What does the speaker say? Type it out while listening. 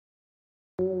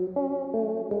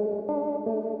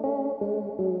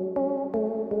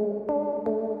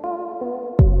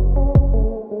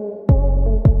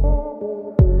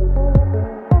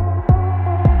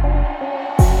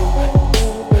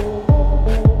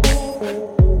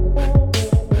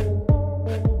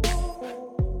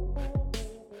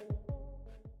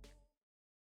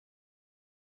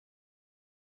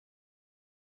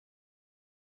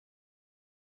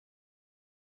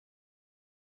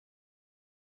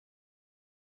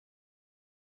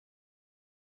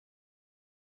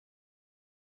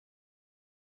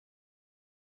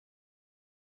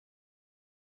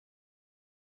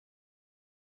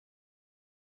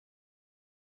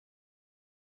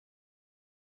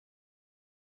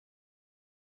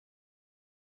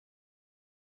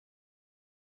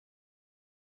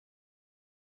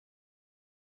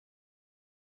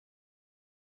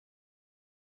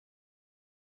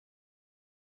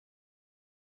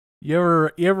You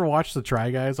ever watch the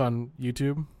Try Guys on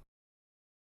YouTube?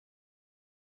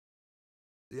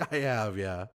 I have,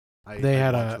 yeah. They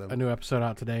had watch a them. new episode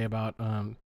out today about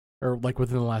or like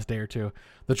within the last day or two.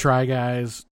 The Try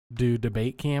Guys do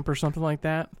debate camp or something like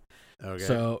that. Okay.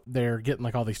 So they're getting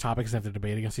like all these topics and have to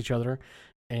debate against each other,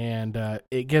 and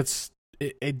it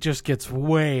just gets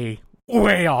way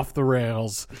off the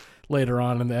rails later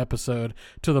on in the episode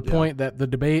to the point that the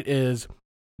debate is,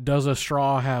 does a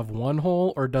straw have one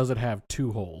hole or does it have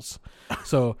two holes?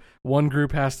 So one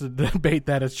group has to debate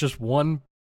that it's just one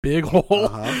big hole.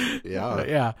 Yeah.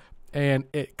 Yeah. And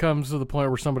it comes to the point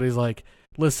where somebody's like,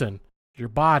 listen, your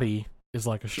body is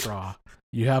like a straw.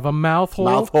 You have a mouth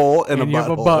hole, and a you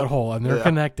have a butthole, and they're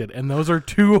connected, and those are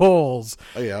two holes.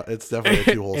 Oh, yeah, it's definitely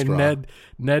a two-hole straw. And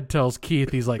Ned tells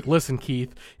Keith, he's like, listen,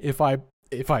 Keith, if I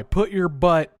put your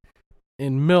butt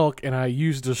in milk and I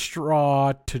used a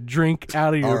straw to drink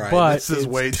out of your butt, this is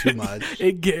way too much.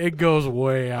 It goes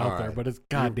way out there, right. but it's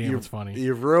goddamn, it's funny.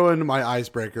 You've ruined my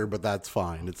icebreaker, but that's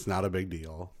fine. It's not a big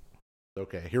deal.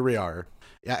 Okay, here we are.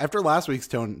 Yeah, after last week's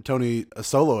Tony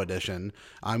solo edition,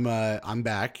 I'm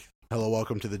back. Hello,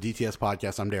 welcome to the DTS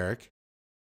podcast. I'm Derek.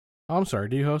 I'm sorry,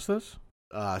 do you host this?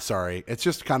 Sorry, it's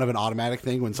just kind of an automatic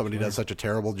thing when somebody does such a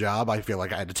terrible job. I feel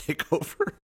like I had to take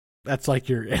over. That's like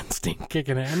your instinct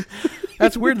kicking in.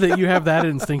 That's weird that you have that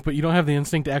instinct, but you don't have the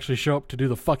instinct to actually show up to do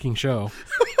the fucking show.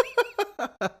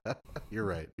 You're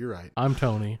right. I'm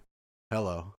Tony.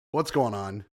 Hello. What's going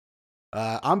on?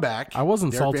 I'm back. I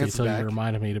wasn't Derek salty Vance is until back. you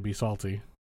reminded me to be salty.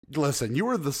 Listen, you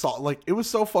were the salt. Like, it was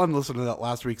so fun listening to that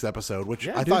last week's episode, which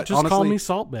Yeah, I dude, thought, just honestly, call me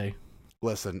Salt Bay.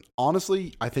 Listen,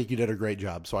 honestly, I think you did a great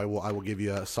job. So I will give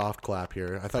you a soft clap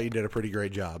here. I thought you did a pretty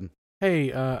great job.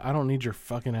 Hey, I don't need your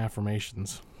fucking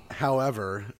affirmations.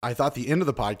 However, I thought the end of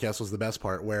the podcast was the best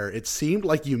part, where it seemed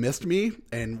like you missed me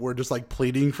and were just like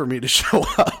pleading for me to show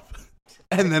up,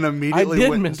 and then immediately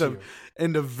went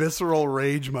into visceral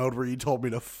rage mode where you told me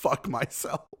to fuck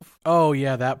myself. Oh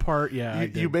yeah, that part. Yeah, I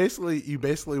did. You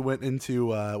basically went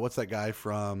into what's that guy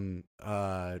from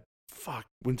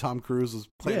when Tom Cruise was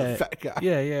playing a fat guy.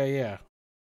 Yeah.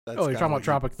 That's You're kinda talking about what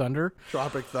Tropic Thunder?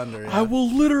 Tropic Thunder. Yeah. I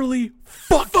will literally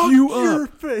fuck you your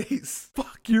up. face.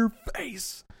 Fuck your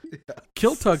face. Yeah.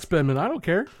 Kill Tug Spinman. I don't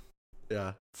care.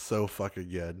 Yeah, so fucking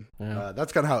good. Yeah.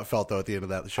 That's kind of how it felt though at the end of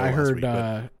that show. I last heard. week,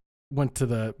 but- Went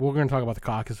to we're going to talk about the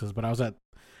caucuses, but I was at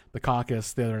the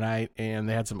caucus the other night, and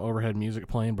they had some overhead music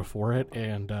playing before it,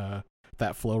 and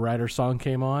that Flow Rider song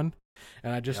came on,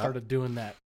 and I just started doing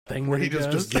that thing where he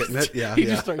just getting it. Yeah, he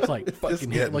just starts like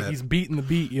fucking hitting, like he's beating the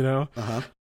beat, you know.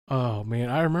 Oh man,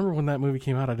 I remember when that movie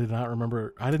came out. I did not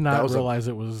realize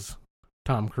it was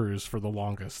Tom Cruise for the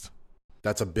longest.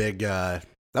 That's a big.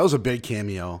 That was a big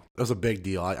cameo. That was a big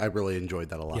deal. I really enjoyed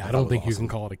that a lot. Yeah, I don't think you can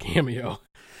call it a cameo.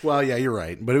 Well, yeah, you're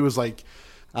right. But it was like,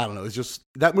 I don't know. It's just,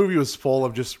 that movie was full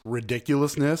of just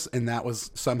ridiculousness, and that was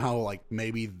somehow like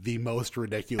maybe the most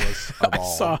ridiculous of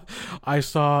all. I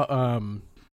saw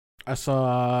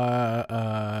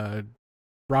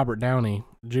Robert Downey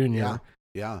Jr.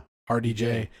 Yeah.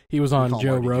 RDJ. He was on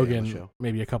Joe RDJ Rogan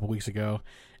maybe a couple weeks ago,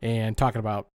 and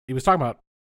he was talking about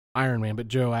Iron Man, but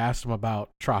Joe asked him about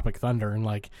Tropic Thunder, and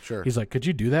like, he's like, could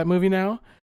you do that movie now?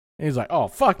 And he's like, oh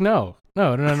fuck no.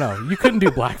 No. You couldn't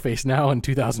do blackface now in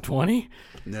 2020.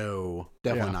 No,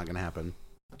 definitely not going to happen.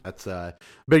 That's a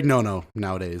big no-no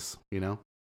nowadays, you know?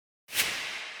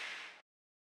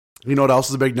 You know what else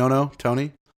is a big no-no,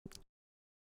 Tony?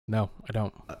 No, I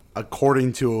don't.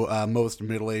 According to most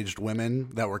middle-aged women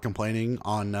that were complaining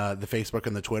on the Facebook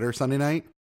and the Twitter Sunday night.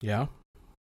 Yeah.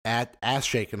 At ass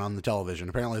shaking on the television.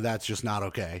 Apparently that's just not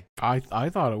okay. I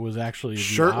thought it was actually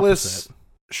shirtless,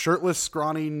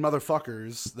 scrawny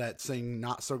motherfuckers that sing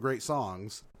not so great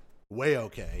songs, way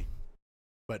okay.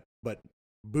 But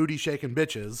booty shaking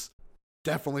bitches,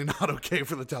 definitely not okay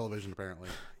for the television, apparently.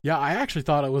 Yeah, I actually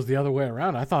thought it was the other way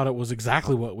around. I thought it was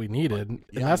exactly what we needed. And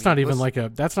that's not even like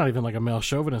a male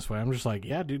chauvinist way. I'm just like,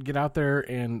 yeah, dude, get out there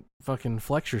and fucking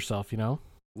flex yourself, you know?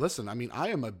 Listen, I mean,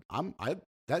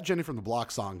 that Jenny from the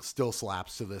Block song still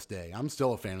slaps to this day. I'm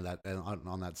still a fan of that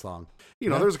on that song. You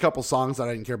know, there's a couple songs that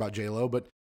I didn't care about J-Lo, but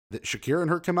Shakira and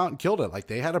her come out and killed it. Like,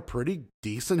 they had a pretty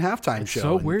decent halftime show. It's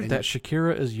so weird that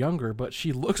Shakira is younger, but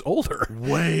she looks older.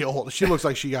 Way old. She looks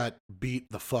like she got beat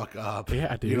the fuck up.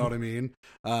 Yeah, dude. You know what I mean?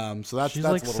 So that's she's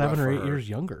like like 7 or 8 years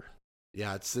younger.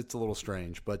 Yeah, it's a little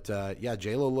strange, but yeah,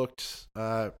 J-Lo looked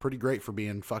pretty great for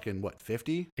being fucking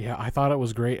 50. Yeah, I thought it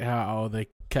was great how they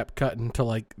kept cutting to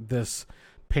like this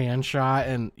pan shot,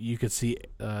 and you could see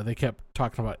they kept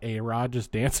talking about A-Rod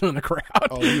just dancing in the crowd.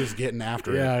 Oh, he was getting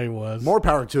after it. Yeah, he was. More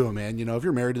power to him, man. You know, if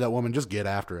you're married to that woman, just get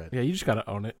after it. Yeah, you just got to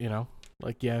own it, you know?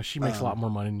 Like, yeah, she makes a lot more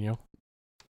money than you.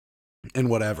 and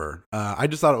whatever. I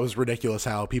just thought it was ridiculous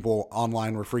how people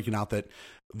online were freaking out that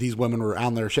these women were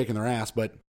out there shaking their ass,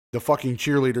 but the fucking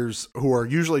cheerleaders, who are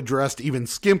usually dressed even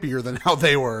skimpier than how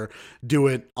they were, do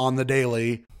it on the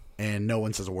daily, and no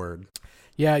one says a word.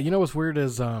 Yeah, you know what's weird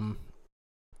is,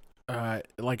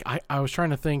 like I was trying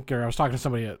to think, or I was talking to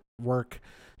somebody at work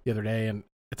the other day, and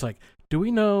it's like, do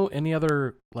we know any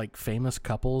other like famous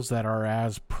couples that are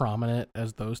as prominent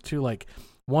as those two? Like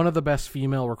one of the best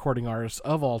female recording artists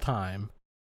of all time,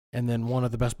 and then one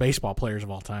of the best baseball players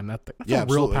of all time. That's a real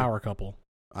absolutely. power couple.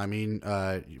 I mean,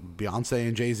 Beyonce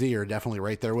and Jay-Z are definitely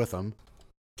right there with them.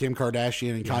 Kim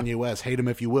Kardashian and Kanye West, hate them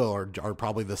if you will, are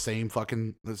probably the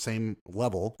same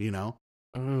level, you know?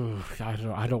 Ooh,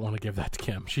 I don't want to give that to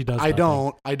Kim. She does. I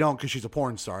don't because she's a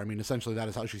porn star. I mean, essentially that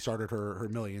is how she started her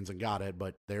millions and got it,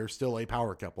 but they're still a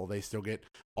power couple. They still get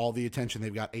all the attention.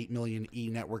 They've got 8 million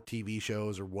E-network TV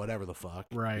shows or whatever the fuck,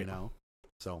 right? You know?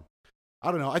 So,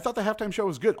 I don't know. I thought the halftime show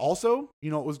was good. Also,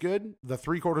 you know what was good? The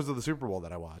 3/4 of the Super Bowl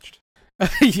that I watched.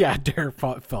 Yeah, Derek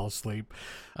fell asleep.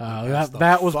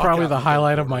 That was probably the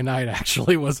highlight of my night.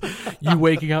 Actually, was you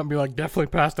waking up and be like, definitely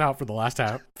passed out for the last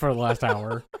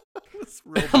hour.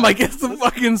 I'm like, it's the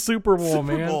fucking Super Bowl,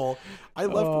 man. I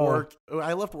left work.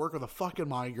 I left work with a fucking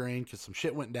migraine because some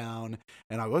shit went down,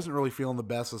 and I wasn't really feeling the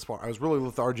best. I was really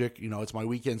lethargic. You know, it's my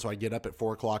weekend, so I get up at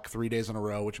 4:00 3 days in a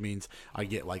row, which means I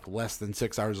get like less than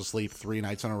 6 hours of sleep 3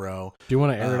 nights in a row. Do you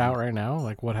want to air it out right now?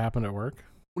 Like what happened at work?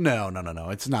 No.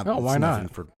 It's not. No, why not?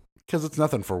 Because it's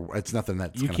nothing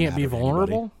that's you can't be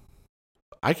vulnerable.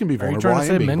 I can be vulnerable. Are you trying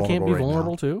to say men can't be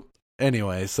vulnerable too?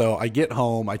 Anyway, so I get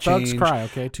home, I change. Thugs cry,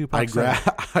 okay?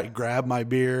 I grab my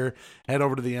beer, head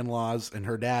over to the in-laws, and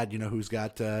her dad, you know, who's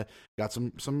got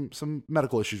some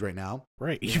medical issues right now.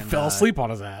 Right, he fell asleep on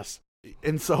his ass.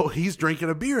 And so he's drinking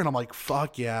a beer, and I'm like,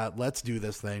 fuck yeah, let's do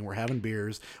this thing. We're having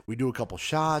beers. We do a couple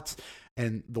shots,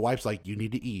 and the wife's like, you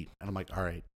need to eat. And I'm like, all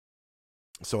right.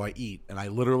 So I eat, and I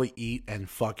literally eat, and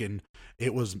fucking,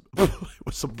 it was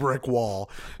a brick wall.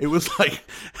 It was like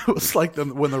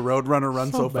when the Roadrunner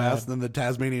runs so fast, and then the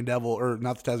Tasmanian Devil, or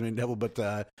not the Tasmanian Devil, but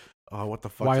what the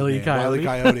fuck? Wile E.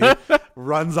 Coyote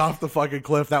runs off the fucking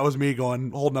cliff. That was me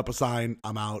holding up a sign,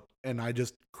 I'm out, and I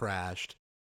just crashed.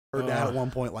 Her dad at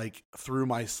one point, like through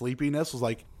my sleepiness, was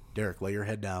like, Derek, lay your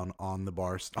head down on the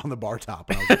bar top.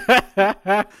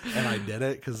 And I did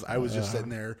it because I was just sitting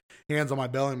there, hands on my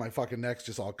belly, and my fucking neck's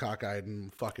just all cockeyed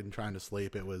and fucking trying to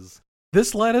sleep. It was.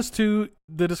 This led us to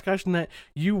the discussion that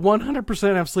you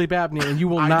 100% have sleep apnea and you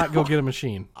will not go get a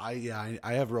machine. I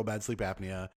have real bad sleep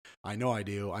apnea. I know I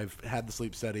do. I've had the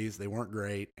sleep studies. They weren't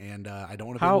great, and I don't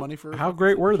want to pay money for. How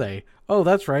great were they? Oh,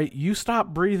 that's right. You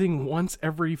stop breathing once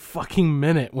every fucking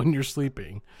minute when you're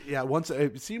sleeping. Yeah, once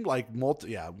it seemed like it was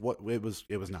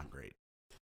not great.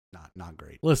 Not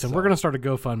great. Listen, we're gonna start a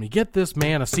GoFundMe. Get this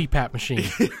man a CPAP machine.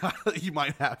 You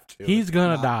might have to. He's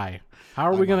gonna die. How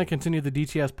are we gonna continue the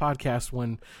DTS podcast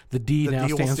when the D now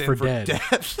stands for dead?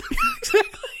 Exactly.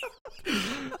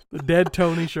 The Dead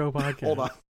Tony Show podcast.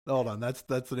 Hold on. That's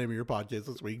the name of your podcast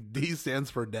this week. D stands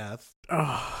for death.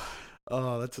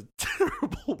 Oh, that's a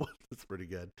terrible one. That's pretty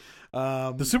good.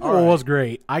 The Super Bowl was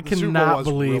great. I cannot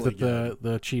believe that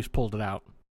the Chiefs pulled it out.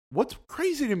 What's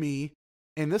crazy to me,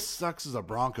 and this sucks as a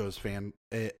Broncos fan,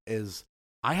 is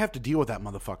I have to deal with that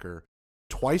motherfucker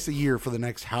twice a year for the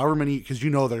next however many, because you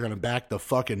know they're going to back the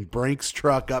fucking Brinks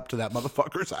truck up to that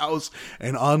motherfucker's house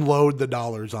and unload the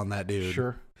dollars on that dude.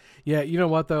 Sure. Yeah, you know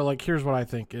what, though? Like, here's what I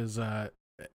think is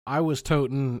I was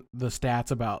toting the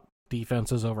stats about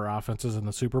defenses over offenses in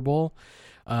the Super Bowl.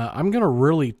 I'm going to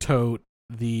really tote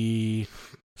the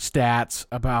stats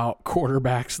about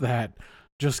quarterbacks that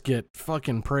just get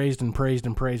fucking praised,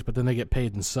 but then they get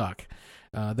paid and suck.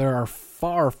 There are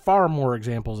far, far more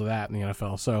examples of that in the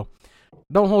NFL. So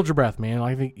don't hold your breath, man.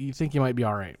 I think you might be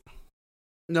all right.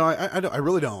 No, I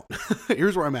really don't.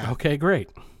 Here's where I'm at. Okay, great.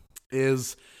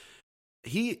 Is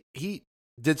he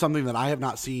did something that I have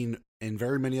not seen in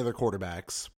very many other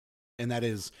quarterbacks, and that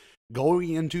is going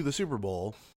into the Super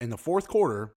Bowl in the fourth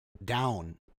quarter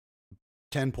down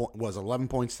 11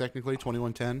 points technically,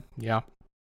 21-10. Yeah.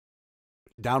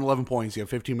 Down 11 points, you have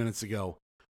 15 minutes to go.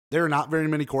 There are not very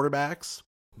many quarterbacks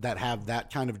that have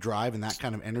that kind of drive and that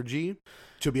kind of energy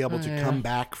to be able to come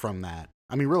back from that.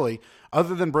 I mean, really,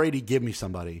 other than Brady, give me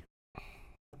somebody.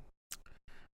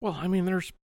 Well, I mean,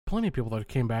 there's plenty of people that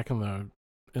came back in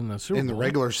the Super Bowl. In the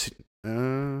regular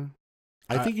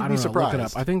I think you'd be surprised. Look it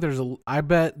up. I think I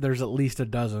bet there's at least a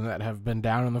dozen that have been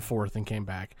down in the fourth and came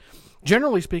back.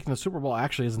 Generally speaking, the Super Bowl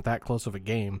actually isn't that close of a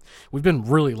game. We've been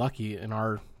really lucky in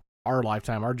our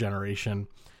lifetime, our generation,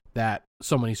 that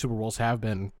so many Super Bowls have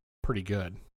been pretty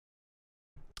good.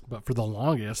 But for the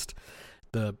longest,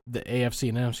 the AFC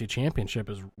and NFC championship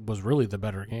was really the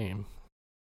better game.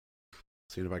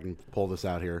 See if I can pull this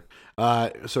out here.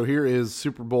 So here is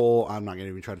Super Bowl. I'm not going to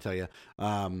even try to tell you.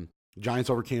 Giants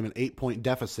overcame an 8-point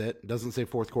deficit. Doesn't say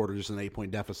fourth quarter, just an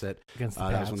 8-point deficit. Against the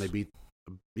That Pats. was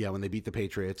when they beat the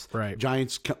Patriots. Right.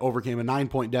 Giants overcame a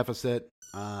 9-point deficit.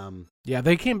 Yeah,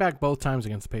 they came back both times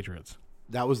against the Patriots.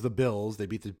 That was the Bills. They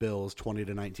beat the Bills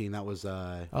 20-19. That was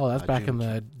that's back in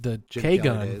the Jim K Kelly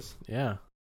gun days. Yeah.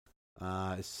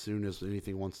 As soon as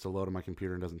anything wants to load on my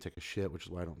computer and doesn't take a shit, which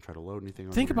is why I don't try to load anything.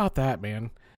 Think about that,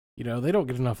 man. You know, they don't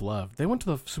get enough love. They went to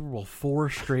the Super Bowl 4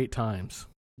 straight times.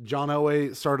 John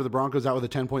Elway started the Broncos out with a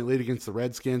 10-point lead against the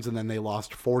Redskins, and then they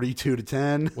lost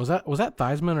 42-10. Was that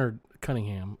Theismann or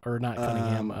Cunningham? Or not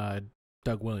Cunningham,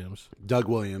 Doug Williams. Doug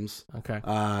Williams.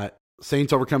 Okay.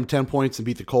 Saints overcome 10 points and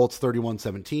beat the Colts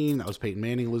 31-17. That was Peyton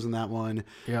Manning losing that one.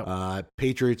 Yep.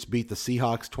 Patriots beat the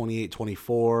Seahawks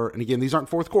 28-24. And again, these aren't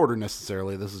fourth quarter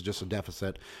necessarily. This is just a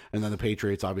deficit. And then the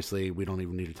Patriots, obviously, we don't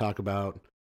even need to talk about.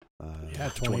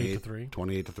 28-3.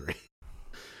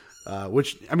 28-3.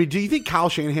 Which, I mean, do you think Kyle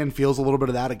Shanahan feels a little bit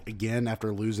of that again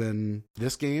after losing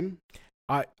this game?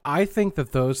 I think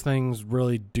that those things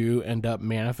really do end up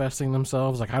manifesting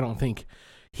themselves. Like, I don't think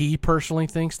he personally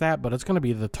thinks that, but it's going to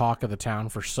be the talk of the town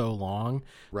for so long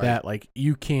that, like,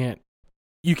 you can't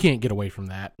get away from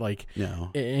that. Like,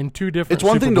 no. In two different It's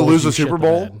one Super thing to Bowls, lose you a shit Super the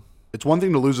Bowl. bed. It's one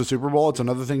thing to lose a Super Bowl. It's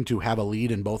another thing to have a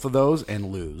lead in both of those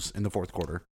and lose in the fourth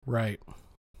quarter. Right.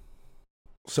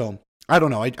 So, I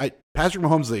don't know. Patrick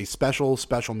Mahomes is a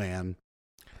special man.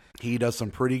 He does some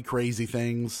pretty crazy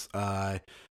things.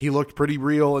 He looked pretty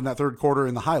real in that third quarter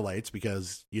in the highlights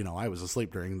because, you know, I was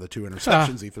asleep during the 2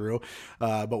 interceptions he threw.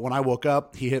 But when I woke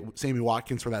up, he hit Sammy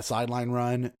Watkins for that sideline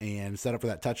run and set up for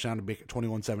that touchdown to make it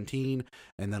 21-17,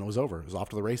 and then it was over. It was off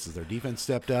to the races. Their defense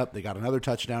stepped up. They got another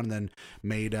touchdown and then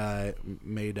made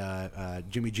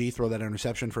Jimmy G throw that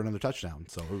interception for another touchdown.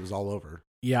 So it was all over.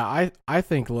 Yeah, I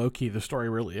think low-key the story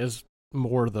really is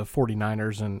more the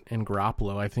 49ers and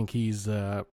Garoppolo. I think he's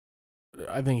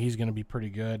going to be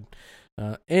pretty good.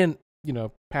 And, you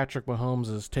know, Patrick Mahomes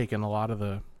has taken a lot of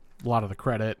the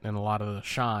credit and a lot of the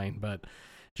shine, but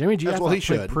Jimmy G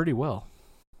played pretty well.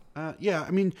 Yeah,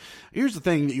 I mean, here's the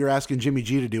thing that you're asking Jimmy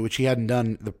G to do, which he hadn't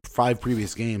done the 5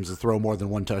 previous games, is throw more than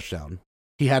 1 touchdown.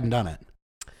 He hadn't done it.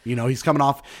 You know, he's coming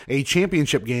off a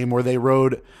championship game where they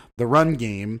rode the run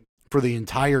game for the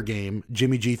entire game.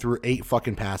 Jimmy G threw 8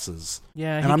 fucking passes.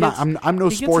 Yeah, and I'm no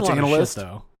sports analyst. Shit,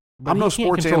 though, I'm no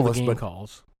sports analyst, but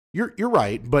calls. You're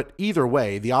right, but either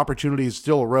way, the opportunities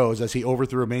still arose as he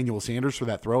overthrew Emmanuel Sanders for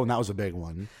that throw, and that was a big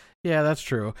one. Yeah, that's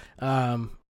true.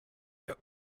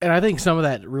 And I think some of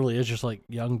that really is just like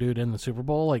young dude in the Super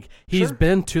Bowl. Like he's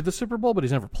been to the Super Bowl, but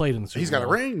he's never played in the Super Bowl. He's got a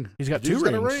ring. He's got 2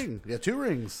 rings. Yeah, 2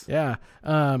 rings. Yeah.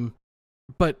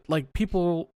 But like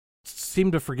people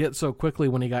seem to forget so quickly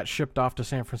when he got shipped off to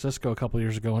San Francisco a couple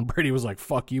years ago, and Brady was like,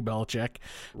 "Fuck you, Belichick,"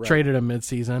 traded him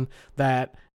midseason.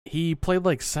 That he played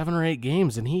like 7 or 8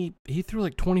 games, and he threw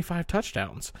like 25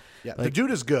 touchdowns. Yeah, like, the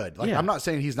dude is good. Like, yeah. I'm not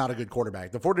saying he's not a good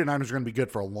quarterback. The 49ers are going to be good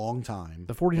for a long time.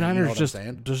 The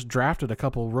 49ers just drafted a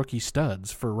couple rookie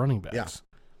studs for running backs. Yeah.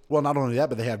 Well, not only that,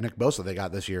 but they have Nick Bosa they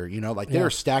got this year. You know, like they're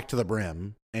stacked to the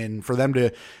brim. And for them to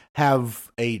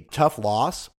have a tough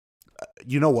loss,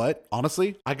 you know what?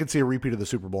 Honestly, I could see a repeat of the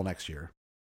Super Bowl next year.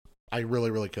 I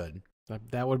really, really could.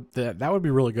 That would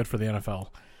be really good for the NFL.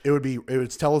 It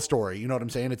would tell a story. You know what I'm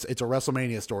saying? It's a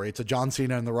WrestleMania story. It's a John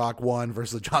Cena and The Rock 1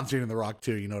 versus a John Cena and The Rock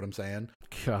 2. You know what I'm saying?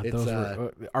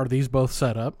 God, are these both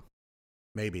set up?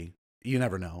 Maybe. You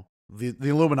never know. The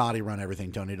Illuminati run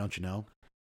everything, Tony. Don't you know?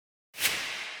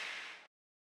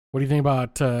 What do you think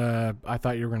about? I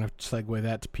thought you were going to segue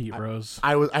that to Pete Rose.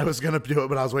 I was going to do it,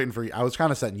 but I was waiting for you. I was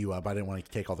kind of setting you up. I didn't want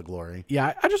to take all the glory.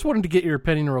 Yeah, I just wanted to get your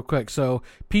opinion real quick. So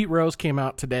Pete Rose came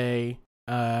out today,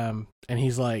 and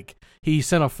he's like, he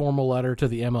sent a formal letter to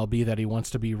the MLB that he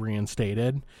wants to be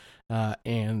reinstated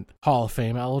and Hall of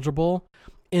Fame eligible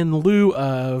in lieu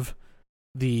of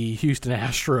the Houston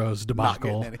Astros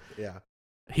debacle. Yeah.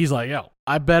 He's like, yo,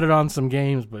 I betted on some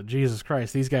games, but Jesus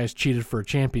Christ, these guys cheated for a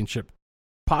championship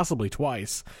possibly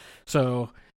twice.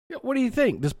 So what do you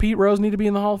think? Does Pete Rose need to be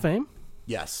in the Hall of Fame?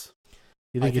 Yes.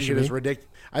 You think I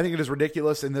think it is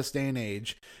ridiculous in this day and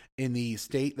age, in the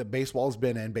state that baseball's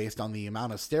been in, based on the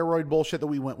amount of steroid bullshit that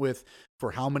we went with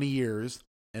for how many years,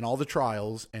 and all the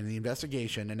trials and the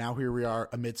investigation, and now here we are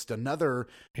amidst another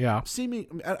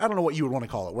seeming, I don't know what you would want to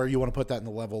call it, where you want to put that in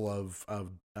the level of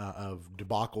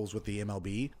debacles with the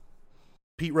MLB.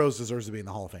 Pete Rose deserves to be in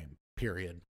the Hall of Fame,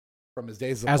 period. From his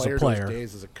days as a player to his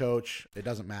days as a coach, it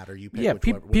doesn't matter. You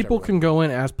pick people can go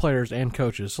in as players and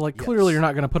coaches. So, like, clearly you're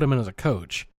not going to put him in as a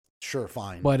coach. Sure,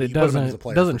 fine. But it You put him in as a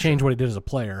player doesn't for change sure. what he did as a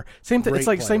player. Same thing. Great It's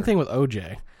like same player. thing with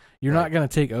OJ. You're Right. not going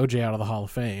to take OJ out of the Hall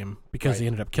of Fame because Right. he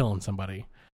ended up killing somebody.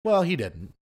 Well, he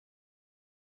didn't.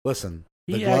 Listen,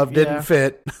 the Yeah, glove didn't yeah.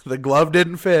 fit. The glove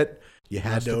didn't fit. You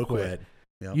had Must to have quit. acquit.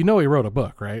 Yep. You know he wrote a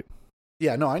book, right?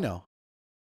 Yeah, no, I know.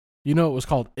 You know it was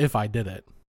called If I Did It.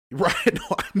 Right,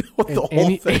 no, I know what And, the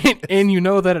whole thing. and you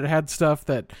know that it had stuff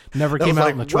that never That came was out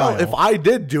like, in the trial. well, if I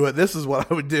did do it, this is what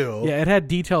I would do. Yeah, it had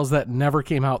details that never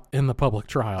came out in the public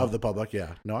trial. Of the public,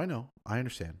 yeah. No, I know. I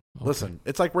understand. Okay. Listen,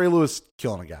 it's like Ray Lewis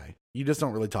killing a guy. You just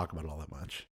don't really talk about it all that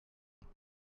much.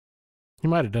 He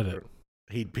might have did it.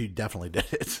 He definitely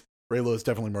did it. Ray Lewis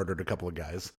definitely murdered a couple of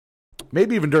guys.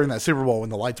 Maybe even during that Super Bowl when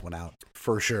the lights went out,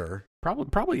 for sure.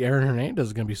 Probably Aaron Hernandez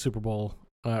is going to be Super Bowl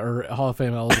or Hall of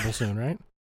Fame eligible soon, right?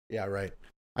 Yeah, right.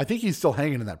 I think he's still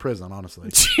hanging in that prison, honestly.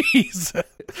 Jeez,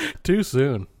 too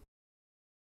soon.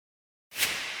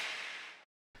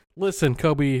 Listen,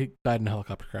 Kobe died in a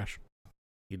helicopter crash.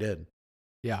 He did.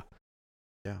 Yeah.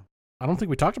 Yeah. I don't think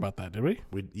we talked about that, did we?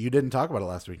 You didn't talk about it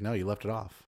last week. No, you left it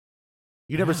off.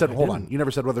 You never Yeah, said, I hold on. didn't. You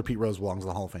never said whether Pete Rose belongs in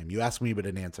the Hall of Fame. You asked me, but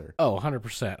didn't answer. Oh,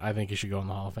 100%. I think you should go in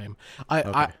the Hall of Fame.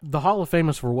 Okay. The Hall of Fame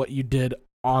is for what you did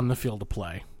on the field of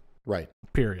play, Right.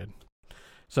 period.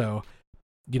 So,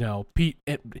 Pete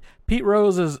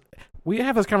Rose is, we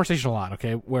have this conversation a lot,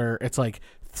 okay, where it's like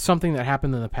something that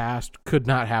happened in the past could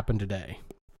not happen today.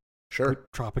 Sure.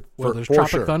 Whether it's for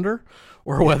Tropic sure. Thunder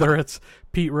or whether it's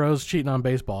Pete Rose cheating on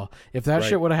baseball. If that Right.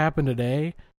 shit would have happened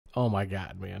today, oh my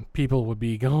God, man. People would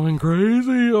be going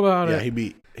crazy about Yeah, it.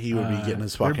 he would be getting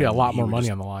his fucking... There'd be a lot he more would money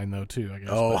just- on the line, though, too, I guess.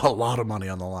 Oh, But, a lot of money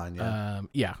on the line, yeah.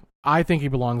 yeah. I think he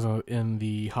belongs in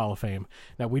the Hall of Fame.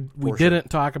 Now, we For didn't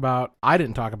talk about... I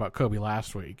didn't talk about Kobe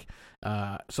last week.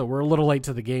 So we're a little late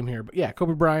to the game here. But, yeah,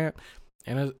 Kobe Bryant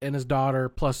and his daughter,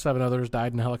 plus 7 others,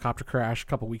 died in a helicopter crash a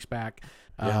couple weeks back.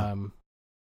 Yeah.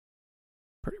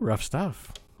 Pretty rough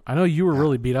stuff. I know you were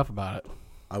really beat up about it.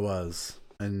 I was.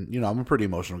 And, I'm a pretty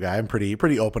emotional guy. I'm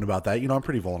pretty open about that. I'm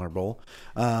pretty vulnerable.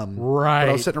 Right.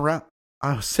 But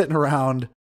I was sitting around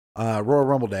Royal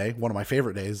Rumble Day, one of my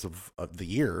favorite days of the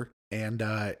year, and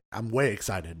I'm way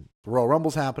excited. The Royal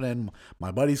Rumble's happening.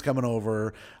 My buddy's coming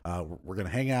over. We're going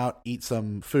to hang out, eat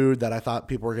some food that I thought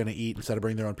people were going to eat instead of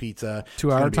bringing their own pizza.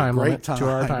 2 hour time limit. Time. 2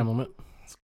 hour time limit.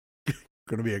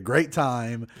 Going to be a great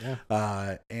time.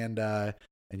 Yeah. And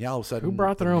yeah, all of a sudden, Who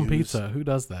brought their the own news- pizza? Who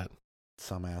does that?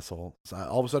 Some asshole. So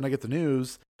all of a sudden, I get the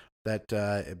news that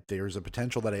there's a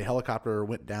potential that a helicopter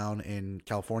went down in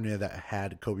California that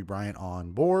had Kobe Bryant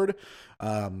on board.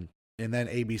 And then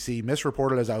ABC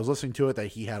misreported as I was listening to it that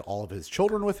he had all of his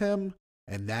children with him,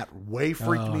 and that way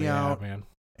freaked me out. Man.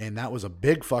 And that was a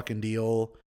big fucking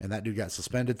deal. And that dude got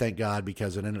suspended, thank God,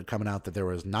 because it ended up coming out that there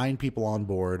was 9 people on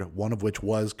board, one of which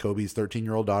was Kobe's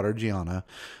 13-year-old daughter, Gianna.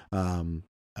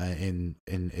 And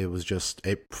it was just,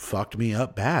 it fucked me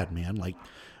up bad, man. Like,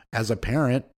 as a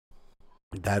parent,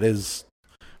 that is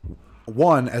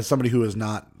one, as somebody who is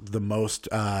not the most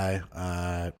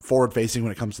forward facing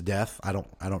when it comes to death. I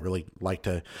don't really like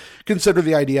to consider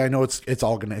the idea. I know it's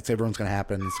everyone's gonna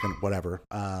happen. It's gonna whatever.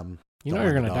 You know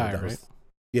you're gonna die, right?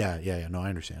 Yeah. No, I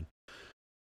understand.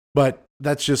 But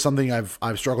that's just something I've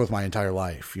struggled with my entire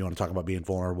life. You want to talk about being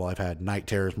vulnerable? I've had night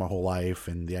terrors my whole life,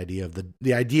 and the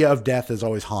idea of death has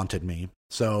always haunted me.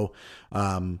 So,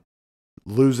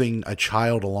 losing a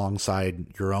child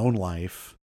alongside your own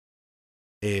life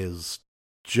is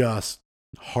just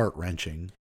heart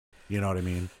wrenching. You know what I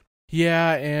mean?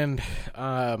 Yeah, and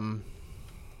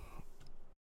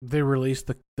they released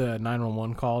the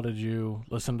 911 call. Did you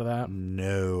listen to that?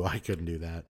 No, I couldn't do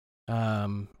that.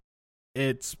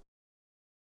 It's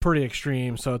pretty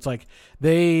extreme. So it's like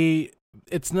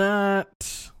it's not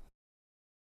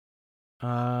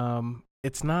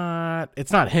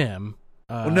him.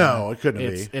 No, it couldn't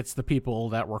be. It's the people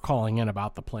that were calling in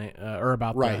about the plane or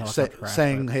about the helicopter crash,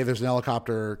 saying, but- "Hey, there's an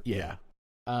helicopter." Yeah.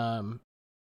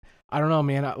 I don't know,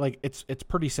 man. It's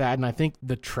pretty sad, and I think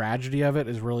the tragedy of it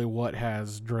is really what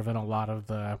has driven a lot of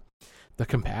the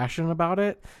compassion about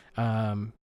it.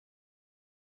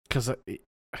 Because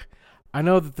I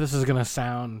know that this is gonna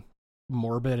sound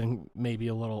morbid and maybe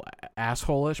a little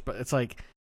asshole-ish, but it's like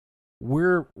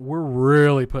we're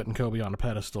really putting Kobe on a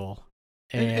pedestal,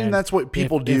 and that's what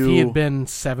people do. If he had been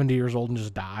 70 years old and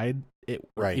just died, it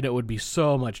would be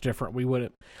so much different. We would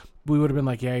have been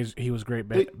like, yeah, he was a great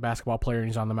basketball player and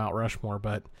he's on the Mount Rushmore,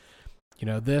 but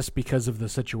this, because of the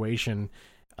situation,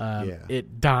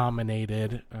 it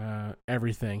dominated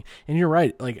everything. And you're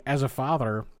right, like as a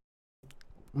father,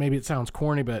 maybe it sounds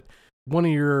corny, but when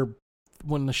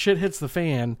the shit hits the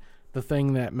fan, the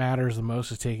thing that matters the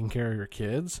most is taking care of your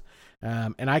kids.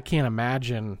 And I can't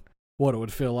imagine what it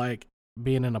would feel like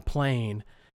being in a plane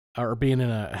or being in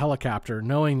a helicopter,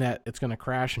 knowing that it's going to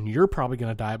crash and you're probably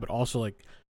going to die, but also like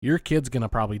your kid's going to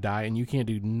probably die and you can't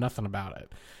do nothing about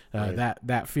it. Right.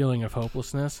 That feeling of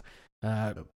hopelessness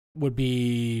would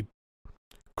be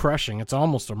crushing. It's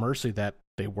almost a mercy that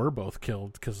they were both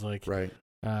killed, because like, Right.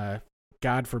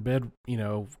 God forbid,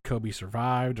 Kobe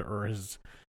survived or his,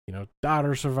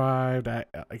 daughter survived.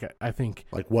 I think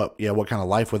Like what kind of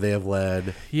life would they have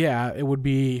led? yeah, it would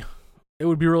be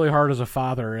really hard as a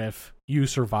father if you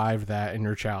survived that and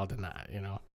your child did not,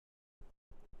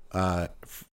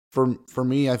 For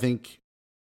me, I think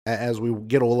as we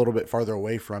get a little bit farther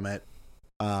away from it,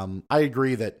 I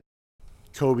agree that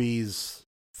Kobe's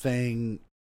thing,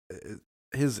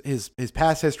 his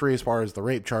past history as far as the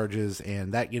rape charges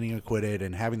and that getting acquitted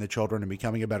and having the children and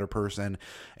becoming a better person,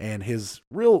 and his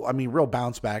real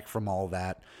bounce back from all of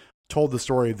that, told the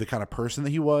story of the kind of person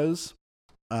that he was.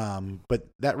 But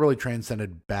that really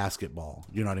transcended basketball.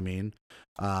 You know what I mean?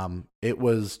 It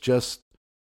was just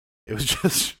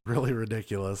really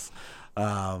ridiculous.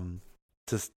 To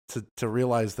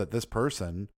realize that this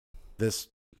person,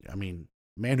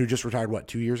 man who just retired,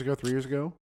 2 years ago, 3 years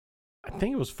ago? I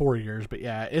think it was 4 years, but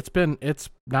yeah, it's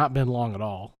not been long at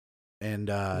all. And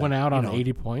went out on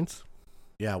 80 points.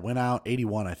 Yeah, went out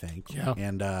 81, I think. Yeah.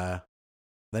 And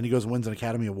then he goes and wins an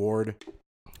Academy Award.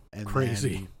 And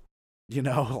crazy. Then,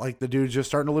 like the dude's just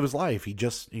starting to live his life. He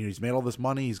just, he's made all this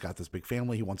money. He's got this big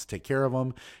family. He wants to take care of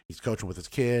them. He's coaching with his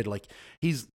kid. Like,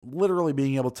 he's literally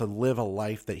being able to live a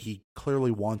life that he clearly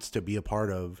wants to be a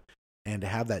part of, and to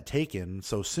have that taken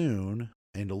so soon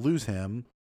and to lose him,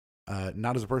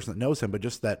 not as a person that knows him, but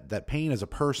just that pain as a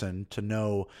person, to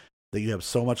know that you have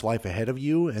so much life ahead of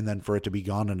you, and then for it to be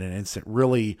gone in an instant,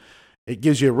 really, it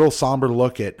gives you a real somber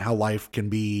look at how life can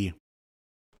be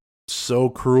so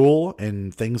cruel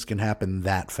and things can happen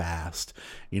that fast,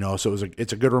 so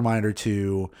it's a good reminder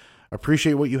to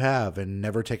appreciate what you have and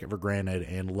never take it for granted,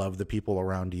 and love the people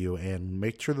around you and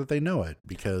make sure that they know it,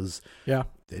 because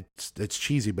it's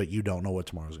cheesy, but you don't know what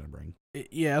tomorrow's going to bring.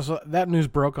 Yeah. So that news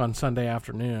broke on Sunday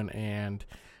afternoon, and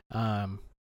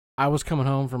I was coming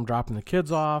home from dropping the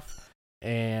kids off,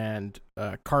 and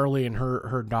Carly and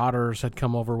her daughters had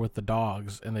come over with the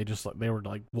dogs, and they were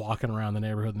like walking around the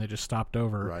neighborhood, and they just stopped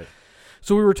over. Right.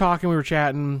 So we were talking, we were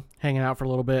chatting, hanging out for a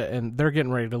little bit, and they're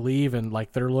getting ready to leave, and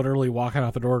like they're literally walking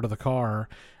out the door to the car.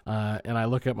 And I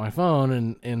look at my phone,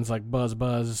 and it's like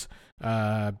buzz.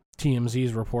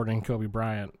 TMZ's reporting Kobe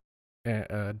Bryant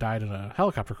died in a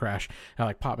helicopter crash. And I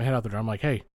like popped my head out the door. I'm like,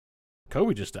 hey,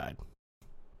 Kobe just died.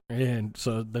 And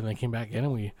so then they came back in,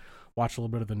 and we watched a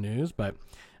little bit of the news. But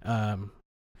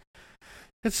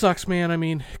it sucks, man. I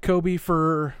mean, Kobe,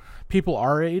 for people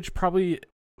our age, probably.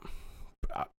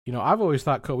 I've always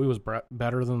thought Kobe was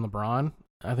better than LeBron.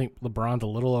 I think LeBron's a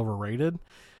little overrated,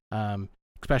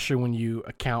 especially when you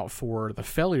account for the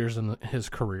failures in his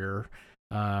career.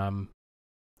 Some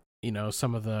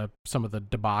of the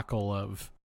debacle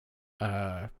of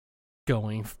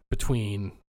going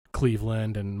between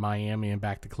Cleveland and Miami and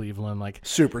back to Cleveland, like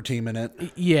super team in it.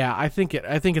 Yeah, I think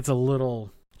it's a little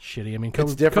shitty. I mean,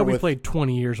 Kobe played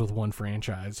 20 years with one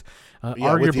franchise,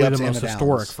 arguably the most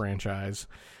historic franchise.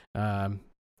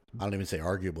 I don't even say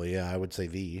arguably. Yeah, I would say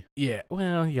the. Yeah,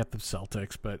 well, you got the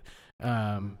Celtics, but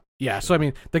yeah. So I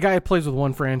mean, the guy plays with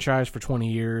one franchise for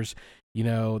 20 years.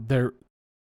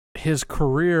 His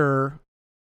career,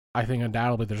 I think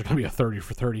undoubtedly there's going to be a 30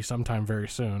 for 30 sometime very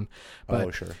soon.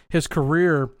 But sure. His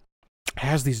career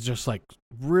has these just like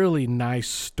really nice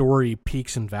story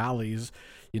peaks and valleys.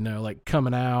 Like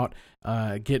coming out,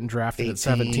 getting drafted 18. At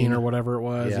 17 or whatever it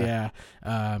was. Yeah.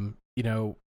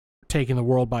 Taking the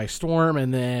world by storm,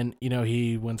 and then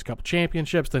he wins a couple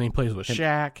championships. Then he plays with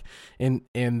Shaq, and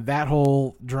that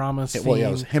whole drama scene. Well, yeah,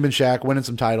 it was him and Shaq winning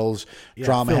some titles,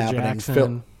 drama Phil happening.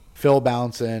 Jackson. Phil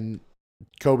bouncing,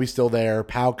 Kobe's still there.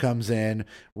 Pau comes in,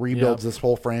 rebuilds this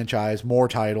whole franchise, more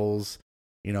titles,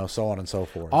 so on and so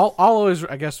forth. I'll always,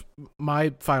 I guess,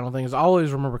 my final thing is I'll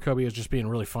always remember Kobe as just being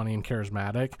really funny and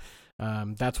charismatic.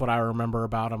 That's what I remember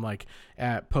about him, like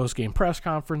at post-game press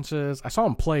conferences. I saw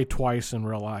him play twice in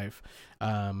real life.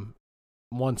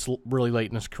 Once really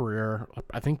late in his career,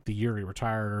 I think the year he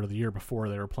retired or the year before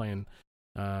they were playing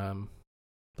the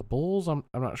Bulls. I'm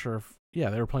not sure if,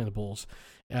 they were playing the Bulls.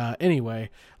 Anyway,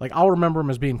 like I'll remember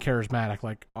him as being charismatic,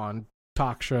 like on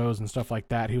talk shows and stuff like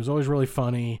that. He was always really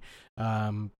funny,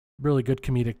 really good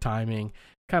comedic timing.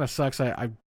 Kind of sucks.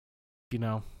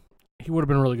 He would have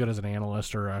been really good as an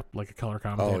analyst or a color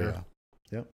commentator. Oh,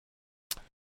 yeah. Yep.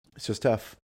 It's just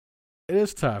tough. It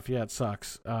is tough. Yeah, it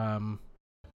sucks.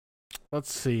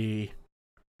 Let's see.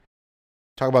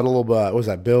 Talk about a little bit. What was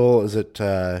that, Bill? Is it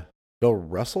Bill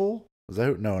Russell? Is that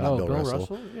who? No, not Bill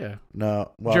Russell. Yeah.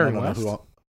 No. Well, Jerry I don't know West?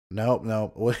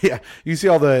 No. Well, yeah. You see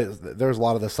there's a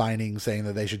lot of the signings saying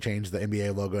that they should change the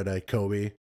NBA logo to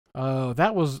Kobe. Oh,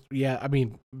 that was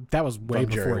that was way From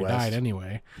before Jerry he West. died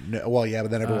anyway. No, well, yeah,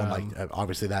 but then everyone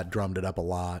obviously that drummed it up a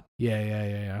lot.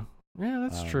 Yeah. Yeah,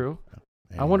 that's true.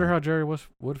 And I wonder how Jerry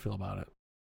would feel about it.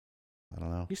 I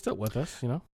don't know. He's still with us, you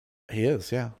know. He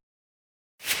is, yeah.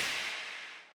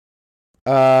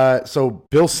 So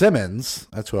Bill Simmons,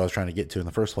 that's who I was trying to get to in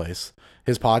the first place.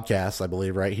 His podcast, I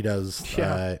believe, right? He does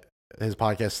his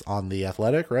podcast on The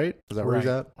Athletic, right? Is that where he's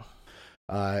at?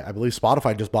 I believe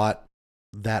Spotify just bought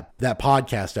that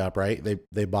podcast up, right?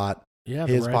 They bought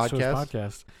his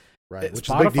podcast. Right, which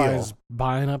is a big deal. Spotify's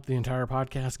buying up the entire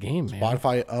podcast game, man.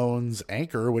 Spotify owns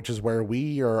Anchor, which is where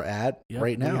we are at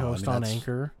right now. We host on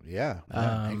Anchor. Yeah.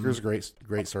 Anchor's a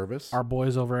great service. Our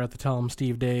boys over at the Tell 'em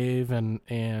Steve Dave and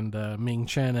Ming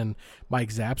Chen and Mike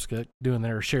Zapska doing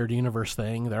their shared universe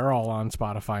thing. They're all on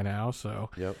Spotify now. So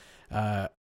yep. I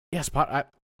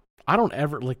don't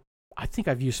ever I think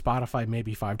I've used Spotify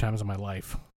maybe 5 times in my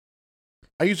life.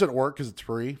 I use it at work because it's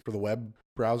free for the web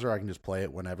browser. I can just play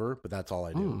it whenever, but that's all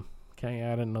I do. Okay,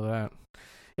 yeah, I didn't know that.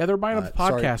 Yeah, they're buying up the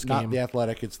podcast game. Not The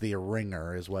Athletic, it's The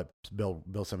Ringer is what Bill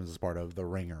Simmons is part of, The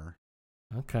Ringer.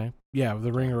 Okay. Yeah,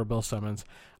 The Ringer of Bill Simmons.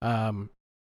 Spotify's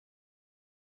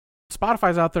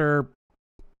out there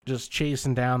just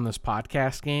chasing down this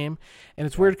podcast game, and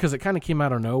it's weird because it kind of came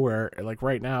out of nowhere. Like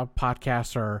right now,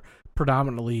 podcasts are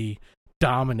predominantly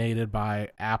dominated by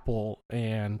Apple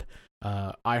and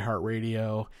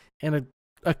iHeartRadio and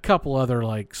a couple other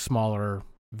like smaller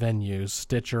venues.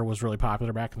 Stitcher was really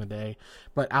popular back in the day,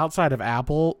 but outside of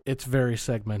Apple, it's very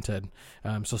segmented.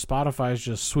 So Spotify's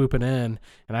just swooping in,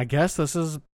 and I guess this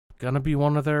is going to be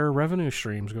one of their revenue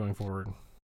streams going forward.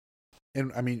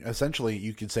 And I mean, essentially,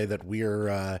 you could say that we're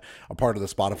a part of the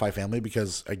Spotify family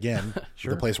because, again,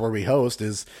 sure. The place where we host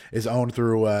is owned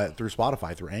through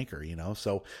Spotify, through Anchor. You know,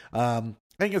 so I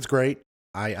think it's great.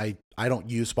 I don't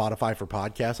use Spotify for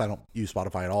podcasts. I don't use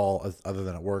Spotify at all other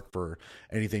than at work for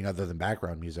anything other than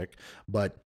background music.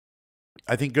 But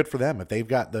I think good for them. If they've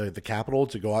got the capital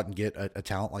to go out and get a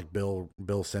talent like Bill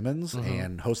Simmons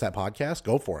and host that podcast,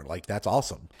 go for it. Like, that's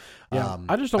awesome. Yeah,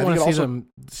 I just don't want to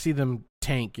see them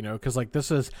tank, you know, because like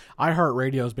this is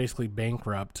iHeartRadio is basically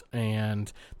bankrupt,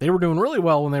 and they were doing really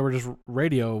well when they were just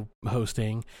radio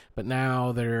hosting, but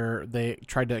now they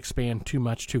tried to expand too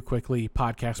much too quickly,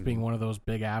 podcasts being one of those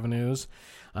big avenues,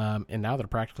 and now they're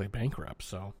practically bankrupt.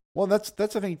 So well, that's I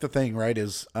think the thing, right?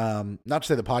 Is not to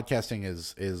say that podcasting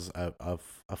is a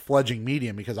fledgling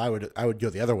medium, because I would go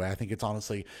the other way. I think it's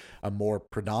honestly a more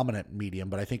predominant medium,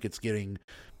 but I think it's getting,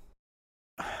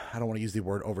 I don't want to use the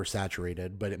word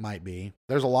oversaturated, but it might be.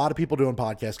 There's a lot of people doing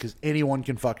podcasts because anyone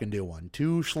can fucking do one.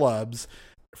 2 schlubs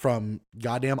from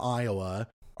goddamn Iowa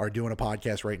are doing a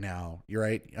podcast right now. You're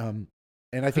right. And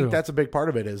I think that's a big part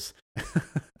of it is,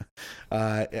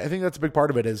 I think that's a big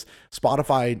part of it is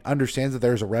Spotify understands that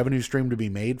there's a revenue stream to be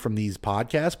made from these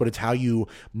podcasts, but it's how you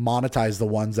monetize the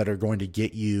ones that are going to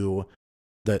get you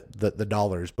the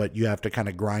dollars, but you have to kind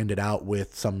of grind it out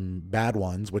with some bad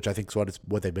ones, which I think is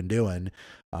what they've been doing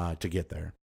to get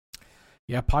there.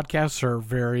 Yeah, podcasts are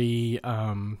very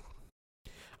on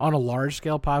a large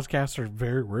scale. Podcasts are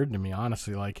very weird to me,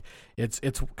 honestly. Like it's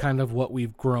kind of what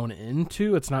we've grown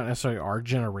into. It's not necessarily our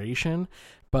generation,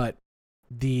 but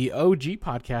the OG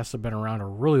podcasts have been around a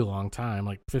really long time,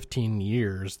 like 15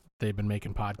 years. They've been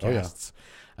making podcasts,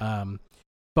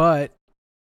 but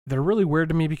they're really weird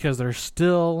to me because they're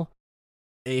still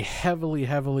a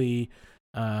heavily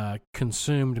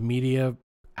consumed media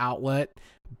outlet,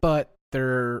 but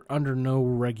they're under no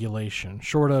regulation.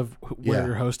 Short of where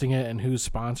you're hosting it and who's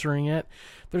sponsoring it,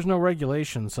 there's no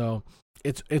regulation. So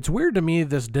it's weird to me,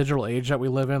 this digital age that we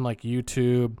live in, like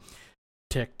YouTube,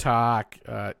 TikTok,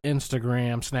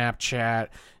 Instagram, Snapchat,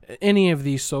 any of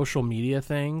these social media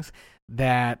things,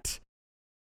 that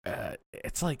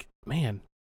it's like, man,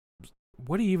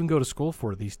 what do you even go to school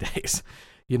for these days?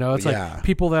 You know, it's like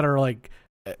people that are like,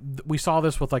 we saw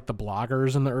this with like the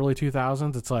bloggers in the early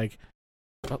 2000s. It's like,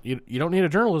 well, you don't need a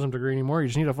journalism degree anymore. You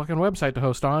just need a fucking website to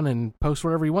host on and post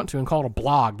whatever you want to and call it a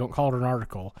blog. Don't call it an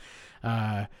article.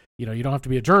 You don't have to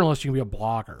be a journalist. You can be a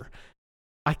blogger.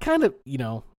 I kind of,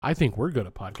 I think we're good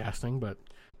at podcasting, but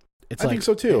I think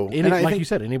so too. Like you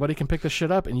said, anybody can pick this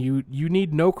shit up, and you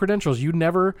need no credentials. You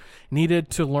never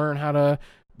needed to learn how to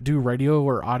do radio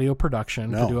or audio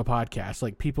production to do a podcast.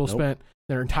 Like people spent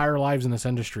their entire lives in this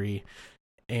industry,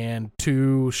 and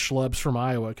 2 schlubs from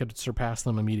Iowa could surpass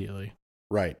them immediately.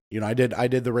 Right. I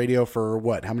did the radio for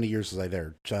what? How many years was I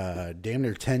there? Damn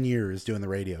near 10 years doing the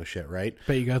radio shit, right?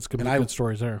 Bet you got some good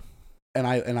stories there.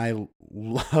 I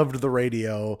loved the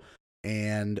radio,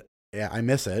 and yeah, I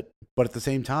miss it. But at the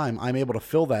same time, I'm able to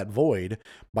fill that void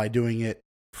by doing it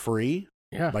free,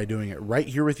 by doing it right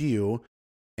here with you,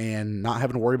 and not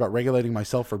having to worry about regulating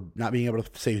myself for not being able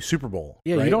to say Super Bowl.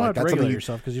 Yeah, right? you don't have to regulate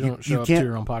yourself because you don't show up to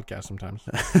your own podcast sometimes.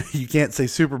 You can't say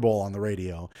Super Bowl on the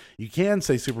radio. You can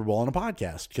say Super Bowl on a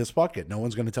podcast because fuck it, no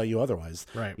one's going to tell you otherwise.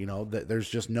 Right. You know, there's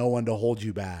just no one to hold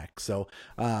you back. So,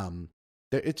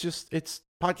 it's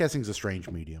podcasting's a strange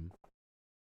medium.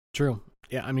 True.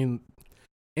 Yeah, I mean,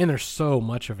 and there's so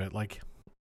much of it. Like,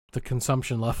 the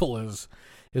consumption level is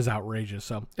outrageous.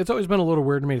 So it's always been a little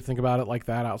weird to me to think about it like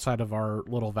that outside of our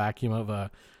little vacuum of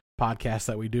a podcast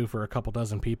that we do for a couple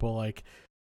dozen people. Like,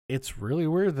 it's really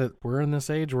weird that we're in this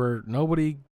age where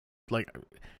nobody, like,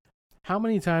 how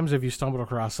many times have you stumbled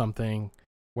across something,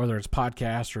 whether it's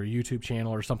podcast or a YouTube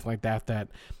channel or something like that, that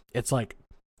it's like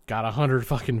got 100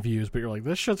 fucking views, but you're like,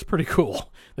 this shit's pretty cool.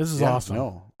 This is awesome.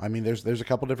 No, I mean, there's a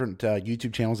couple different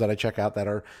YouTube channels that I check out that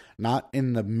are not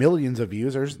in the millions of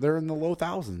views. They're in the low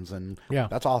thousands, and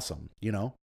that's awesome. You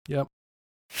know. Yep.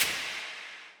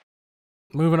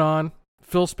 Moving on,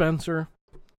 Phil Spencer,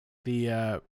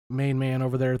 the main man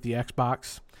over there at the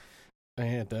Xbox,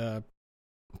 and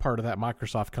part of that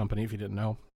Microsoft company, if you didn't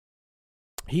know.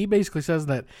 He basically says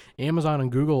that Amazon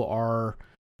and Google are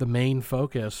the main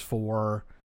focus for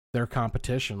their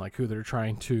competition, like who they're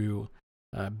trying to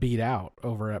beat out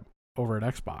over at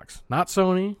Xbox. Not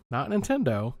Sony, not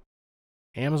Nintendo,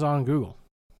 Amazon and Google.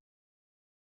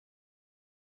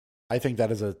 I think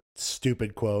that is a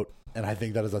stupid quote, and I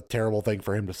think that is a terrible thing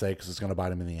for him to say because it's going to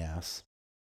bite him in the ass.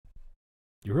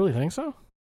 You really think so?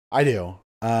 I do.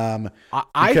 I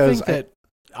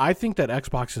think that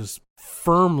Xbox is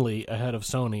firmly ahead of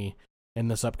Sony in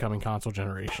this upcoming console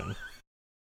generation.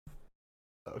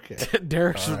 Okay.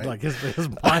 Derek's right. Like his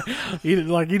mind, he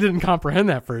didn't comprehend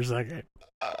that for a second.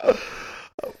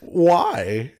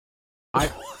 Why?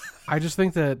 I just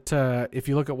think that if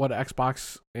you look at what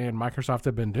Xbox and Microsoft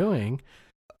have been doing,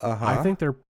 I think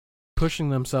they're pushing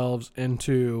themselves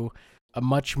into a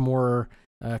much more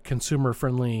consumer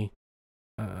friendly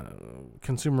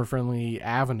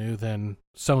avenue than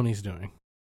Sony's doing.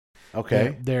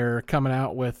 Okay. They're coming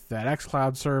out with that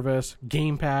xCloud service,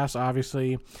 Game Pass,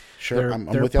 obviously. Sure,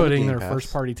 they're putting their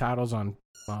first-party titles on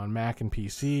Mac and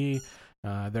PC.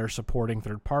 They're supporting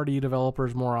third-party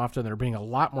developers more often. They're being a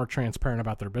lot more transparent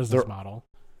about their business model.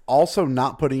 Also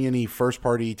not putting any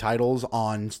first-party titles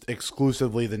on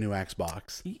exclusively the new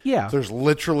Xbox. Yeah. So there's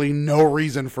literally no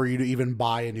reason for you to even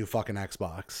buy a new fucking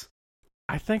Xbox.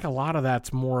 I think a lot of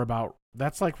that's more about,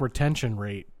 that's like retention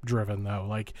rate driven though.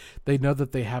 Like they know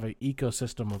that they have an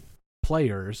ecosystem of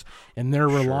players and they're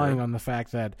relying on the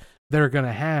fact that they're going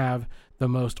to have the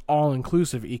most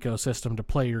all-inclusive ecosystem to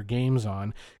play your games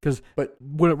on. But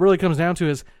what it really comes down to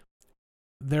is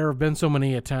there have been so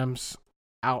many attempts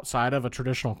outside of a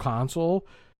traditional console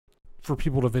for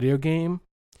people to video game.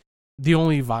 The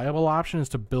only viable option is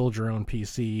to build your own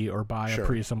PC or buy a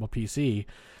pre-assembled PC.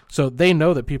 So they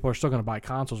know that people are still going to buy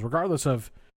consoles regardless of,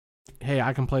 hey,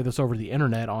 I can play this over the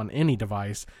internet on any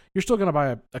device. You're still going to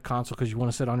buy a console because you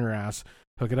want to sit on your ass,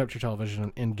 hook it up to your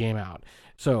television, and game out.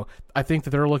 So I think that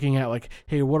they're looking at like,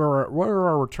 hey, what are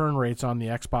our return rates on the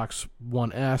Xbox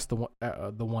One S, the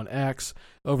One X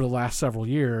over the last several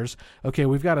years? Okay,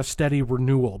 we've got a steady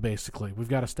renewal, basically. We've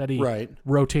got a steady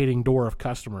rotating door of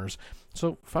customers.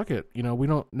 So fuck it. You know, we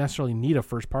don't necessarily need a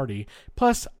first party.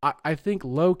 Plus, I think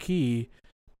low key,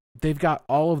 they've got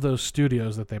all of those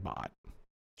studios that they bought.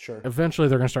 Sure. Eventually,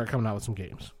 they're going to start coming out with some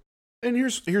games. And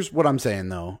here's what I'm saying,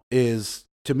 though, is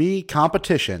to me,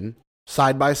 competition,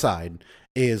 side by side,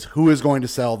 is who is going to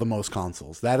sell the most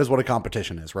consoles. That is what a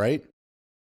competition is, right?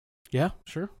 Yeah,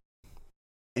 sure.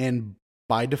 And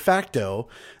by de facto,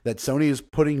 that Sony is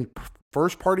putting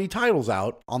first-party titles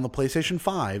out on the PlayStation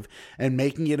 5 and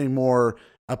making it a more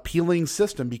appealing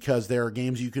system because there are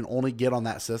games you can only get on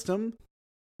that system,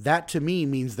 that to me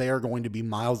means they are going to be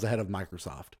miles ahead of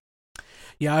Microsoft.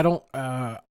 Yeah,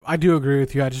 I do agree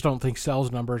with you. I just don't think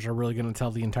sales numbers are really going to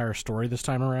tell the entire story this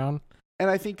time around.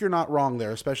 And I think you're not wrong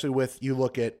there, especially with you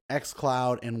look at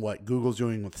xCloud and what Google's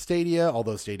doing with Stadia,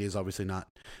 although Stadia is obviously not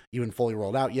even fully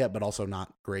rolled out yet, but also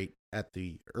not great at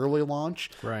the early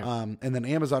launch. Right. And then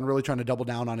Amazon really trying to double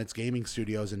down on its gaming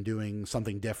studios and doing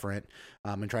something different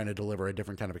and trying to deliver a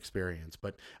different kind of experience.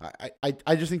 But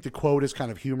I just think the quote is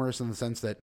kind of humorous in the sense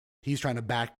that he's trying to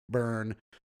backburn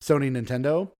Sony and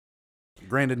Nintendo.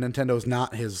 Granted, Nintendo is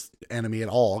not his enemy at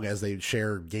all as they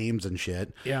share games and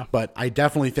shit. Yeah. But I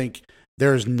definitely think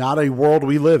there's not a world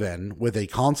we live in with a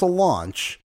console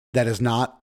launch that is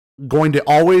not going to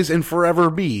always and forever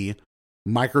be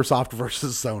Microsoft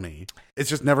versus Sony. It's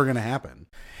just never going to happen.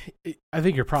 I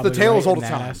think you're probably the tale right as old in as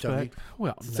that time, aspect. Tony.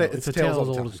 Well, It's a a tale tale as as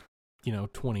old old as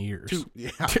 20 years. Yeah.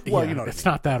 Yeah, Well, you know what it's I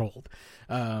mean. not that old.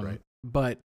 Right.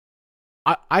 But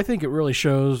I think it really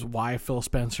shows why Phil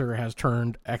Spencer has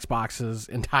turned Xbox's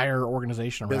entire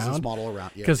organization Business around. model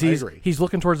around. Yeah, Because I agree. he's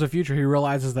looking towards the future. He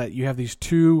realizes that you have these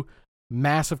two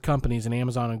massive companies in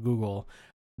Amazon and Google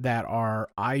that are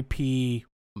IP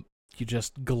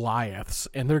just Goliaths,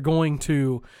 and they're going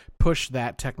to push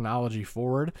that technology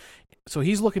forward. So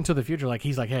he's looking to the future. Like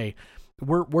he's like, hey,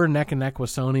 we're neck and neck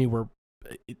with Sony.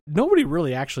 Nobody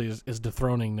really actually is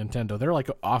dethroning Nintendo. They're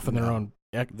like off in their own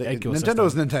ecosystem.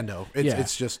 Nintendo's Nintendo. Yeah.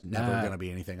 It's just never going to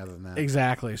be anything other than that.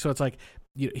 Exactly. So it's like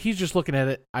he's just looking at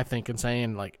it, I think, and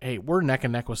saying like, hey, we're neck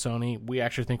and neck with Sony. We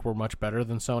actually think we're much better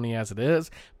than Sony as it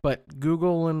is. But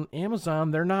Google and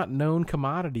Amazon, they're not known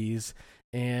commodities.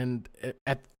 And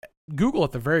at Google,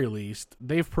 at the very least,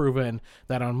 they've proven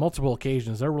that on multiple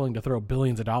occasions they're willing to throw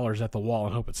billions of dollars at the wall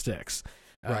and hope it sticks.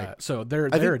 Right. So they're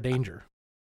a danger.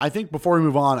 I think before we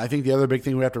move on, I think the other big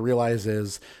thing we have to realize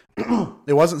is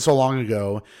it wasn't so long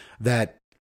ago that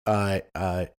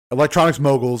electronics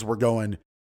moguls were going,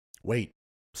 wait,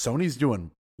 Sony's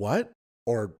doing what?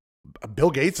 Or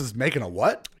Bill Gates is making a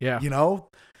what? Yeah. You know,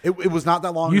 it was not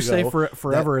that long ago. You say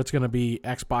forever it's going to be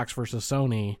Xbox versus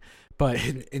Sony. But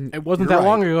and it wasn't that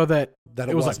long ago that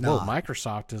it was was like, whoa, not.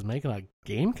 Microsoft is making a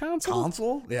game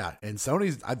console? Yeah. And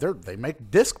Sony's, they make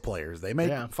disc players. They make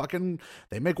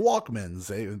they make Walkmans.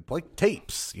 They like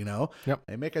tapes, you know? Yep.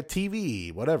 They make a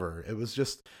TV, whatever.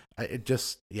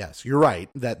 Yes, you're right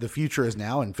that the future is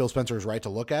now, and Phil Spencer is right to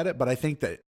look at it. But I think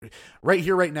that right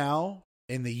here, right now,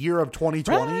 in the year of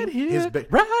 2020,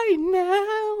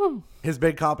 his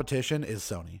big competition is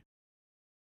Sony.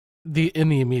 In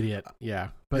the immediate, yeah,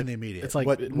 but in the immediate, it's like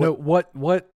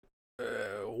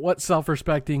what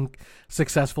self-respecting,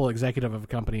 successful executive of a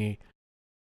company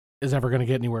is ever going to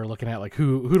get anywhere looking at like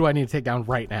who do I need to take down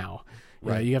right now?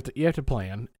 Right, you have to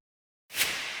plan.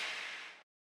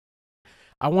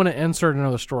 I want to insert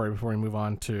another story before we move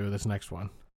on to this next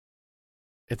one.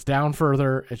 It's down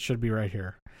further. It should be right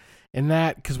here, and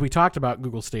that because we talked about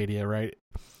Google Stadia, right?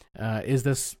 Is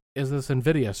this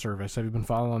NVIDIA service? Have you been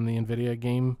following the NVIDIA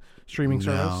game streaming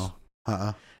service?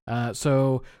 No.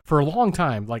 So for a long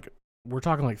time, like we're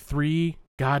talking like 3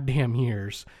 goddamn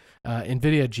years,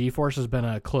 NVIDIA GeForce has been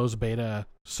a closed beta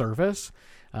service,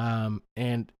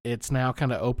 and it's now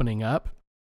kind of opening up.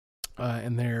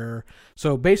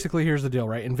 So basically, here's the deal,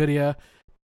 right? NVIDIA,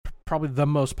 probably the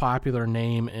most popular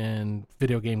name in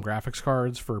video game graphics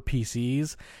cards for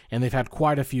PCs, and they've had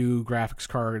quite a few graphics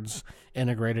cards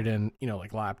integrated in,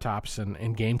 like laptops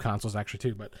and game consoles actually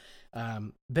too. But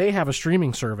they have a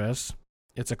streaming service.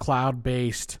 It's a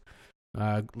cloud-based,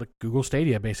 like Google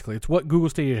Stadia, basically. It's what Google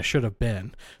Stadia should have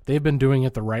been. They've been doing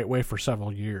it the right way for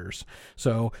several years.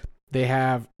 So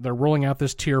they're rolling out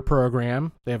this tier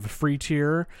program. They have a free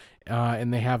tier,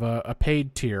 and they have a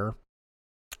paid tier.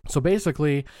 So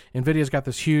basically, NVIDIA's got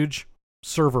this huge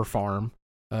server farm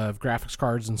of graphics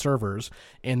cards and servers,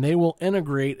 and they will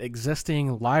integrate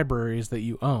existing libraries that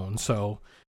you own. So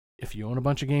if you own a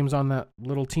bunch of games on that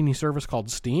little teeny service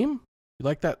called Steam, you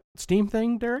like that Steam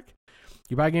thing, Derek?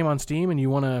 You buy a game on Steam and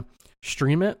you want to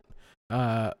stream it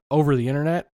over the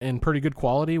internet in pretty good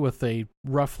quality with a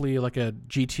roughly like a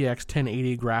GTX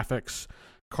 1080 graphics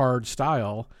card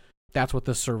style, that's what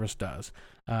this service does.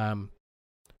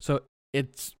 So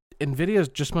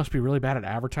NVIDIA just must be really bad at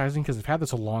advertising because they've had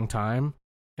this a long time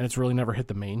and it's really never hit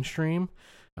the mainstream.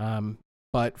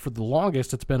 But for the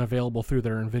longest, it's been available through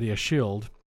their NVIDIA Shield.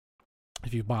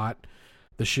 If you bought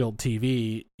the Shield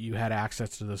TV, you had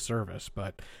access to this service.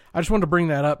 But I just wanted to bring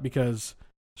that up because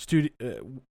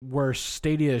where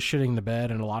Stadia is shitting the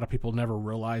bed, and a lot of people never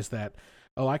realize that,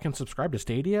 I can subscribe to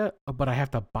Stadia, but I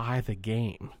have to buy the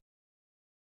game.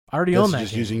 I already own that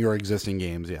just game. Using your existing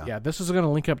games, yeah. Yeah, this is going to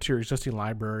link up to your existing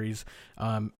libraries.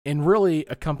 And really,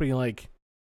 a company like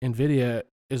NVIDIA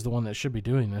is the one that should be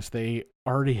doing this. They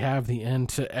already have the end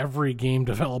to every game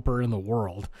developer in the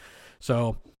world.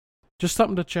 So just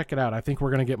something to check it out. I think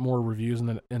we're going to get more reviews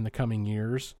in the coming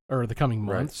years, or the coming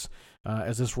months,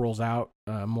 as this rolls out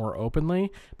more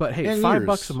openly. But hey, and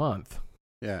 $5 a month.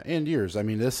 Yeah, and years. I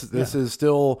mean, this is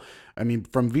still,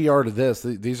 from VR to this,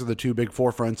 these are the two big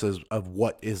forefronts of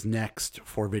what is next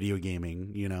for video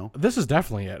gaming, This is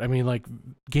definitely it. Like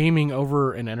gaming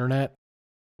over an internet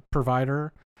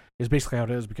provider is basically how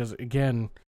it is because, again,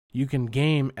 you can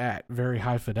game at very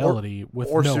high fidelity with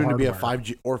no soon hardware. to be a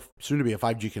 5G or soon to be a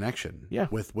 5G connection. Yeah,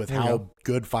 with how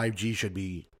good 5G should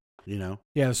be,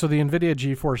 Yeah, so the NVIDIA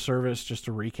GeForce service, just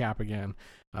to recap again,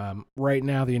 Right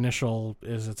now, the initial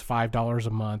is it's $5 a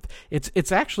month.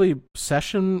 It's actually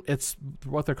session. It's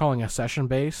what they're calling a session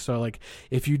base. So like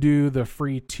if you do the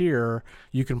free tier,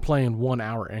 you can play in 1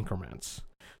 hour increments.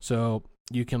 So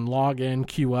you can log in,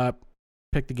 queue up,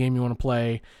 pick the game you want to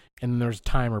play, and then there's a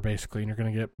timer basically, and you're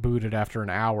going to get booted after an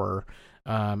hour,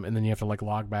 and then you have to like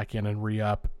log back in and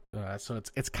re-up. So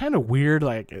it's kind of weird.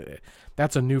 Like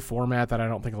that's a new format that I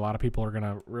don't think a lot of people are going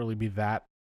to really be that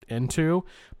into,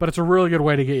 but it's a really good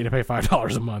way to get you to pay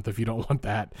 $5 a month if you don't want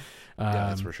that. Yeah,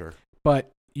 that's for sure. But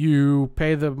you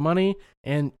pay the money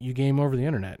and you game over the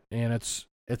internet, and it's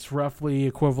roughly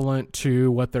equivalent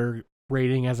to what they're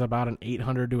rating as about an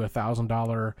 $800 to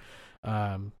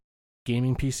 $1,000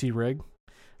 gaming PC rig.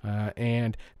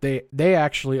 And they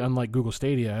actually, unlike Google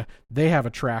Stadia, they have a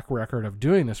track record of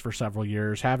doing this for several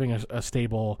years, having a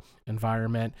stable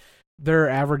environment. They're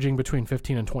averaging between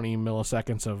 15 and 20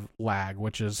 milliseconds of lag,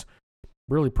 which is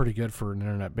really pretty good for an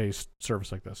internet-based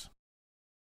service like this.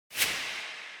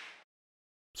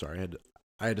 Sorry,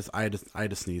 I had to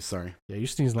sneeze. Sorry. Yeah, you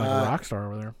sneeze like a rock star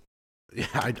over there. Yeah,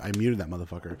 I muted that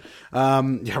motherfucker.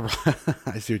 Yeah,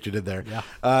 I see what you did there.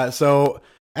 Yeah. So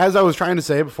as I was trying to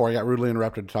say before I got rudely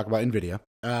interrupted to talk about NVIDIA,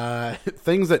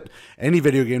 things that any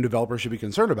video game developer should be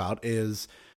concerned about is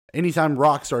anytime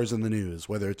Rockstar is in the news,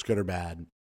 whether it's good or bad.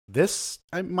 This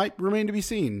might remain to be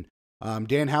seen.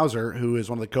 Dan Houser, who is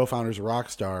one of the co-founders of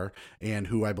Rockstar, and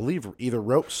who I believe either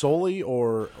wrote solely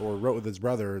or wrote with his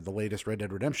brother the latest Red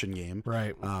Dead Redemption game,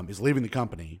 right, is leaving the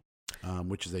company,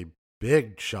 which is a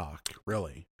big shock,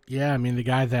 really. Yeah, I mean, the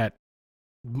guy that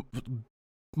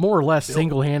more or less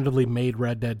single-handedly made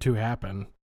Red Dead 2 happen.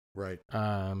 Right.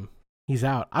 He's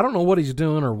out. I don't know what he's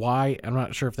doing or why. I'm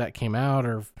not sure if that came out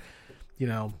or if,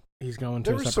 he's going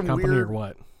to a separate company or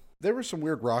what. There was some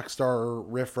weird Rockstar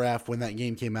riffraff when that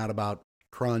game came out about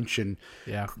crunch, and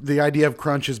yeah, the idea of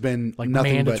crunch has been like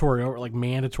nothing mandatory, like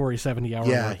mandatory 70-hour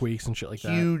work weeks and shit like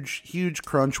that. Huge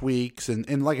crunch weeks,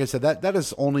 and like I said, that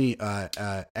is only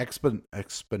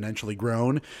exponentially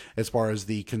grown as far as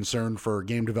the concern for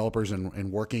game developers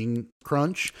and working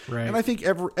crunch. Right. And I think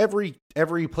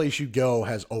every place you go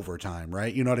has overtime,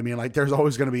 right? You know what I mean? Like there's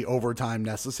always going to be overtime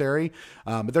necessary,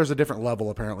 but there's a different level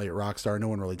apparently at Rockstar. No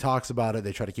one really talks about it.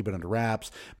 They try to keep it under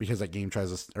wraps because that game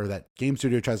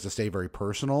studio tries to stay very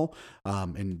personal,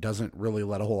 and doesn't really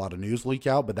let a whole lot of news leak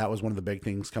out. But that was one of the big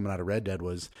things coming out of Red Dead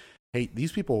was, hey,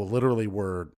 these people literally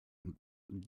were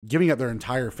giving up their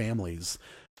entire families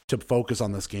to focus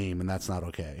on this game, and that's not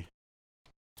okay.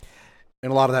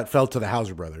 And a lot of that fell to the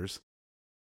Houser brothers.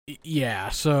 Yeah,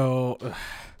 so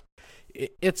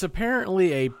it's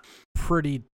apparently a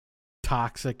pretty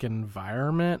toxic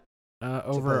environment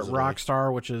over at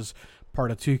Rockstar, which is part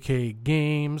of 2K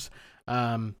Games.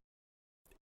 So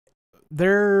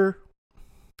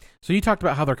you talked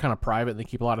about how they're kind of private. They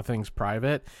keep a lot of things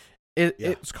private.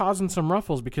 It's causing some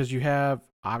ruffles because you have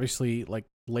obviously like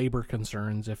labor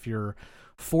concerns if you're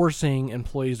forcing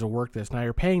employees to work this. Now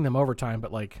you're paying them overtime,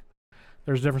 but like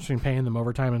there's a difference between paying them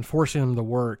overtime and forcing them to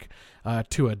work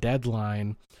to a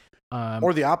deadline.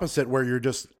 Or the opposite, where you're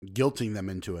just guilting them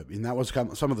into it. And that was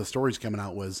some of the stories coming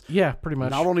out was... Yeah, pretty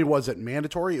much. Not only was it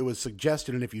mandatory, it was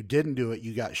suggested, and if you didn't do it,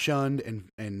 you got shunned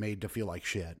and made to feel like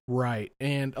shit. Right.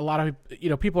 And a lot of,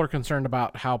 people are concerned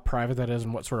about how private that is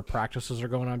and what sort of practices are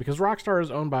going on, because Rockstar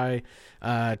is owned by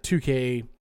 2K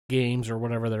Games or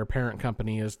whatever their parent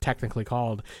company is technically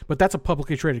called, but that's a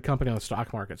publicly traded company on the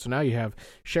stock market. So now you have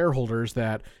shareholders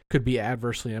that could be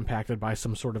adversely impacted by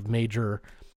some sort of major,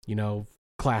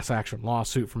 class action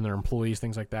lawsuit from their employees,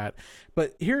 things like that.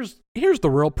 But here's the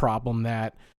real problem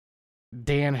that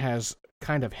Dan has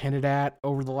kind of hinted at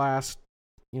over the last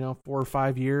 4 or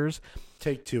 5 years.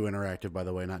 Take-Two Interactive, by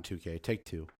the way, not 2K.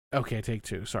 Take-Two. Okay,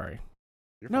 Take-Two. Sorry.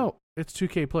 No, it's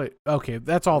 2K Play. Okay,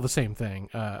 that's all the same thing.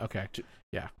 Okay.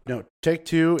 Yeah. No,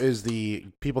 Take-Two is the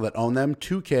people that own them.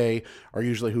 2K are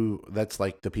usually that's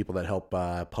like the people that help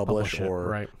publish it, or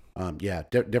right.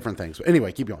 Different things. But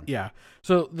anyway, keep going. Yeah.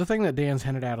 So the thing that Dan's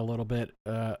hinted at a little bit,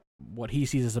 what he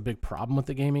sees as a big problem with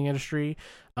the gaming industry,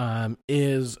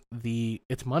 is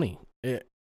it's money.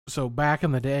 So back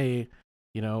in the day,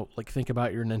 like think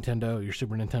about your Nintendo, your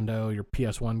Super Nintendo, your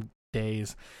PS1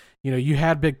 days. You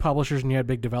had big publishers and you had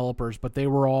big developers, but they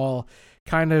were all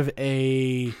kind of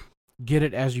a get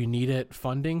it as you need it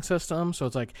funding system. So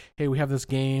it's like, hey, we have this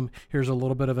game. Here's a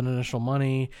little bit of an initial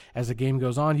money. As the game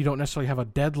goes on, you don't necessarily have a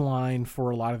deadline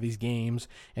for a lot of these games,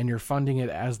 and you're funding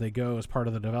it as they go as part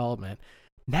of the development.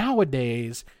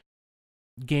 Nowadays,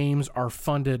 games are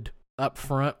funded up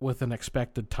front with an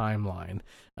expected timeline.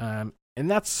 And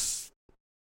that's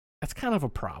kind of a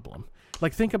problem.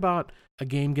 Like, think about a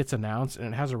game gets announced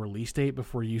and it has a release date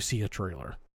before you see a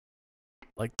trailer.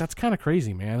 Like, that's kind of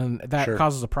crazy, man. And that Sure.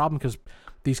 causes a problem because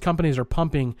these companies are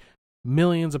pumping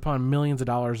millions upon millions of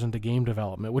dollars into game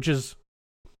development, which is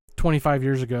 25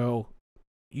 years ago,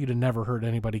 you'd have never heard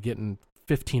anybody getting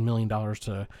 $15 million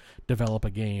to develop a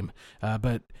game.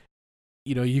 But,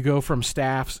 you know, you go from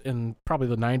staffs in probably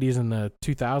the 90s and the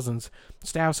 2000s,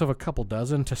 staffs of a couple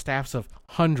dozen to staffs of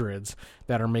hundreds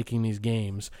that are making these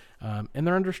games. And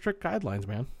they're under strict guidelines,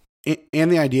 man.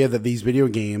 And the idea that these video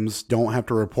games don't have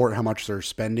to report how much they're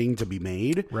spending to be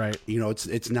made. Right. You know,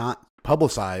 it's not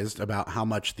publicized about how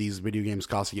much these video games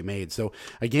cost to get made. So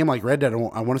a game like Red Dead, I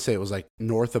want to say it was like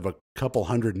north of a couple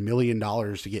 $100 million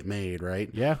to get made, right?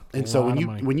 Yeah. And so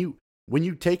when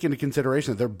you take into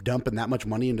consideration that they're dumping that much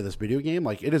money into this video game,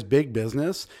 like, it is big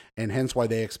business, and hence why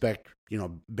they expect, you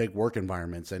know, big work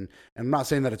environments. And I'm not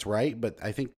saying that it's right, but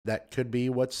I think that could be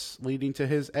what's leading to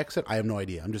his exit. I have no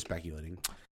idea. I'm just speculating.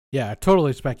 Yeah,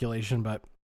 totally speculation, but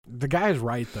the guy's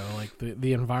right, though. Like,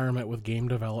 the environment with game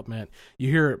development, you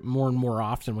hear it more and more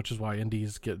often, which is why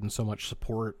indie's getting so much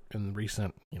support in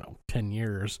recent, 10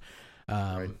 years.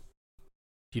 Right.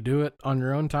 You do it on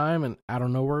your own time, and out of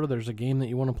nowhere, there's a game that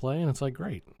you want to play, and it's like,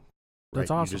 great. That's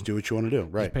right. awesome. You just do what you want to do.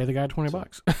 Right. Just pay the guy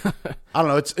 $20. I don't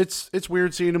know. It's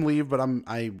weird seeing him leave, but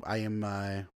I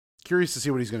am curious to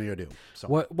see what he's going to go do. So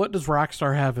What does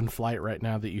Rockstar have in flight right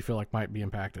now that you feel like might be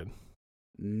impacted?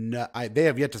 no, they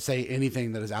have yet to say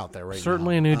anything that is out there right now.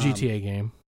 Certainly a new GTA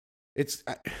game. It's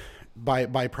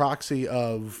by proxy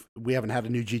of we haven't had a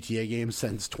new GTA game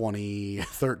since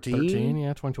 2013.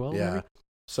 2012. Yeah. Maybe?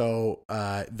 So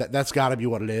that's got to be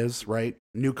what it is, right?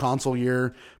 New console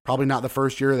year, probably not the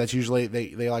first year. That's usually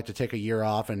they like to take a year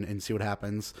off and see what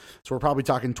happens. So we're probably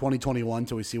talking 2021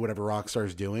 till we see whatever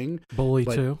Rockstar's doing. Bully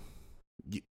 2.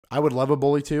 I would love a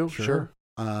Bully 2, Sure. sure.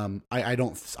 I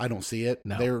don't see it.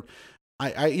 No.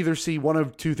 I either see one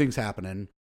of two things happening: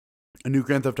 a new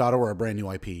Grand Theft Auto or a brand new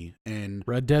IP. And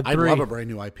Red Dead 3. I'd love a brand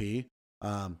new IP.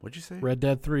 What'd you say? Red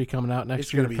Dead 3 coming out next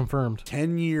It's year, gonna be confirmed.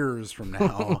 10 years from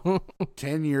now.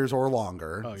 10 years or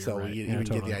longer. Oh, you're So right. you Yeah, even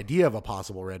get totally. the idea of a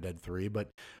possible Red Dead 3. But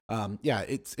yeah,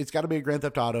 it's got to be a Grand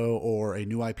Theft Auto or a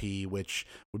new IP, which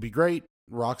would be great.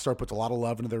 Rockstar puts a lot of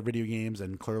love into their video games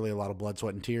and clearly a lot of blood,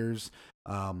 sweat, and tears.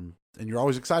 And you're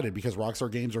always excited because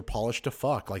Rockstar games are polished to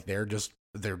fuck. Like, they're just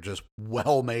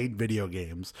well-made video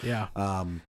games. Yeah. But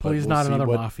Please we'll not see another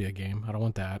what- Mafia game. I don't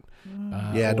want that.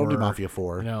 Yeah, don't do or, Mafia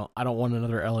 4. I don't want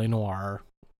another LA Noir.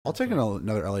 I'll take another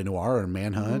LA Noir or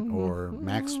Manhunt or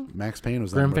Max Payne.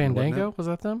 Was that Grim wasn't it? Fandango, was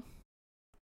that them?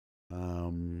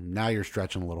 Now you're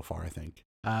stretching a little far, I think.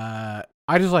 I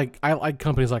like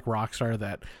companies like Rockstar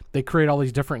that they create all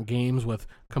these different games with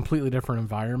completely different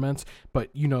environments, but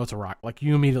you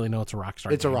immediately know it's a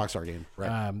Rockstar It's game. a Rockstar game,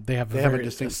 right? They have They have a a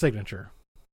distinct- signature.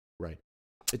 Right.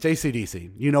 It's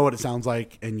AC/DC. You know what it sounds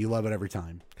like, and you love it every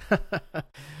time.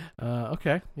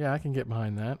 Okay. Yeah, I can get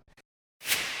behind that.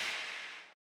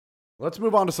 Let's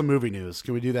move on to some movie news.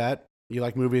 Can we do that? You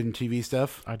like movie and TV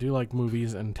stuff? I do like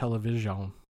movies and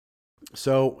television.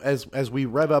 So as we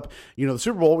rev up, the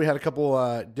Super Bowl, we had a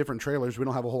couple different trailers. We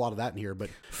don't have a whole lot of that in here, but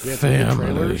we had some good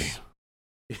trailers.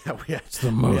 Yeah, we had It's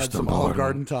the most some Olive important.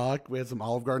 Garden talk. We had some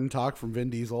Olive Garden talk from Vin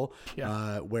Diesel,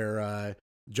 where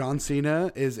John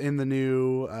Cena is in the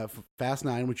new Fast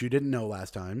 9, which you didn't know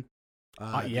last time.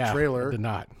 Yeah, the trailer I did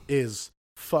not. is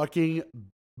fucking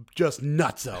just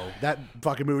nutso. That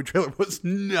fucking movie trailer was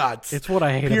nuts. It's what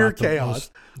I hate Pure about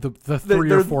chaos. the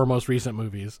 3 or 4 most recent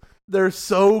movies. They're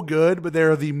so good, but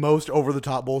they're the most over the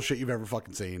top bullshit you've ever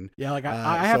fucking seen. Yeah, like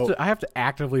I have to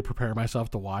actively prepare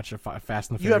myself to watch a Fast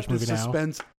and the You have Furious to movie now.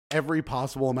 suspense every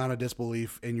possible amount of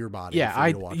disbelief in your body. Yeah, for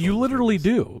you to watch you one of these literally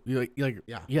movies. do.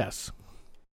 Yeah. Yes.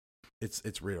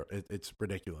 It's real. It's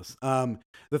ridiculous.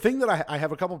 The thing that I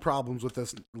have a couple problems with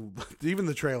this, even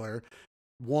the trailer.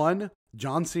 One,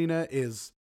 John Cena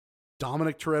is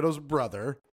Dominic Toretto's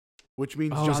brother, which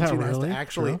means Oh, John is that Cena has really to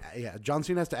actually, true? John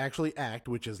Cena has to actually act,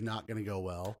 which is not going to go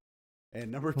well.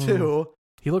 And number two,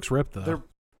 He looks ripped though.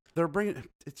 they're bringing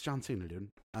it's John Cena, dude.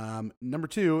 Number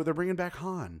two, they're bringing back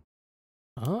Han.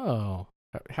 Oh,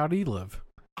 how'd he live?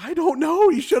 I don't know.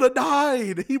 He should have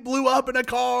died. He blew up in a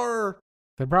car.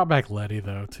 They brought back Letty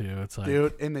though too. It's like,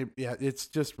 Dude, and it's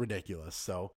just ridiculous.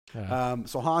 So, yeah.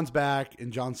 so Han's back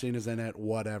and John Cena's in it.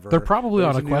 Whatever. They're probably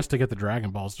There's on a new- quest to get the Dragon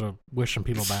Balls to wish some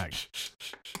people back.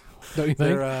 Don't you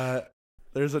think?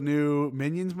 There's a new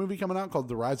Minions movie coming out called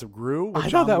The Rise of Gru. I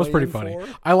which thought I'm that was pretty waiting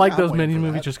funny. for. I like Yeah, those I'm waiting Minion for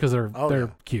movies that. just because they're Yeah.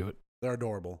 cute. They're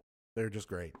adorable. They're just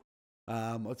great.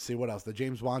 Let's see what else. The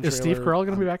James Bond Is trailer. Steve Carell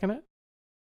going to be back in it?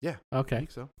 Yeah. I Okay.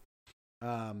 think so.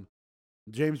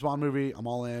 James Bond movie. I'm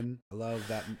all in. I love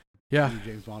that. Yeah. New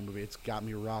James Bond movie. It's got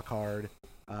me rock hard.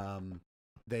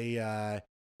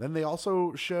 Then they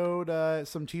also showed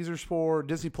some teasers for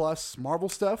Disney Plus Marvel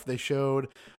stuff. They showed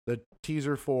the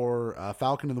teaser for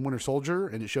Falcon and the Winter Soldier,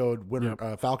 and it showed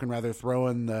Falcon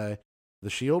throwing the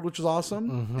shield, which was awesome.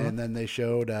 Mm-hmm. And then they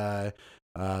showed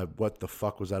what the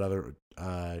fuck was that other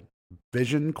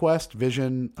Vision Quest?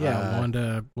 Vision.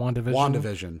 WandaVision.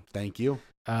 WandaVision. Thank you.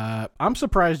 I'm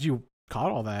surprised you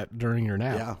caught all that during your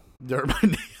nap. Yeah.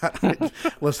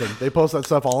 Listen, they post that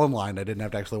stuff all online. I didn't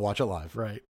have to actually watch it live.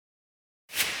 Right.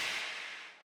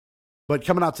 But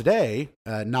coming out today,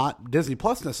 not Disney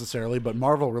Plus necessarily, but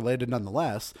Marvel related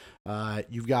nonetheless,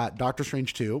 you've got Doctor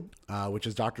Strange 2, which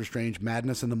is Doctor Strange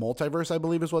Madness in the Multiverse, I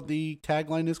believe is what the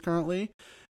tagline is currently.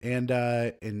 And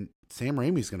Sam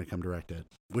Raimi's going to come direct it,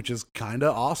 which is kind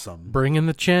of awesome. Bring in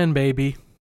the chin, baby.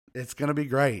 It's going to be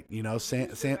great. You know, Sam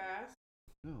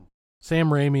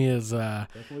Raimi is the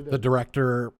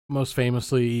director, most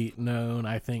famously known,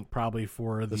 I think, probably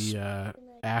for the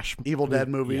Ash Evil Dead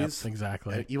movies. Yep,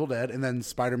 exactly. Evil Dead, and then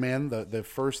Spider-Man, the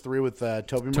first three with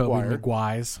Tobey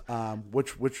Maguire's.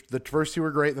 Which the first two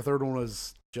were great. The third one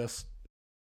was just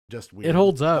weird. It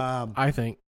holds up, I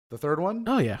think. The third one?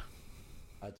 Oh yeah.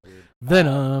 That's weird.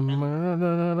 Venom.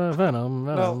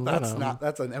 No, that's not.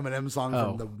 That's an Eminem song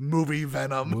from the movie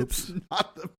Venom. Oops.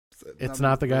 It's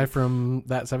not the guy from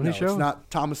that 70s show? It's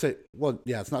not Thomas.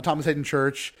 It's not Thomas Hayden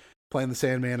Church playing the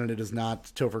Sandman, and it is not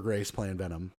Topher Grace playing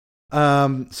Venom.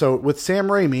 So with Sam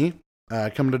Raimi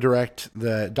coming to direct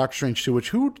the Doctor Strange 2, which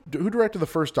who directed the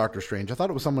first Doctor Strange? I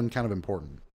thought it was someone kind of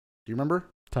important. Do you remember?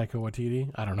 Taika Waititi?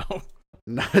 I don't know.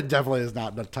 No, it definitely is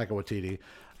not Taika Waititi.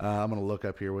 I'm going to look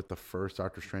up here what the first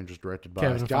Doctor Strange was directed by.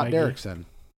 Kevin Scott Feige. Derrickson.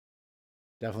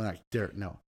 Definitely not Derek.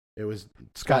 No, it was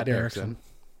Scott Derrickson.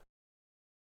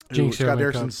 Scott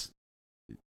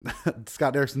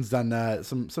Derrickson's done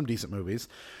some decent movies.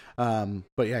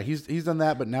 But yeah, he's done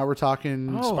that. But now we're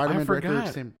talking Spider-Man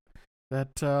director.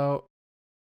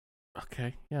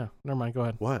 Okay, yeah. Never mind. Go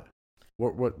ahead.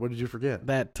 What did you forget?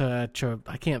 That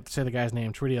I can't say the guy's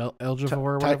name. Trudy Ejiofor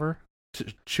or whatever.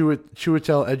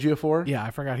 Chiwetel Ejiofor. Yeah,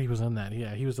 I forgot he was in that.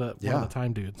 Yeah, he was one of the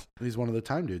Time dudes. He's one of the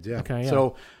Time dudes. Yeah. Okay. Yeah.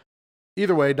 So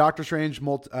either way, Doctor Strange,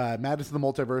 Madness in the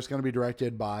Multiverse, is going to be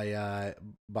directed by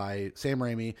Sam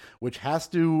Raimi, which has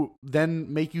to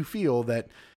then make you feel that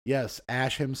yes,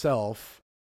 Ash himself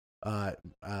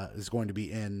is going to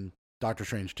be in Doctor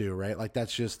Strange 2, right? Like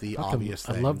that's just the obvious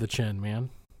thing. I love the chin, man.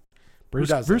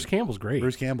 Bruce Campbell's great.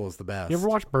 Bruce Campbell is the best. You ever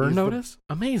watch Burn Notice?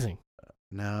 Amazing.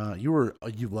 No, you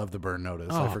love the Burn Notice.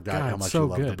 Oh, I forgot how much so you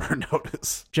love the good. Burn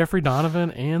Notice. Jeffrey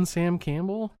Donovan and Sam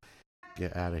Campbell.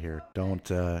 Get out of here. Don't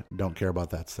care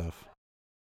about that stuff.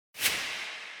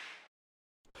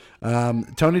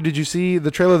 Tony, did you see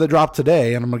the trailer that dropped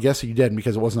today? And I'm gonna guess you didn't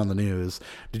because it wasn't on the news.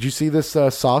 Did you see this Saw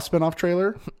spinoff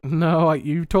trailer? No,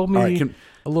 you told me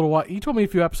a little while. You told me a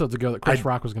few episodes ago that Chris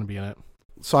Rock was going to be in it.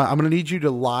 So I'm going to need you to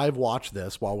live watch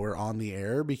this while we're on the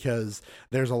air because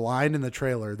there's a line in the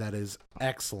trailer that is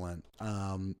excellent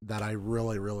that I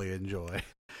really, really enjoy.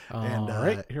 All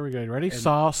right, here we go. You ready?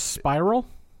 Saw Spiral?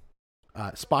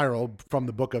 Spiral from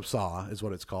the Book of Saw is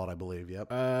what it's called, I believe.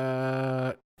 Yep.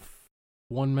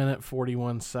 1 minute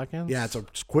 41 seconds. Yeah, it's a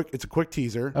quick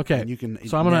teaser. Okay, and you can.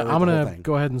 So I'm gonna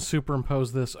go ahead and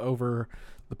superimpose this over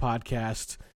the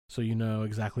podcast so you know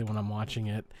exactly when I'm watching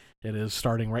it. It is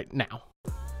starting right now.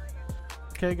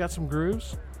 Okay, got some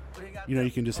grooves. You know,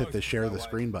 you can just hit the share the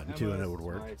screen button too, and it would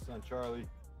work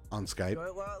on Skype.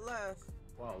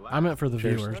 I meant for the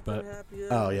viewers, but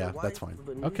oh yeah, that's fine.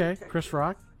 Okay, Chris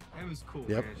Rock. It was cool.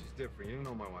 Yep. Man. She's different. You don't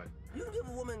know my wife. You give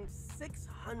a woman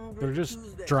 600 They're just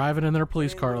Tuesdays. driving in their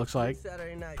police car. It looks like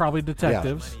probably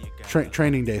detectives.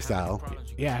 Training day style.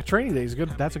 Yeah, Training Day is good.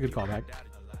 That's a good callback.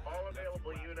 All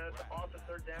available units,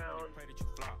 officer down.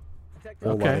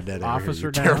 Okay,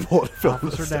 officer down. Terrible at filming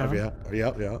Officer this stuff, down.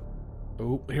 Yeah.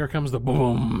 Oh, here comes the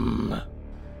boom.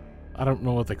 I don't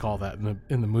know what they call that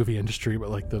in the movie industry, but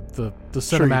like the cinematic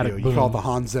Sure you do. boom. You call it the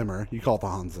Hans Zimmer.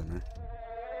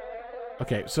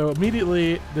 Okay, so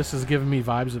immediately this is giving me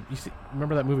vibes of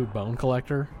remember that movie Bone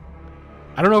Collector?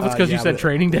 I don't know if it's because you said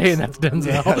Training Day and that's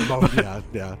Denzel.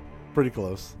 Yeah, pretty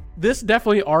close. This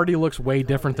definitely already looks way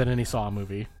different than any Saw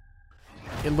movie.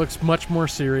 It looks much more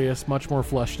serious, much more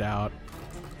fleshed out.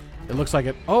 It looks like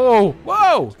it. Oh,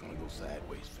 whoa!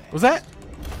 Was that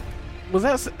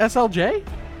SLJ?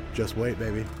 Just wait,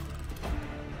 baby.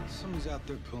 Someone's out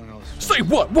there pulling all this. Say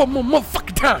what? One more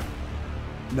motherfucking time.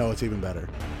 No, it's even better.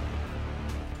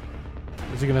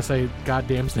 Is he gonna say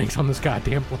goddamn snakes on this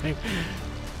goddamn plane?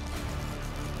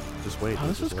 Just wait. Oh,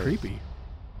 this is creepy.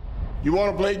 You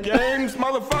want to play games,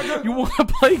 motherfucker? You want to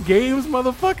play games,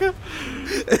 motherfucker?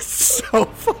 It's so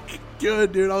fucking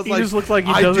good, dude. I was He like, just looks like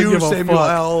he I doesn't do, give a Samuel fuck.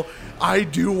 L. I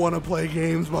do want to play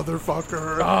games,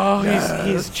 motherfucker. Oh, Yes.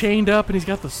 he's chained up and he's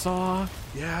got the saw.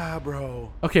 Yeah,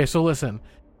 bro. Okay, so listen.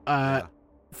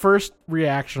 First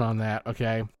reaction on that,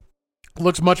 okay.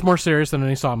 Looks much more serious than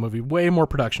any Saw movie. Way more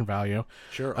production value.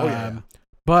 Sure. Oh, yeah.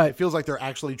 But It feels like they're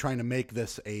actually trying to make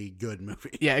this a good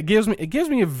movie. yeah, it gives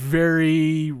me a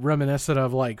very reminiscent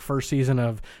of like first season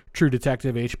of True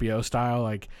Detective HBO style,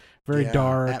 like very Yeah,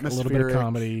 dark, a little bit of atmospheric.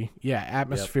 comedy. Yeah,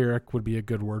 atmospheric would be a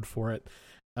good word for it.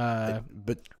 But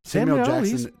Samuel Samuel L.,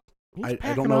 Jackson, He's I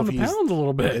packing don't know on if the he's pounds a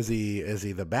little bit. is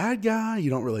he the bad guy? You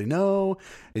don't really know.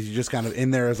 Is he just kind of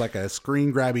in there as like a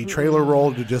screen grabby trailer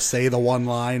role to just say the one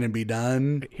line and be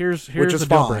done? Here's which is the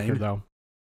deal fine. breaker though.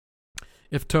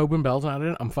 If Tobin Bell's not in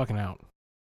it, I'm fucking out.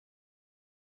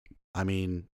 I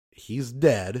mean, he's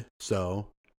dead, so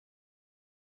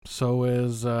So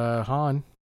is Han.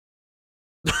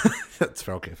 that's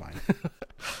fair. Okay, fine.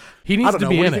 He I needs don't to know.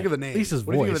 be What do in you think it. of the name? At least his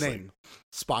What do you think voice. of the name?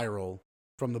 Spiral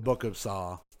from the Book of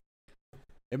Saw.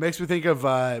 It makes me think of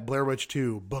Blair Witch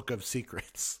 2, Book of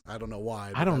Secrets. I don't know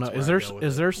why. I don't know. but Is that's where I go with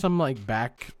is it. there some like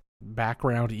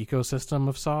background ecosystem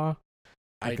of Saw?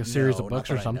 Like a series of No, books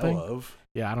not or that I know something? of.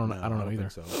 Yeah, I don't know. No, I don't know either.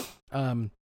 think so.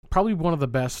 Probably one of the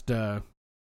best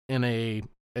in a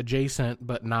adjacent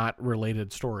but not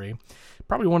related story.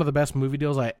 Probably one of the best movie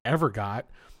deals I ever got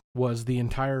was the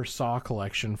entire Saw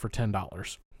collection for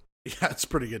 $10. Yeah, it's a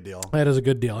pretty good deal. That is a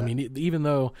good deal. I mean, even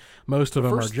though most of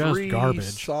them are First just three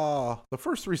garbage, the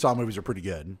first three Saw movies are pretty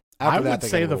good. I After that, would they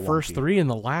say get a the little first wonky. three and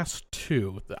the last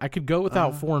two. I could go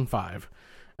without 4 and 5.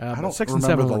 I But don't 6 and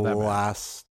remember 7 the weren't that bad.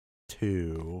 last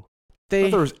two. I They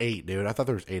thought there was 8, dude. I thought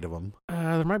there was 8 of them.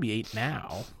 there might be 8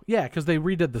 now. Yeah, because they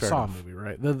redid the Fair Saw enough. movie,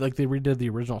 right? Like they redid the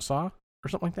original Saw or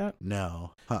something like that.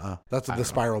 No, that's I what the don't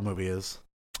Spiral movie is.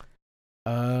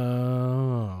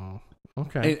 Oh,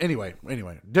 okay. Anyway,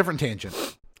 different tangent.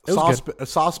 It was A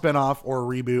Saw spinoff or a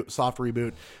reboot, soft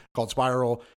reboot called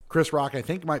Spiral. Chris Rock, I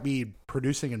think, might be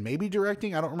producing and maybe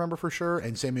directing. I don't remember for sure.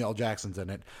 And Samuel L. Jackson's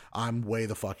in it. I'm way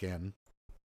the fuck in.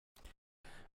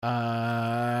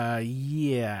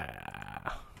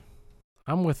 Yeah,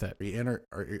 I'm with it. Are you in or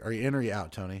are you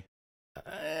out, Tony?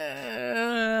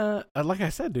 Like I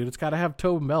said, dude, it's got to have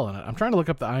Tobin Bell in it. I'm trying to look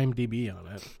up the IMDb on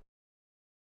it.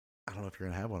 I don't know if you're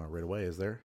gonna have one right away. Is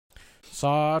there?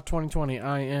 Saw 2020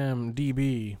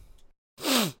 IMDb.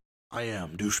 I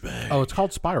am douchebag. Oh, it's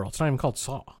called Spiral. It's not even called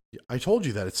Saw. I told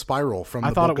you that it's Spiral from. I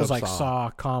the thought book it was of like Saw,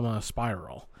 comma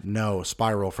Spiral. No,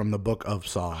 Spiral from the Book of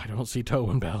Saw. I don't see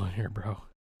Tobin Bell in here, bro.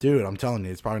 Dude, I'm telling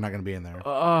you, it's probably not going to be in there.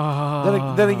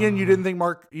 Uh, Then again, you didn't think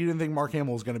Mark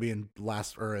Hamill was going to be in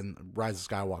Rise of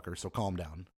Skywalker, so calm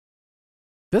down.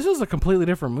 This is a completely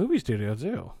different movie studio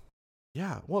too.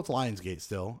 Yeah, well, it's Lionsgate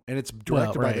still, and it's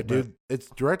directed by right, the dude. It's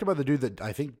directed by the dude that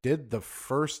I think did the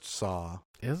first Saw.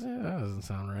 Is it? That doesn't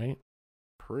sound right.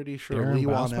 Pretty sure Darren Lee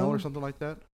Bousman? Whannell or something like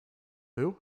that.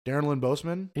 Who? Darren Lynn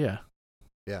Bousman? Yeah.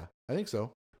 Yeah, I think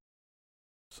so.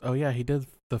 Oh yeah, he did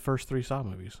the first 3 Saw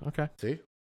movies. Okay. See,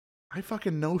 I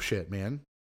fucking know shit, man.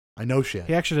 I know shit.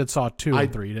 He actually did Saw 2 I-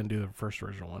 and 3. He didn't do the first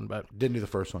original one, but Didn't do the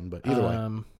first one, but either way,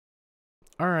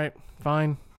 all right,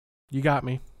 fine. You got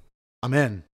me. I'm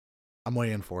in. I'm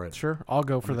way in for it. Sure, I'll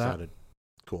go for I'm that. excited.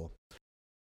 Cool.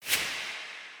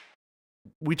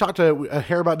 We talked to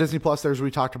hear about Disney Plus.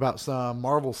 We talked about some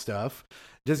Marvel stuff.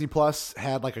 Disney Plus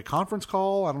had like a conference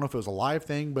call. I don't know if it was a live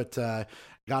thing, but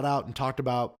got out and talked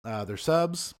about their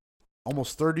subs.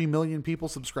 Almost 30 million people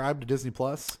subscribed to Disney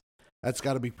Plus. That's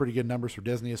got to be pretty good numbers for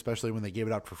Disney, especially when they gave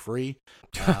it out for free.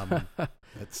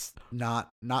 It's not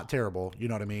terrible. You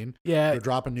know what I mean? Yeah. They're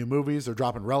dropping new movies. They're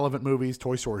dropping relevant movies.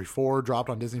 Toy Story 4 dropped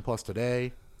on Disney Plus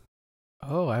today.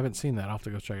 Oh, I haven't seen that. I'll have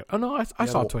to go check it. Oh no, I Yeah,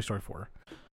 saw well- Toy Story 4.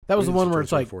 That was the one where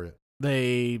it's like for it.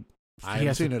 they. I he haven't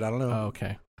has to- seen it. I don't know. Oh,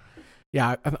 okay.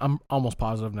 Yeah, I'm almost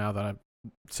positive now that I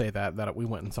say that we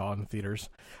went and saw it in the theaters.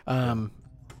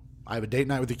 I have a date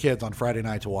night with the kids on Friday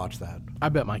night to watch that. I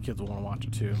bet my kids will want to watch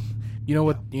it too. You know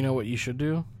what? You know what you should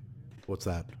do? What's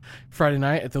that? Friday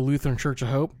night at the Lutheran Church of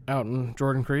Hope out in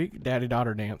Jordan Creek,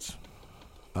 daddy-daughter dance.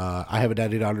 I have a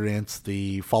daddy-daughter dance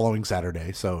the following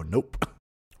Saturday, so nope.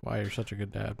 Why, you're such a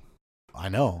good dad. I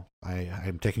know.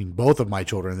 I'm taking both of my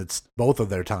children. It's both of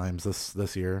their times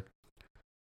this year.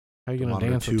 How are you going to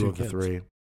Monitor dance with 2 of the kids? 3.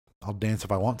 I'll dance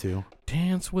if I want to.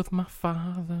 Dance with my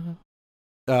father.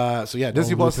 So yeah,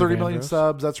 Disney Well, Plus Luther 30 million Vandross.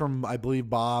 subs. That's from, I believe,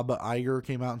 Bob Iger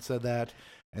came out and said that.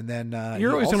 And then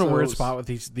you're always in a weird spot with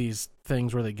these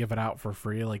things where they give it out for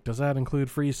free. Like, does that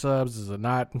include free subs? Does it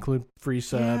not include free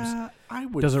subs? Yeah, I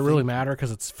would. Does it really matter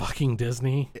because it's fucking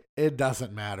Disney? It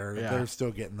doesn't matter. Yeah. They're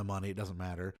still getting the money. It doesn't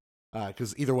matter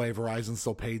because either way, Verizon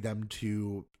still paid them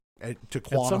to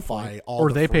quantify all. Or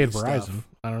the they free paid Verizon. stuff.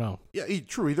 I don't know. Yeah,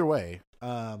 true. Either way.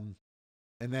 And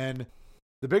then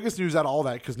the biggest news out of all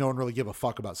that, because no one really give a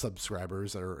fuck about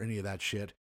subscribers or any of that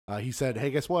shit. He said,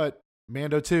 "Hey, guess what?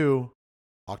 Mando 2,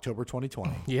 October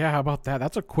 2020." Yeah, how about that?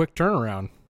 That's a quick turnaround.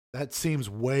 That seems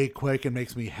way quick and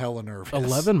makes me hella nervous.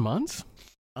 11 months?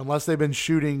 Unless they've been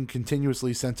shooting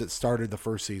continuously since it started the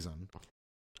first season.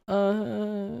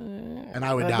 And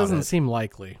I would doubt that doesn't it. seem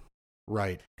likely.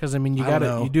 Right. Because I mean,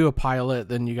 you do a pilot,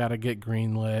 then you gotta get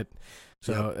greenlit.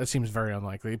 So it seems very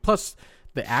unlikely. Plus,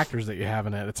 the actors that you have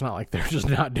in it, it's not like they're just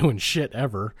not doing shit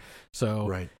ever. So,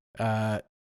 right.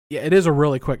 Yeah, it is a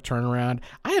really quick turnaround.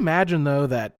 I imagine though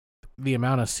that the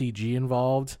amount of CG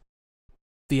involved,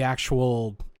 the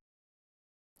actual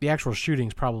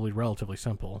shooting's probably relatively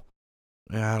simple.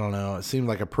 Yeah, I don't know. It seemed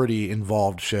like a pretty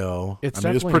involved show. It's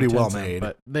it was pretty well made,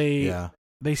 but they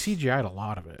CGI'd a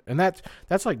lot of it, and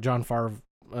that's like Jon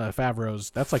Favreau's.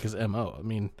 That's like his MO. I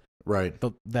mean, right?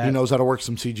 He knows how to work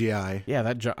some CGI.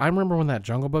 Yeah, I remember when that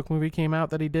Jungle Book movie came out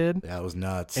that he did. Yeah, it was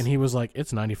nuts. And he was like,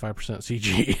 "It's 95%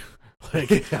 CG."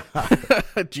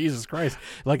 Like, Jesus Christ!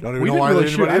 Like, we didn't really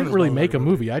shoot. I didn't really make a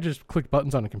movie. I just clicked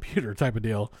buttons on a computer, type of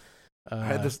deal. I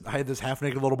had this half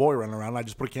naked little boy running around. And I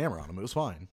just put a camera on him. It was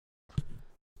fine.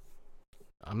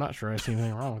 I'm not sure I see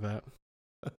anything wrong with that.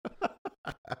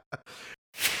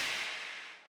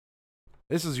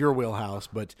 This is your wheelhouse,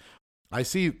 but I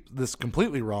see this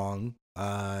completely wrong.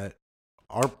 The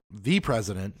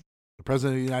president of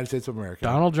the United States of America,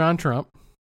 Donald John Trump,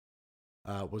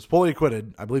 was fully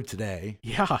acquitted, I believe, today.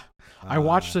 Yeah, I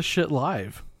watched this shit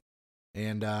live,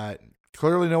 and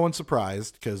clearly no one's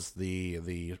surprised because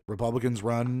the Republicans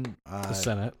run the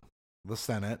Senate. The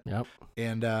Senate. Yep.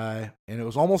 And it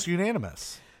was almost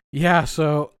unanimous. Yeah,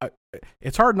 so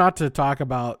it's hard not to talk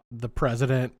about the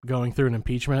president going through an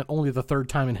impeachment. Only the third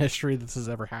time in history this has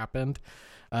ever happened.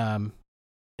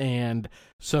 And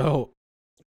so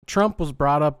Trump was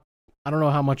brought up. I don't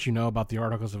know how much you know about the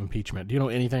articles of impeachment. Do you know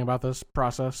anything about this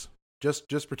process?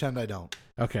 Just pretend I don't.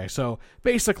 Okay, so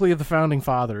basically the founding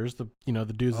fathers, the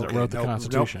dudes that wrote the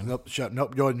Constitution. Nope,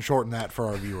 go ahead and shorten that for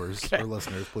our viewers or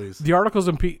listeners, please. The articles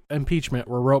of impeachment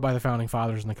were wrote by the founding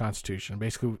fathers in the Constitution.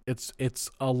 Basically, it's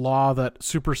a law that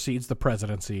supersedes the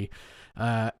presidency,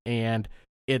 and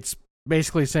it's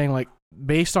basically saying, like,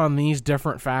 based on these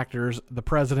different factors, the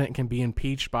president can be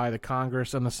impeached by the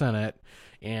Congress and the Senate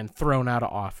and thrown out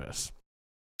of office.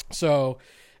 So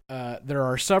there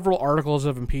are several articles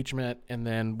of impeachment, and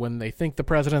then when they think the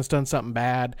president's done something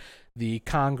bad, the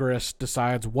Congress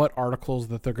decides what articles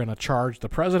that they're going to charge the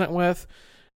president with.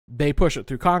 They push it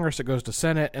through Congress, it goes to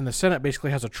Senate, and the Senate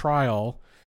basically has a trial,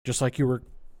 just like you were,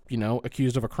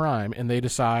 accused of a crime, and they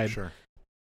decide,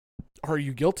 are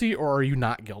you guilty or are you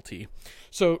not guilty?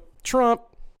 So Trump,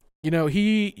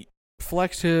 he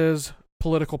flexed his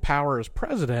political power as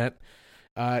president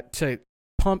to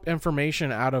pump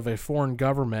information out of a foreign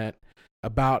government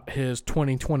about his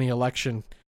 2020 election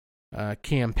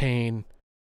campaign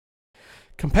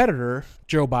competitor,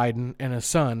 Joe Biden, and his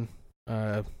son,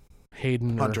 Hunter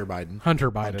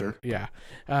Biden. Yeah.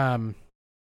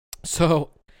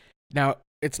 So now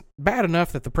it's bad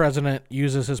enough that the president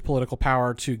uses his political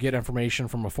power to get information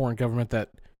from a foreign government that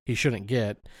he shouldn't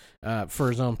get for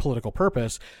his own political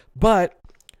purpose, but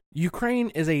Ukraine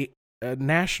is a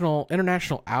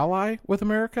international ally with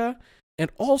America, and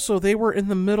also they were in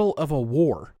the middle of a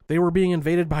war. They were being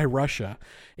invaded by Russia,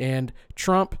 and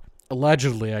Trump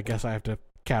allegedly, I guess I have to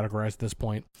categorize at this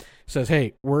point, says,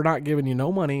 "Hey, we're not giving you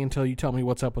no money until you tell me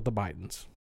what's up with the Bidens.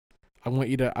 I want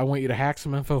you to hack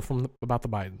some info about the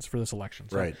Bidens for this election."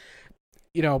 So, right.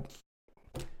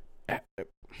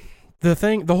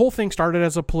 The whole thing started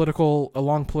as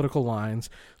along political lines,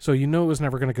 so it was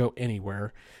never going to go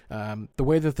anywhere. The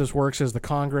way that this works is the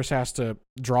Congress has to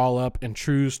draw up and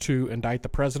choose to indict the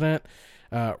president.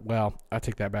 Well, I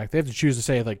take that back. They have to choose to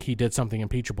say, like, he did something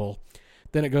impeachable.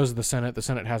 Then it goes to the Senate. The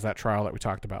Senate has that trial that we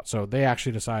talked about. So they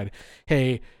actually decide,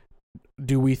 hey,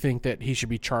 do we think that he should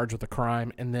be charged with a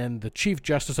crime? And then the Chief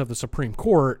Justice of the Supreme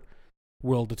Court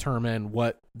will determine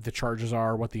what the charges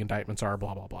are, what the indictments are,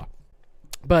 blah, blah, blah.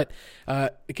 But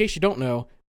in case you don't know,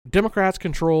 Democrats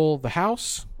control the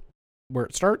House, where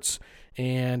it starts,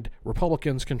 and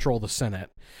Republicans control the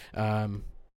Senate. And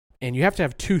you have to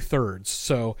have 2/3.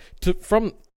 So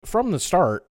from the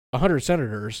start, 100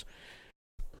 senators,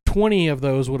 20 of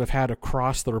those would have had to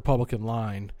cross the Republican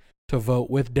line to vote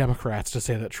with Democrats to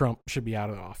say that Trump should be out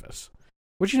of the office,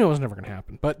 which is never going to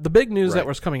happen. But the big news that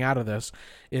was coming out of this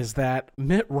is that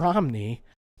Mitt Romney,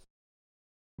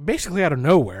 basically out of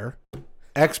nowhere,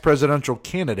 ex-presidential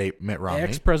candidate Mitt Romney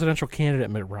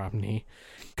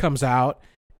comes out,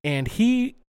 and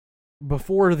he,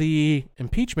 before the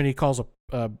impeachment, he calls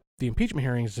the impeachment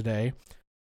hearings today.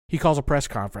 He calls a press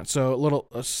conference. So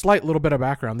a slight little bit of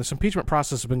background. This impeachment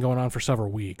process has been going on for several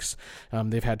weeks.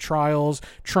 They've had trials.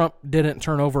 Trump didn't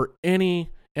turn over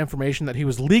any information that he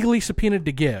was legally subpoenaed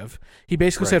to give. He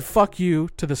basically said, fuck you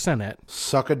to the Senate.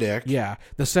 Suck a dick. Yeah.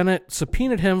 The Senate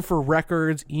subpoenaed him for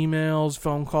records, emails,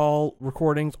 phone call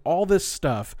recordings, all this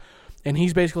stuff. And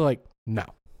he's basically like, no.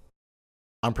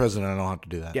 I'm president. I don't have to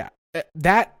do that. Yeah.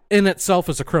 That in itself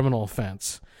is a criminal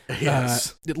offense.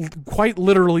 Yes. Quite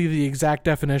literally the exact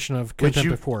definition of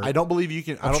contempt of court. I don't believe you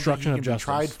can. I don't think Obstruction you of can be justice.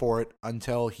 tried for it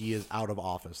until he is out of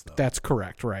office, though. That's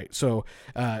correct, right? So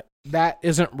that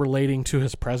isn't relating to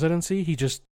his presidency. He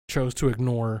just chose to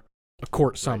ignore a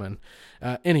court summon.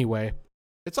 Anyway,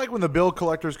 it's like when the bill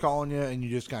collector's calling you and you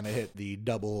just kind of hit the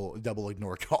double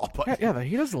ignore call button. yeah,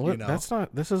 he doesn't live.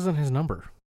 This isn't his number.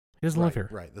 He doesn't live here.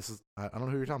 Right. This is. I don't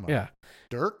know who you're talking about. Yeah.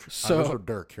 Dirk. So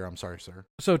Dirk here. I'm sorry, sir.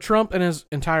 So Trump and his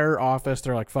entire office,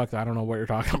 they're like, fuck, I don't know what you're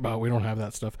talking about. We don't have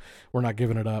that stuff. We're not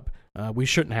giving it up. We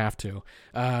shouldn't have to.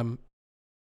 Fuck,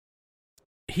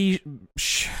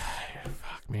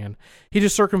 man. He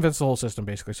just circumvents the whole system,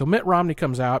 basically. So Mitt Romney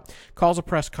comes out, calls a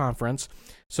press conference.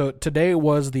 So today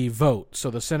was the vote. So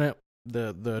the Senate,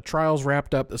 the trial's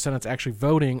wrapped up. The Senate's actually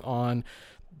voting on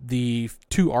the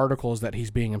two articles that he's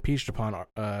being impeached upon,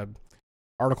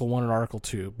 Article 1 and Article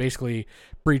 2, basically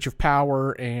breach of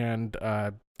power and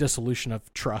dissolution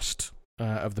of trust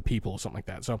of the people, something like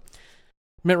that. So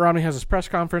Mitt Romney has his press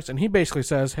conference, and he basically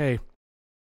says, hey,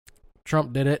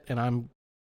 Trump did it, and I'm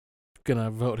going to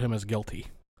vote him as guilty,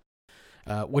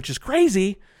 which is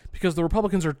crazy because the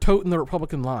Republicans are toting the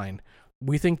Republican line.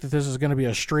 We think that this is going to be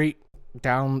a straight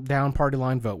down party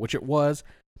line vote, which it was,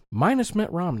 minus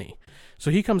Mitt Romney. So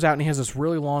he comes out and he has this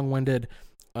really long-winded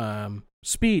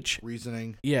speech.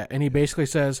 Reasoning. Yeah, and he basically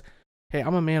says, hey,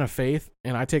 I'm a man of faith,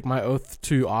 and I take my oath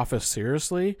to office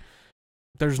seriously.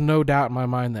 There's no doubt in my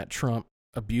mind that Trump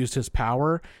abused his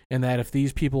power, and that if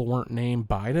these people weren't named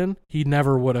Biden, he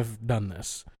never would have done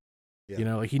this.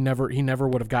 Yeah. He never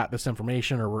would have got this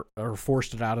information or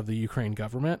forced it out of the Ukraine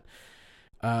government.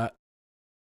 And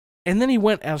then he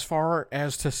went as far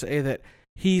as to say that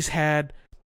he's had,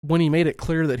 when he made it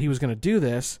clear that he was going to do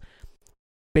this,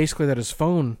 basically that his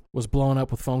phone was blowing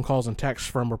up with phone calls and texts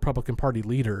from Republican Party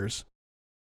leaders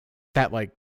that,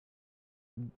 like,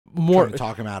 more trying to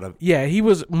talk him out of. Yeah, he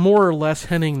was more or less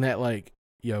hinting that, like,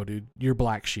 yo, dude, you're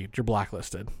black sheep, you're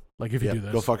blacklisted. Like, if you do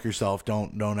this, go fuck yourself.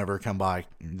 Don't ever come by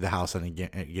the house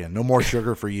again. No more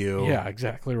sugar for you. Yeah,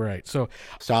 exactly right. So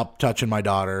stop touching my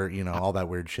daughter. All that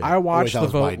weird shit. I watched the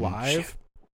vote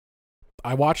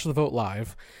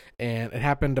live. And it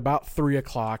happened about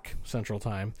 3:00 Central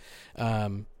Time.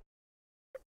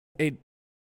 It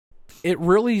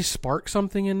really sparked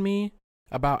something in me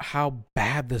about how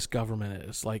bad this government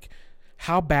is, like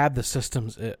how bad the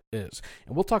systems is.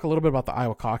 And we'll talk a little bit about the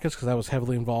Iowa caucus because I was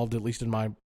heavily involved, at least in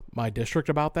my district,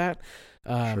 about that,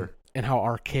 and how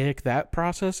archaic that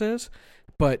process is.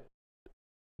 But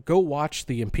go watch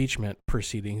the impeachment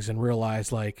proceedings and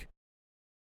realize, like,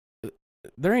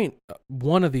 there ain't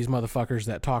one of these motherfuckers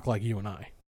that talk like you and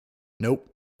I. Nope.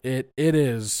 It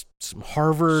is some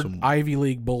Harvard Ivy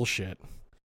League bullshit.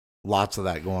 Lots of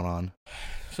that going on.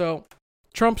 So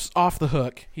Trump's off the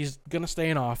hook. He's going to stay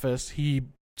in office. He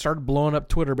started blowing up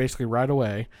Twitter basically right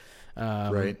away.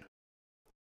 Right.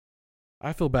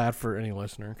 I feel bad for any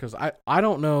listener because I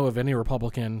don't know of any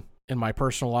Republican in my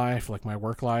personal life, like my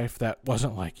work life, that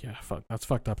wasn't like, yeah, fuck, that's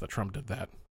fucked up that Trump did that.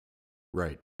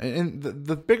 Right. And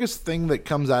the biggest thing that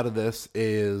comes out of this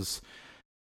is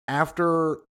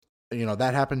after,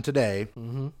 that happened today,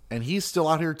 and he's still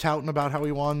out here touting about how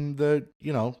he won the,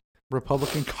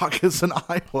 Republican caucus in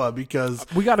Iowa because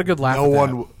we got a good laugh.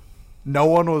 No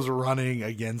one was running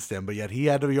against him, but yet he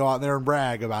had to go out there and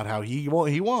brag about how he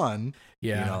won.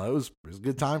 Yeah. It was a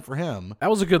good time for him. That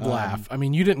was a good laugh. I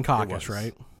mean, you didn't caucus,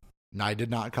 right? No, I did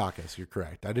not caucus. You're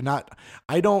correct. I did not.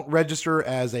 I don't register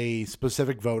as a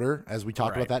specific voter, as we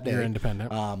talked about that day. You're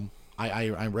independent.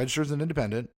 I'm registered as an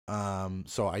independent,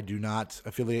 so I do not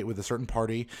affiliate with a certain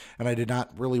party, and I did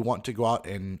not really want to go out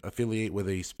and affiliate with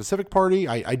a specific party.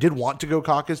 I did want to go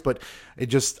caucus, but it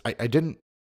just I didn't.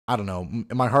 I don't know.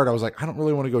 In my heart, I was like, I don't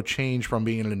really want to go change from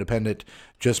being an independent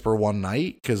just for one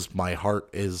night because my heart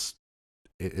is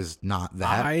not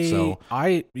that.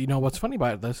 What's funny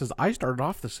about this is I started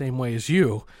off the same way as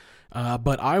you.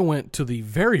 But I went to the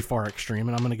very far extreme,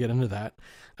 and I'm going to get into that.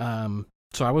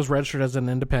 So I was registered as an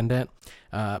independent,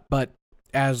 but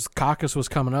as caucus was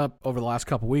coming up over the last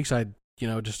couple weeks, I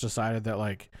just decided that,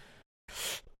 like,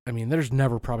 I mean, there's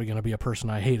never probably going to be a person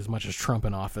I hate as much as Trump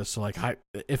in office. So, like,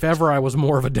 if ever I was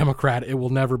more of a Democrat, it will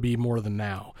never be more than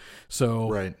now.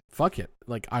 So, fuck it.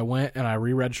 Like, I went and I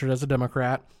re-registered as a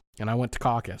Democrat, and I went to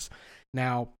caucus.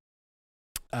 Now,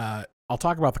 I'll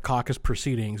talk about the caucus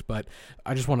proceedings, but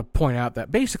I just want to point out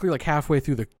that basically, like, halfway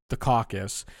through the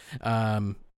caucus,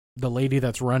 the lady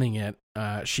that's running it,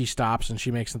 she stops and she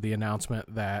makes the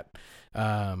announcement that,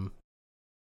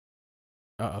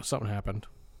 something happened.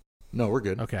 No, we're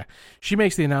good. Okay. She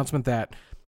makes the announcement that,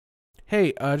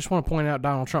 hey, I just want to point out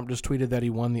Donald Trump just tweeted that he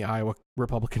won the Iowa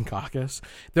Republican caucus.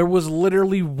 There was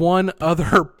literally one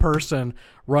other person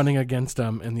running against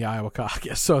him in the Iowa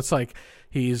caucus. So it's like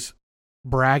he's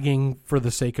bragging for the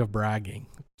sake of bragging.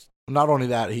 Not only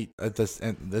that, this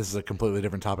is a completely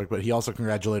different topic, but he also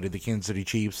congratulated the Kansas City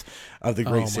Chiefs of the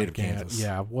great state of Kansas.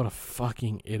 Yeah, what a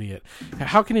fucking idiot.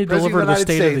 How can he deliver the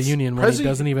State of the Union when he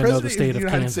doesn't even know the state of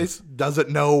Kansas? States doesn't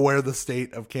know where the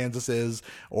state of Kansas is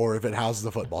or if it houses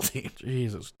a football team.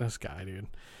 Jesus, this guy, dude.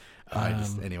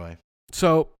 Anyway.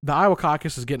 So the Iowa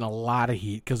caucus is getting a lot of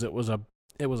heat because it was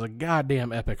a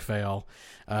goddamn epic fail.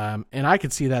 And I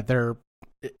could see that there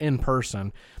in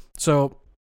person. So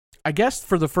I guess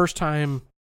for the first time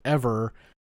ever,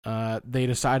 they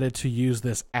decided to use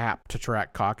this app to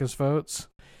track caucus votes.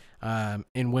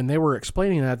 And when they were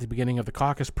explaining that at the beginning of the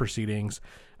caucus proceedings,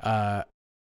 I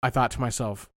thought to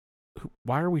myself,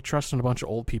 why are we trusting a bunch of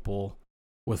old people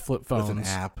with flip phones with an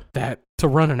app to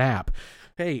run an app?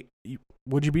 Hey,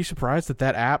 would you be surprised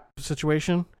that app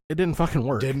situation? It didn't fucking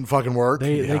work. They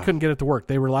couldn't get it to work.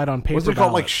 They relied on paper. Was it called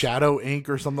ballots. like Shadow Inc.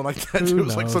 or something like that? It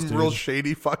was like some real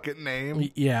shady fucking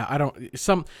name. Yeah, I don't.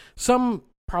 Some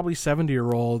probably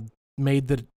 70-year-old made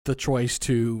the choice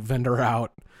to vendor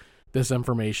out this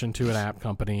information to an app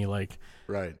company. Like,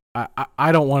 right.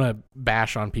 I don't want to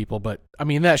bash on people, but I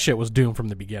mean that shit was doomed from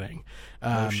the beginning.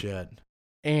 No shit.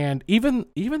 And even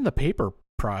the paper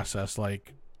process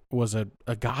was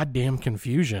a goddamn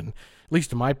confusion. At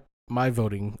least in my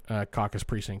voting caucus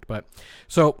precinct. But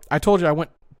so I told you I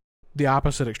went the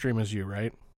opposite extreme as you,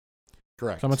 right?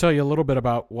 Correct. So I'm going to tell you a little bit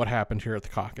about what happened here at the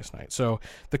caucus night. So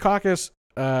the caucus,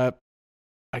 I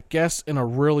guess in a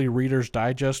really Reader's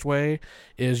Digest way,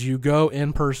 is you go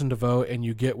in person to vote and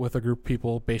you get with a group of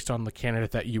people based on the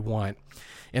candidate that you want.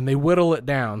 And they whittle it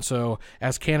down. So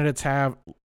as candidates have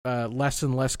less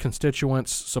and less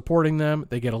constituents supporting them,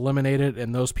 they get eliminated,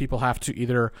 and those people have to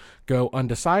either go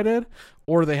undecided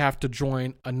or they have to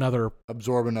join another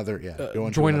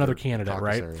candidate,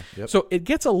 right? Yep. So it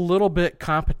gets a little bit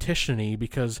competition-y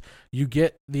because you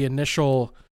get the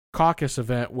initial caucus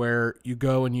event where you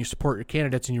go and you support your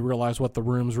candidates and you realize what the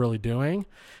room's really doing,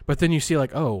 but then you see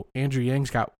like, oh, Andrew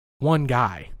Yang's got one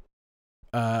guy.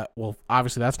 Well,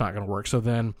 obviously that's not going to work. So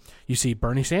then you see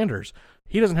Bernie Sanders.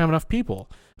 He doesn't have enough people.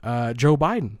 Joe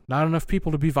Biden, not enough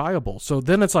people to be viable. So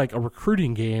then it's like a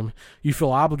recruiting game. You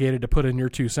feel obligated to put in your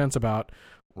 2 cents about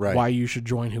why you should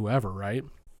join whoever, right?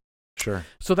 Sure.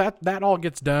 So that all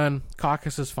gets done.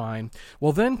 Caucus is fine.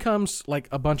 Well, then comes like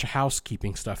a bunch of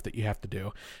housekeeping stuff that you have to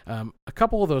do. A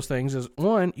couple of those things is,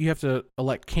 one, you have to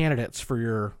elect candidates for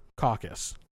your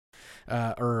caucus.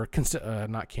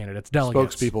 Not candidates,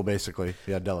 delegates. Spokespeople, basically.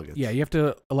 Yeah, delegates. Yeah, you have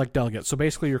to elect delegates. So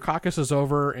basically your caucus is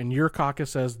over, and your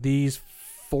caucus says these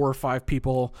 4 or 5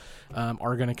 people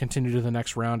are going to continue to the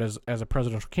next round as a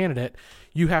presidential candidate.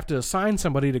 You have to assign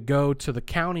somebody to go to the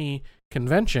county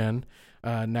convention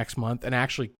next month and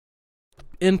actually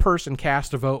in person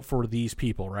cast a vote for these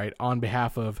people, right, on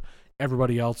behalf of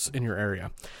everybody else in your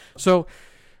area. So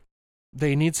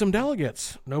they need some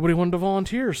delegates. Nobody wanted to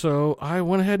volunteer, so I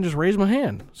went ahead and just raised my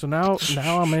hand. So now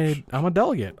I'm a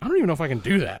delegate. I don't even know if I can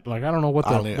do that. Like, I don't know what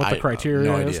the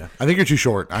criteria is. Idea. I think you're too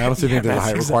short. I honestly think there's a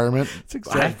height requirement. That's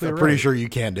exactly I'm pretty sure you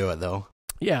can do it though.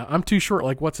 Yeah, I'm too short.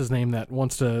 Like, what's his name that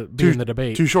wants to be in the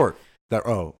debate? Too short. I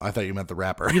thought you meant the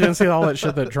rapper. You didn't see all that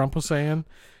shit that Trump was saying?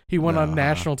 He went on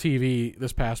national TV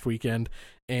this past weekend,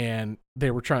 and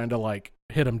they were trying to like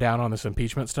hit him down on this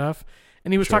impeachment stuff.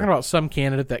 And he was talking about some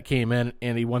candidate that came in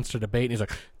and he wants to debate. And he's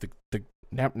like,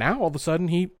 now all of a sudden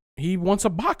he wants a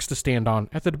box to stand on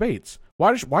at the debates.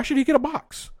 Why should he get a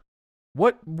box?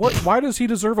 Why does he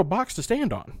deserve a box to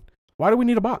stand on? Why do we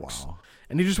need a box? Wow.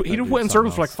 And he went in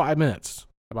circles for like 5 minutes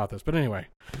about this. But anyway,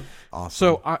 awesome.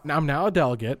 So I'm now a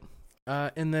delegate.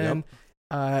 And then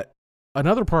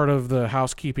another part of the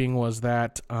housekeeping was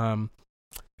that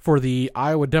for the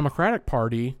Iowa Democratic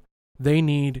Party, they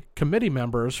need committee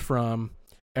members from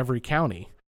every county.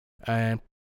 And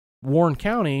Warren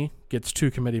County gets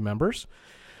 2 committee members.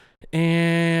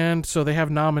 And so they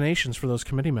have nominations for those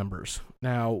committee members.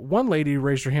 Now, one lady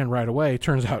raised her hand right away.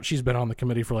 Turns out she's been on the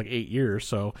committee for like 8 years,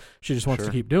 so she just wants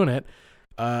to keep doing it.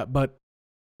 But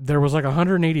there was like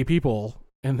 180 people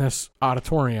in this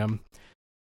auditorium,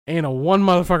 and one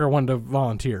motherfucker wanted to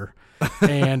volunteer.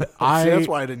 And that's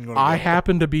why I didn't go. I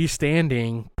happened to be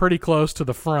standing pretty close to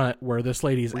the front where this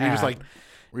lady's at.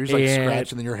 Were you just like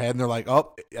scratching in your head, and they're like,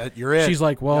 "Oh, you're in." She's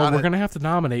like, "Well, we're gonna have to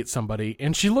nominate somebody,"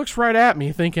 and she looks right at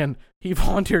me, thinking he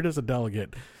volunteered as a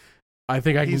delegate. I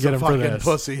think I can get him for this.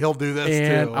 Pussy, he'll do this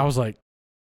and too. I was like,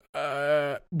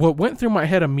 what went through my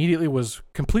head immediately was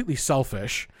completely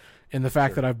selfish, in the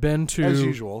fact that I've been to, as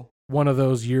usual, one of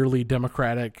those yearly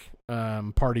Democratic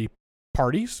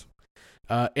parties,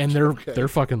 and they're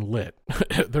fucking lit.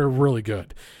 They're really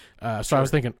good. So I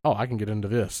was thinking, oh, I can get into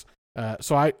this.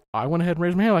 So I went ahead and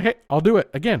raised my hand like, hey, I'll do it.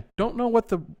 Again, don't know what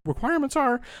the requirements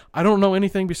are. I don't know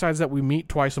anything besides that we meet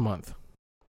twice a month.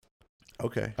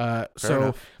 Okay. So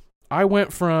enough. I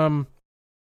went from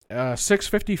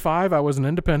 6:55, I was an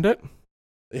independent,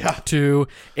 to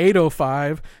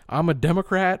 8:05, I'm a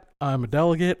Democrat, I'm a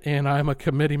delegate, and I'm a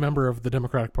committee member of the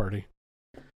Democratic Party.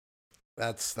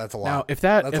 That's a lot. Now, if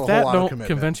that don't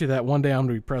convince you that one day I'm going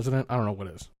to be president, I don't know what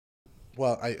is.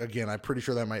 Well, I'm pretty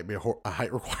sure that might be a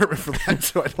height requirement for that,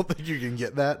 so I don't think you can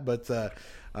get that. But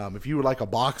if you would like a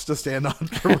box to stand on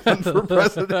to run for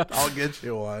president, I'll get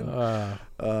you one.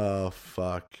 Oh,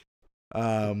 fuck.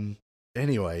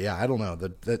 Anyway, yeah, I don't know.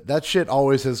 That shit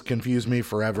always has confused me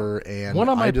forever. And one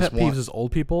of my pet peeves is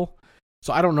old people,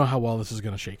 so I don't know how well this is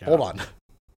going to shake out.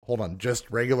 Hold on. Just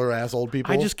regular ass old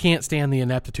people? I just can't stand the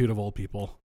ineptitude of old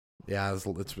people. Yeah,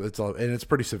 it's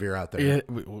pretty severe out there.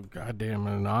 Goddamn,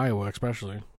 in Iowa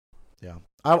especially. Yeah.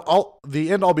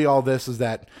 The end all be all this is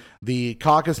that the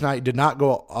caucus night did not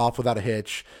go off without a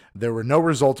hitch. There were no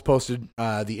results posted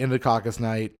the end of the caucus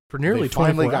night. For nearly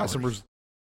 24 hours.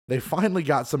 They finally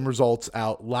got some results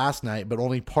out last night, but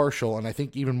only partial, and I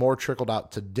think even more trickled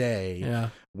out today. Yeah.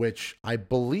 Which I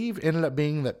believe ended up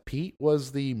being that Pete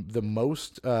was the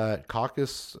most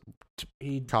caucused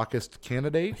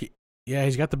candidate.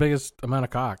 He's got the biggest amount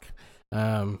of cock.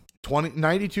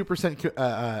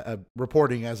 92%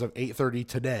 reporting as of 8:30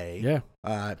 today. Yeah.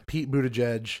 Pete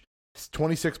Buttigieg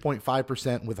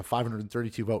 26.5% with a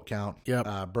 532 vote count.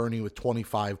 Yep. Bernie with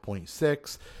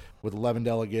 25.6 with 11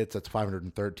 delegates. That's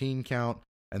 513 count.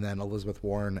 And then Elizabeth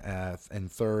Warren in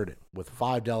third with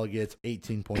 5 delegates,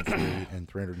 18.3 and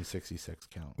 366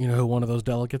 count. You know who one of those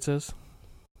delegates is?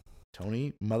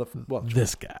 Tony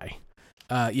this guy.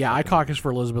 I caucused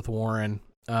for Elizabeth Warren.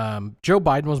 Joe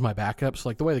Biden was my backup. So,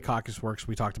 like, the way the caucus works,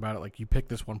 we talked about it. Like, you pick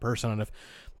this one person, and if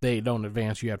they don't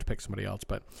advance, you have to pick somebody else.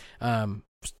 But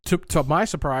to my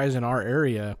surprise, in our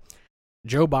area,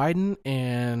 Joe Biden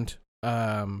and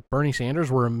Bernie Sanders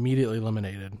were immediately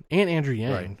eliminated, and Andrew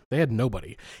Yang. Right. They had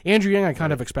nobody. Andrew Yang I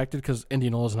kind of expected because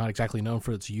Indianola is not exactly known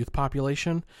for its youth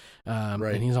population,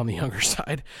 and he's on the younger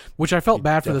side, which I felt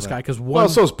bad for this guy because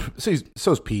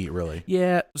so's Pete, really.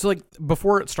 Yeah, so like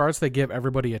before it starts, they give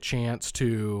everybody a chance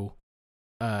to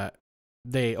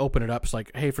they open it up. It's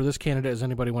like, hey, for this candidate, does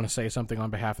anybody want to say something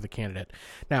on behalf of the candidate?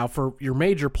 Now, for your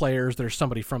major players, there's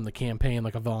somebody from the campaign,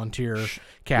 like a volunteer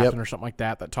captain or something like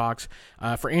that talks.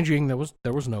 For Andrew Yang,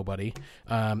 there was nobody.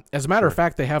 As a matter of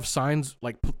fact, they have signs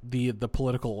like the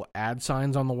political ad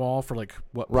signs on the wall for like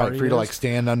what party for you to like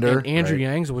stand under. And Andrew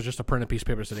Yang's was just a printed piece of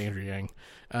paper that said Andrew Yang.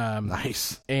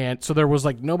 Nice. And so there was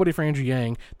like nobody for Andrew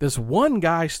Yang. This one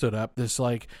guy stood up. This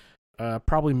like.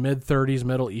 Probably mid-30s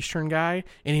Middle Eastern guy,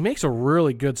 and he makes a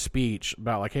really good speech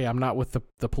about like, hey, I'm not with the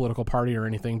political party or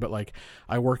anything, but like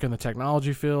I work in the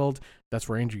technology field. That's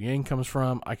where Andrew Yang comes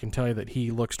from. I can tell you that he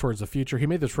looks towards the future. He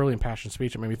made this really impassioned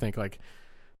speech that made me think like,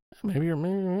 maybe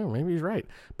he's right.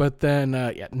 But then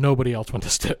nobody else went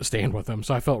to stand with him,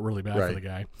 so I felt really bad for the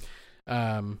guy.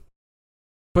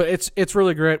 But it's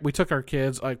really great. We took our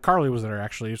kids. Carly was there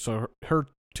actually, so her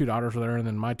 2 daughters were there, and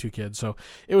then my 2 kids. So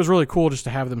it was really cool just to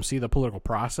have them see the political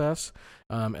process,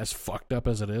 as fucked up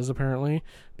as it is apparently.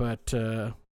 But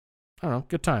I don't know,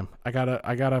 good time. I got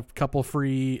a couple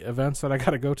free events that I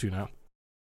got to go to now.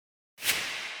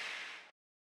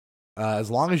 As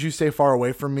long as you stay far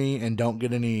away from me and don't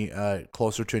get any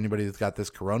closer to anybody that's got this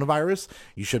coronavirus,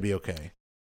 you should be okay.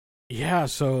 Yeah.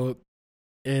 So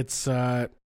it's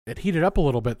it heated up a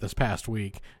little bit this past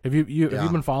week. Have you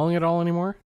been following it all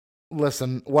anymore?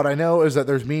 Listen, what I know is that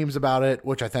there's memes about it,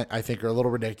 which I think are a little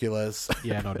ridiculous.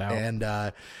 Yeah, no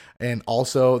doubt. and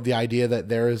also the idea that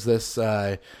there is this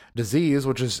disease,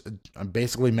 which is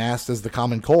basically masked as the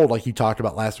common cold, like you talked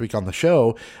about last week on the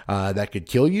show, that could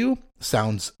kill you,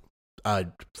 sounds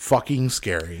fucking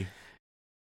scary.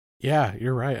 Yeah,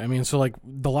 you're right. I mean, so like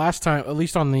the last time, at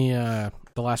least on the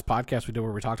last podcast we did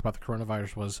where we talked about the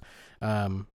coronavirus was,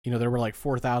 there were like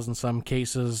 4,000 some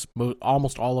cases,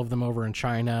 almost all of them over in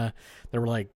China. There were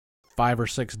like 5 or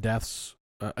 6 deaths.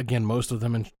 Again, most of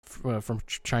them from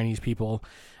Chinese people.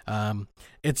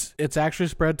 It's actually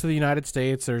spread to the United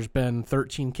States. There's been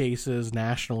 13 cases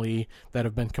nationally that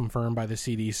have been confirmed by the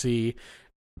CDC.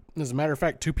 As a matter of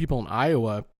fact, 2 people in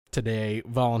Iowa today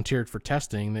volunteered for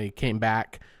testing. They came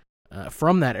back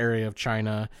from that area of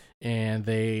China, and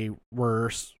they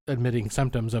were admitting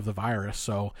symptoms of the virus.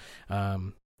 So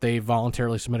they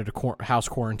voluntarily submitted a house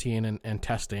quarantine and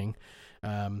testing.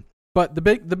 But the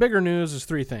bigger news is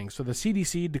 3 things. So the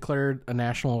CDC declared a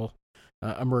national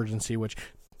emergency, which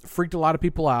freaked a lot of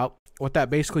people out. What that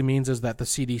basically means is that the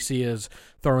CDC is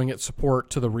throwing its support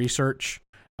to the research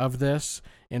of this.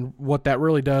 And what that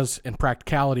really does in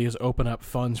practicality is open up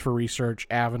funds for research,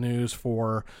 avenues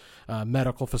for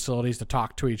medical facilities to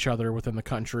talk to each other within the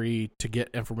country to get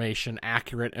information,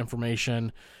 accurate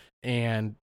information,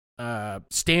 and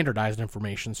standardized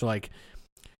information. So like,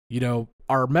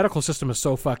 our medical system is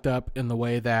so fucked up in the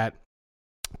way that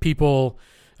people,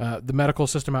 the medical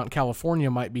system out in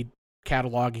California might be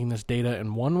cataloging this data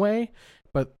in one way,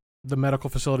 but the medical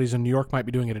facilities in New York might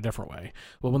be doing it a different way.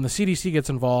 Well, when the CDC gets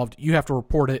involved, you have to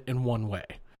report it in one way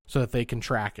so that they can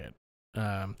track it.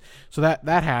 So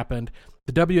that happened.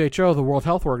 The WHO, the World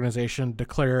Health Organization,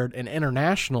 declared an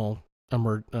international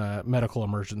medical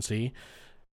emergency.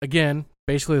 Again,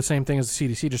 basically the same thing as the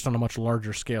CDC, just on a much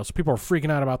larger scale. So people are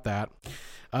freaking out about that.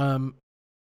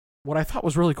 What I thought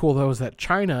was really cool, though, is that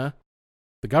China,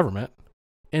 the government,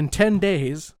 in 10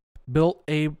 days built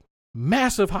a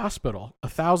massive hospital,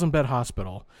 1,000-bed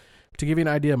hospital. To give you an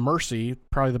idea, Mercy,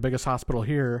 probably the biggest hospital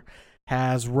here,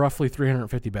 has roughly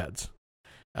 350 beds.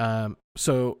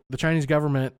 So the Chinese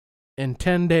government, in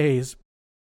 10 days,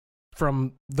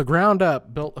 from the ground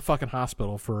up, built a fucking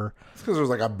hospital for... It's because there's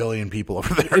like 1 billion people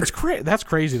over there. That's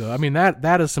crazy, though. I mean,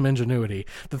 that is some ingenuity.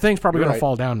 The thing's probably going to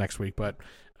fall down next week, but...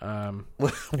 wow.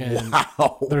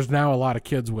 There's now a lot of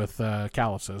kids with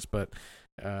calluses, but,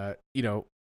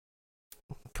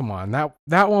 come on.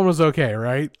 That one was okay,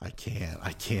 right? I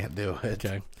can't do it.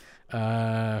 Okay.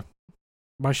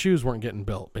 My shoes weren't getting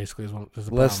built, basically, is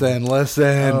the Listen.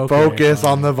 Okay, focus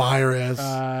on the virus.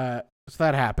 So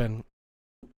that happened.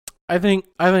 I think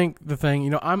the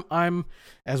thing, I'm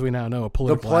as we now know, a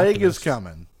political The plague activist. is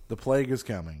coming. The plague is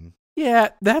coming. Yeah,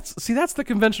 that's the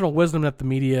conventional wisdom that the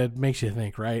media makes you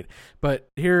think, right? But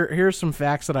here's some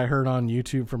facts that I heard on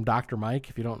YouTube from Dr. Mike.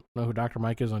 If you don't know who Dr.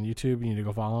 Mike is on YouTube, you need to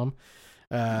go follow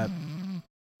him.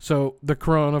 So the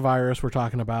coronavirus we're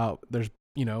talking about, there's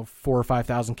 4,000 or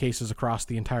 5,000 cases across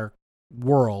the entire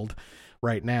world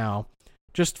right now.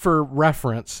 Just for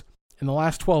reference, in the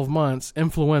last 12 months,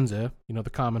 influenza, the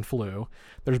common flu,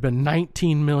 there's been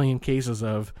 19 million cases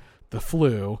of the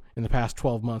flu in the past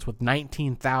 12 months with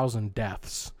 19,000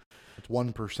 deaths. It's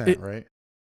 1%, right?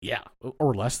 Yeah,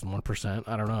 or less than 1%.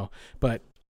 I don't know. But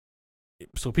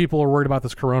so people are worried about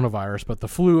this coronavirus, but the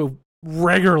flu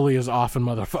regularly is offing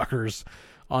motherfuckers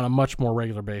on a much more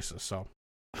regular basis. So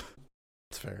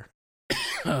it's fair.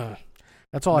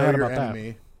 That's all I had about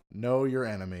that. Know your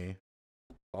enemy.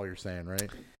 All you're saying, right?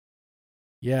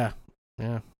 Yeah.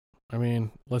 I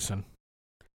mean, listen.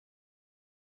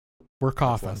 We're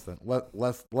coughing. Less than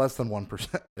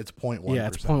 1%. It's 0.1%. Yeah,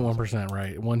 it's 0.1%,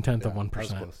 right? 1/10 of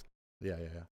 1%.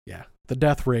 Yeah. The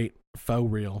death rate,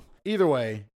 faux real. Either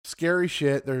way, scary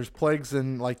shit. There's plagues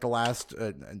in like the last.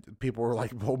 People were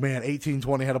like, "Oh man,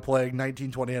 1820 had a plague,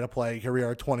 1920 had a plague. Here we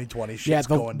are, 2020. Shit's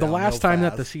going down. The last time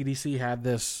that the CDC had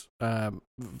this,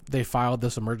 they filed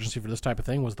this emergency for this type of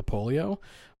thing was the polio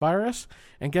virus,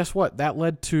 and guess what? That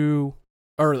led to,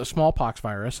 or the smallpox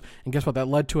virus, and guess what? That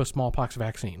led to a smallpox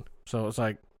vaccine. So it's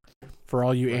like, for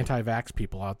all you anti-vax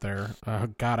people out there,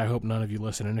 God, I hope none of you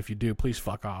listen, and if you do, please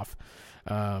fuck off.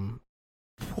 I'm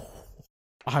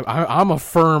a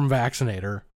firm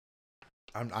vaccinator.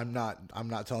 I'm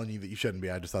not telling you that you shouldn't be.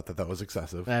 I just thought that was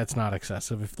excessive. That's not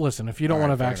excessive. If you don't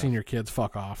want to vaccine your kids,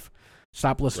 fuck off.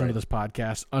 Stop listening to this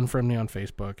podcast. Unfriend me on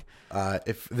Facebook.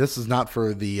 If this is not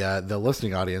for the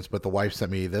listening audience, but the wife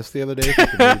sent me this the other day. If you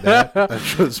can read that,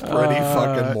 that was pretty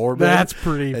fucking morbid. That's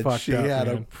pretty fucked up. She had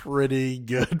a pretty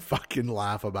good fucking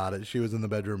laugh about it. She was in the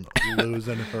bedroom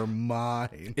losing her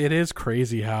mind. It is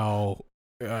crazy how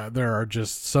there are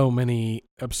just so many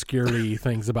obscurity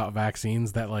things about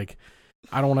vaccines that, like,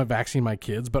 I don't want to vaccine my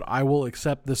kids, but I will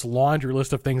accept this laundry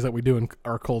list of things that we do in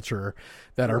our culture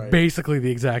that are basically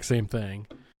the exact same thing.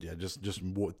 Yeah, just tens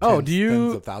of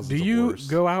thousands of worse.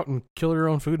 Go out and kill your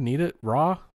own food and eat it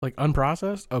raw, like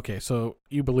unprocessed? Okay, so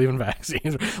you believe in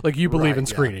vaccines, like you believe in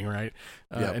screening, right?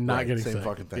 And not getting same sick.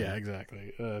 fucking thing. Yeah,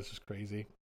 exactly. It's just crazy,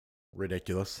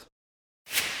 ridiculous.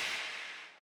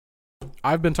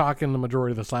 I've been talking the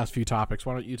majority of this last few topics.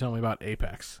 Why don't you tell me about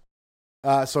Apex?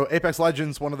 So Apex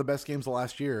Legends, one of the best games of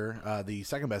last year, the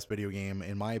second best video game,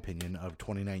 in my opinion, of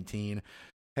 2019,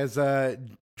 has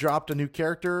dropped a new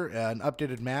character, an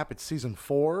updated map. It's Season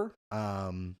 4.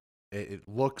 It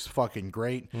looks fucking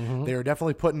great. Mm-hmm. They are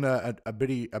definitely putting a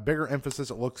bigger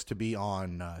emphasis, it looks to be,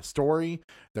 on story.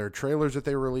 Their trailers that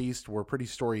they released were pretty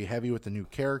story heavy with the new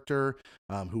character,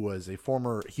 who was a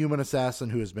former human assassin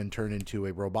who has been turned into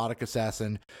a robotic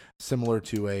assassin, similar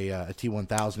to a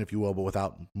T-1000, if you will, but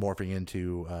without morphing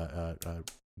into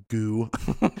goo.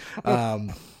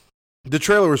 The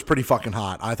trailer was pretty fucking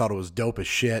hot. I thought it was dope as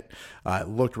shit. It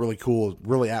looked really cool,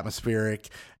 really atmospheric,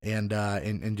 and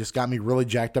just got me really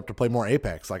jacked up to play more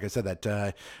Apex. Like I said,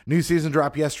 that new season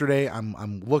dropped yesterday.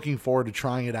 I'm looking forward to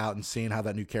trying it out and seeing how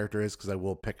that new character is, because I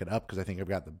will pick it up because I think I've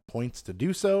got the points to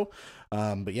do so.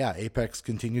 But yeah, Apex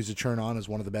continues to churn on as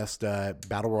one of the best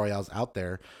battle royales out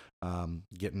there.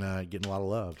 Getting a lot of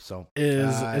love. So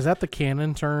is that the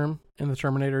canon term in the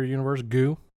Terminator universe?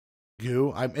 Goo.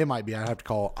 Goo? It might be. I'd have to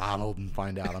call Arnold and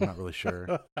find out. I'm not really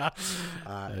sure.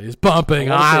 He's pumping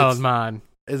Arnold, man.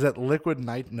 Is it liquid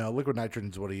nitrogen? No, liquid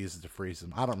nitrogen is what he uses to freeze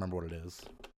him. I don't remember what it is.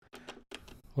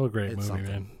 What a great movie,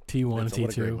 man. T1, T2.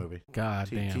 What a great movie. God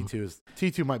damn.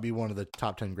 T2 might be one of the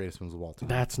top 10 greatest movies of all time.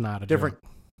 That's not a different.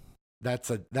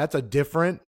 Joke. That's a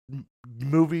different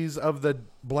movies of the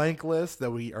blank list that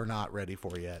we are not ready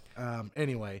for yet.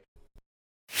 Anyway.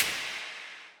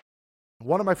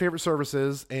 One of my favorite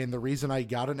services, and the reason I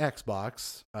got an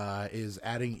Xbox, is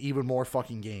adding even more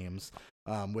fucking games,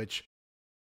 which,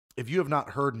 if you have not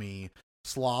heard me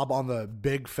slob on the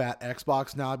big fat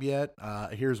Xbox knob yet,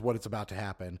 here's what it's about to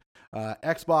happen.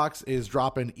 Xbox is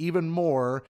dropping even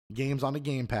more games onto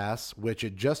Game Pass, which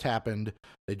it just happened.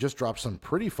 They just dropped some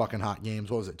pretty fucking hot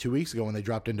games. What was it, 2 weeks ago when they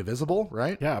dropped Indivisible,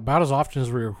 right? Yeah, about as often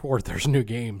as we record, there's new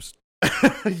games.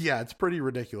 Yeah, it's pretty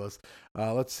ridiculous.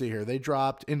 Let's see here. They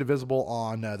dropped Indivisible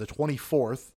on the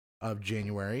 24th of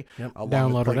January. Yep.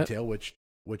 Downloaded it. Tale,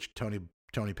 which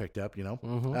Tony picked up, you know.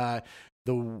 Mm-hmm.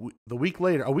 A week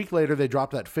later, they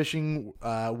dropped that fishing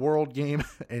world game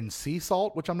in Sea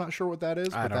Salt, which I'm not sure what that is,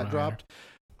 but that dropped.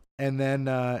 And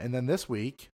then this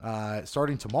week,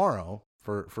 starting tomorrow,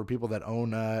 for people that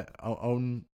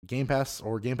own Game Pass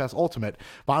or Game Pass Ultimate,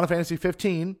 Final Fantasy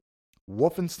 15.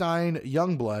 Wolfenstein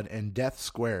Youngblood and Death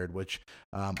Squared, which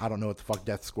I don't know what the fuck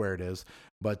Death Squared is,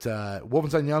 but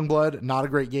Wolfenstein Youngblood, not a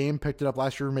great game. Picked it up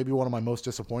last year, maybe one of my most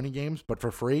disappointing games, but for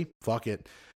free, fuck it.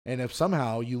 And if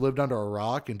somehow you lived under a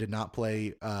rock and did not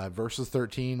play Versus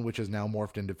 13, which is now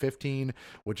morphed into 15,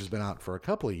 which has been out for a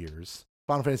couple of years,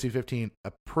 Final Fantasy 15,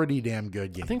 a pretty damn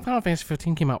good game. I think Final Fantasy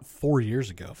 15 came out 4 years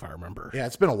ago, if I remember. Yeah,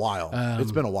 it's been a while.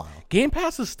 It's been a while. Game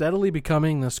Pass is steadily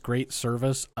becoming this great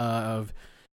service of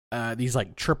these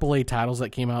like AAA titles that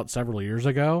came out several years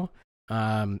ago.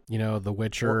 The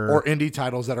Witcher. Or indie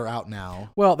titles that are out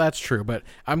now. Well, that's true, but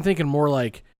I'm thinking more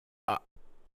like,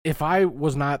 if I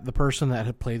was not the person that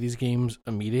had played these games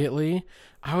immediately,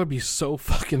 I would be so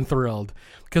fucking thrilled,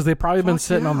 because they've probably been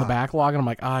sitting on the backlog, and I'm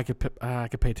like, I could pay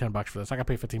 $10 for this. I could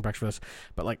pay $15 for this,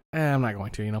 but like, I'm not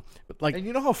going to, you know. But like, and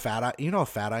you know how fat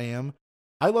I am.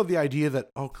 I love the idea that,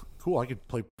 oh, cool, I could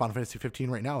play Final Fantasy 15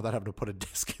 right now without having to put a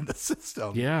disc in the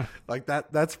system. Yeah, like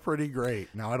that's pretty great.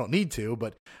 Now I don't need to,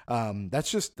 but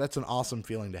that's an awesome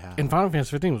feeling to have. And Final Fantasy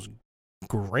 15 was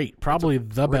great, probably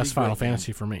the best Final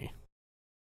Fantasy for me.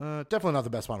 Definitely not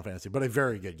the best Final Fantasy, but a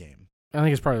very good game. I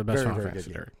think it's probably the best very, Final very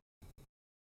Fantasy, Derek.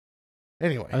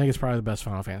 Anyway. I think it's probably the best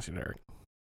Final Fantasy, Derek.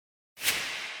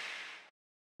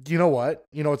 You know what?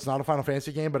 It's not a Final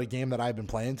Fantasy game, but a game that I've been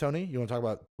playing, Tony. You want to talk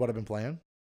about what I've been playing?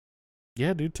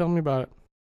 Yeah, dude, tell me about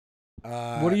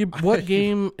it. What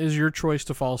game is your choice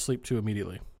to fall asleep to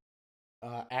immediately?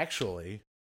 Actually,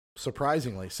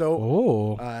 surprisingly.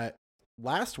 So,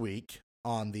 last week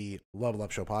on the Level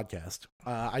Up Show podcast,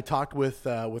 I talked with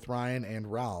Ryan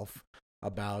and Ralph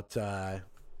about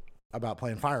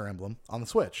playing Fire Emblem on the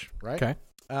Switch, right?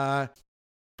 Okay.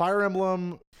 Fire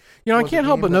Emblem. I can't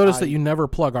help but notice that you never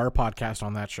plug our podcast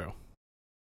on that show.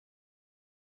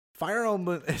 Fire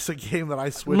Emblem is a game that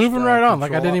I switched. Moving right on,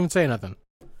 like I didn't even say nothing.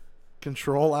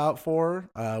 Control out for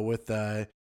with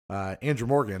Andrew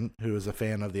Morgan, who is a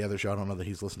fan of the other show. I don't know that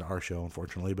he's listened to our show,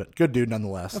 unfortunately, but good dude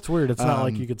nonetheless. That's weird. It's not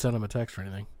like you could send him a text or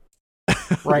anything.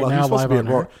 right now live on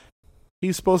air.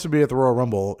 He's supposed to be at the Royal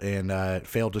Rumble and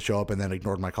failed to show up and then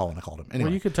ignored my call when I called him. Anyway,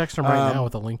 well, you could text him right now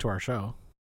with a link to our show.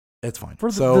 It's fine.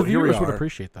 For the viewers would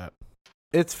appreciate that.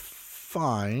 It's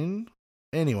fine.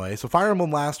 Anyway, so Fire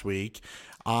Emblem last week,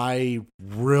 I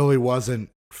really wasn't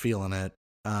feeling it.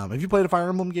 Have you played a Fire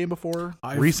Emblem game before?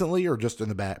 recently, or just in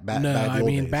the back? No, I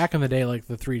mean days? Back in the day, like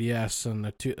the 3DS and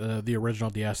the original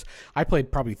DS. I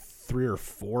played probably 3 or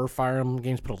 4 Fire Emblem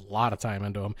games. Put a lot of time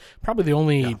into them. Probably the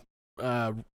only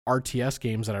RTS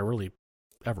games that I really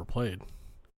ever played.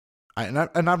 And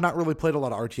I've not really played a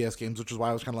lot of RTS games, which is why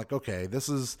I was kind of like, okay,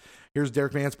 here's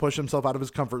Derek Vance push himself out of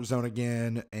his comfort zone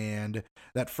again, and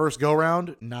that first go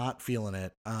round, not feeling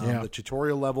it. The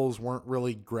tutorial levels weren't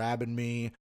really grabbing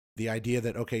me. The idea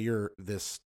that, okay, you're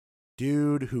this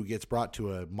dude who gets brought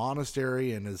to a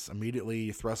monastery and is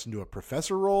immediately thrust into a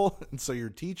professor role, and so you're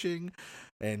teaching,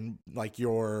 and like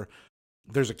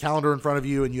there's a calendar in front of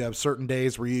you, and you have certain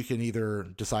days where you can either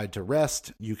decide to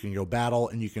rest, you can go battle,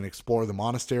 and you can explore the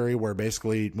monastery, where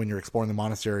basically when you're exploring the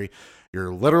monastery,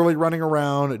 you're literally running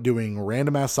around doing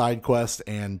random ass side quests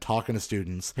and talking to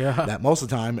students that most of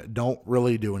the time don't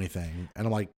really do anything. And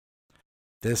I'm like,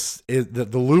 this is the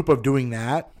loop of doing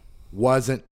that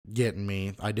wasn't getting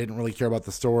me. I didn't really care about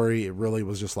the story. It really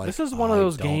was just like, this is one of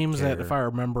those games that, if I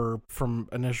remember from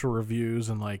initial reviews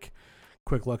and like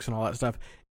quick looks and all that stuff,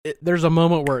 there's a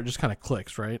moment where it just kind of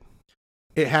clicks, right?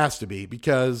 It has to be,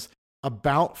 because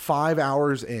about 5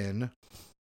 hours in,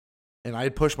 and I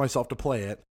had pushed myself to play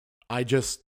it, I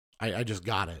just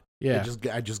got it. Yeah.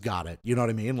 I just got it. You know what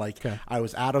I mean? Like, I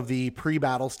was out of the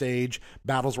pre-battle stage.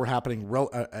 Battles were happening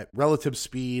at relative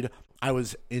speed. I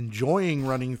was enjoying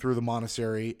running through the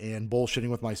monastery and bullshitting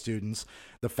with my students.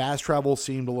 The fast travel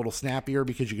seemed a little snappier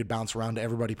because you could bounce around to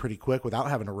everybody pretty quick without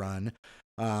having to run.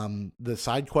 The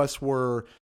side quests were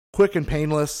quick and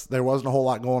painless. There wasn't a whole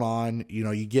lot going on. You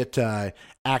know, you get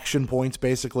action points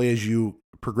basically as you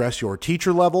progress your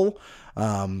teacher level,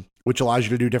 which allows you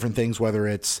to do different things, whether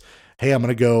it's, hey, I'm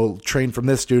going to go train from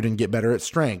this dude and get better at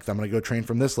strength. I'm going to go train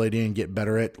from this lady and get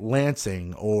better at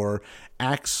lancing or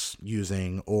axe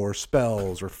using or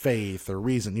spells or faith or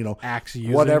reason, you know. Axe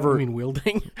using? Whatever. You mean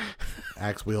wielding?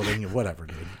 Axe wielding, whatever,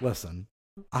 dude. Listen,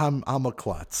 I'm a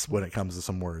klutz when it comes to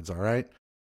some words, all right?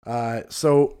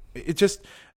 So it just,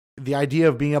 the idea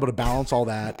of being able to balance all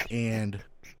that and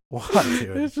what,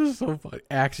 dude? It's just so funny.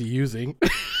 Axe using.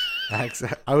 Axe.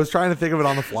 I was trying to think of it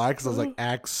on the fly because I was like,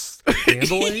 axe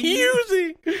handling?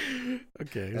 Using.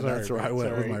 Okay, and that's where I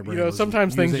went with my brain. You know,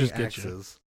 sometimes things just get you.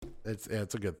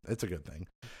 It's a good thing.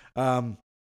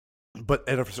 But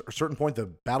at a certain point, the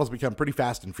battles become pretty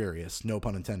fast and furious, no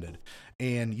pun intended.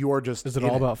 And you are just... Is it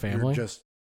all about family?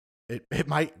 It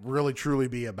might really truly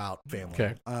be about family.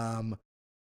 Okay.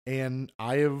 And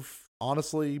I have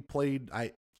honestly played...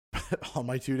 on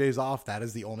my 2 days off, that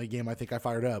is the only game I think I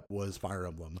fired up was Fire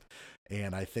Emblem.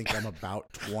 And I think I'm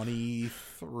about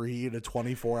 23 to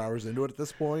 24 hours into it at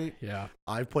this point. Yeah.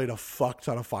 I've played a fuck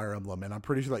ton of Fire Emblem, and I'm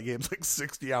pretty sure that game's like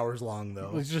 60 hours long,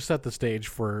 though. Let's just set the stage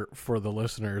for the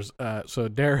listeners. So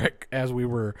Derek, as we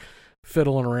were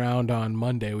fiddling around on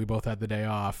Monday, we both had the day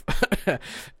off.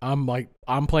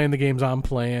 I'm playing the games I'm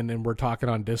playing, and we're talking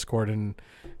on Discord, and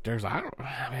Derek's like,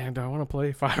 do I want to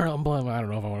play Fire Emblem? I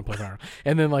don't know if I want to play Fire Emblem.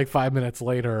 And then like 5 minutes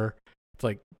later, it's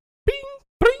like, bing,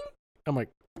 bing. I'm like,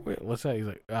 wait, what's that? He's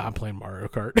like, I'm playing Mario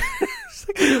Kart.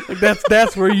 like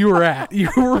that's where you were at. You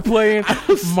were playing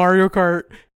Mario Kart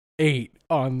 8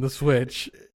 on the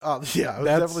Switch. Yeah, I was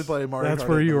definitely playing Mario Kart. That's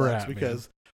where you were at, because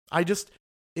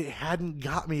it hadn't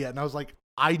got me yet, and I was like,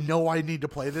 I know I need to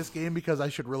play this game because I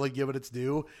should really give it its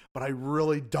due, but I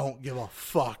really don't give a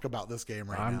fuck about this game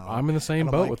now. I'm in the same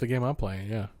boat with the game I'm playing,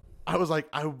 yeah. I was like,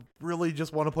 I really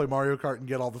just want to play Mario Kart and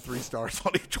get all the 3 stars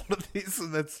on each one of these,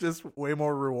 and that's just way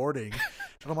more rewarding.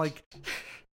 And I'm like,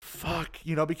 fuck,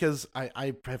 because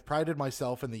I have prided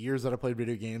myself in the years that I played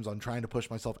video games on trying to push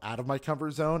myself out of my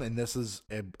comfort zone, and this is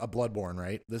a Bloodborne,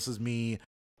 right? This is me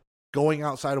going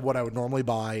outside of what I would normally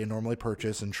buy and normally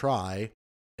purchase and try,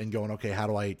 and going, okay, how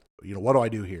do I, what do I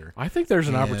do here? I think there's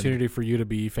an opportunity for you to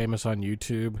be famous on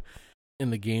YouTube in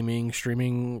the gaming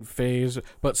streaming phase,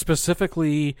 but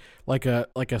specifically like a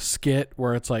skit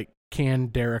where it's like, can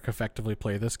Derek effectively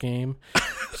play this game?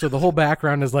 So the whole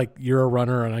background is like you're a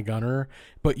runner and a gunner,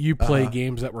 but you play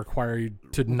games that require you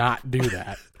to not do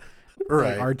that.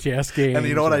 Right. Like RTS games. And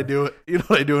you know what I do? You know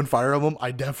what I do in Fire Emblem? I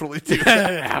definitely do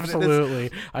that. Absolutely.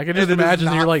 I can just imagine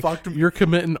that you're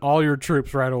committing all your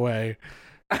troops right away.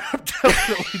 I'm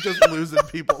definitely just losing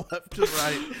people left and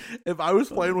right. If I was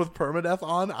playing with permadeath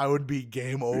on, I would be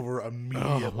game over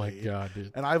immediately. Oh my god,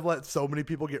 dude! And I've let so many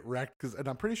people get wrecked and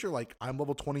I'm pretty sure like I'm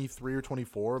level 23 or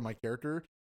 24 in my character,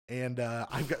 and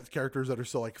I've got characters that are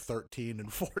still like 13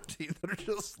 and 14 that are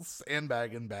just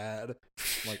sandbagging bad.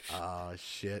 I'm like, oh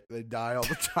shit, they die all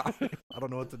the time. I don't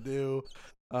know what to do.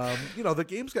 The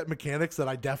game's got mechanics that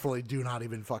I definitely do not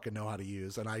even fucking know how to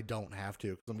use, and I don't have to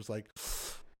because I'm just like,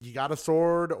 you got a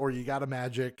sword or you got a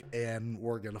magic, and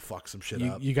we're gonna fuck some shit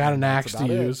up. You got an axe to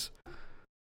use.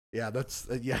 Yeah, that's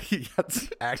you got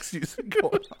axe using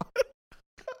going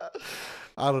on.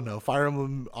 I don't know. Fire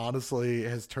Emblem honestly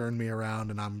has turned me around,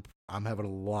 and I'm having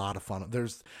a lot of fun.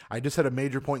 I just had a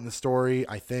major point in the story,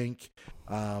 I think,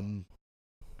 and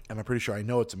I'm pretty sure I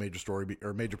know it's a major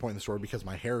point in the story because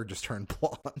my hair just turned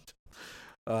blonde.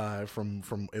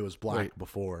 From it was black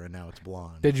before and now it's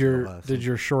blonde. Did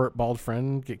your short bald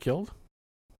friend get killed?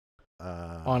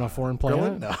 On a foreign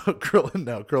planet?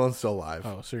 Krillin's still alive.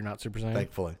 Oh, so you're not Super Saiyan?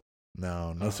 Thankfully.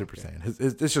 No Super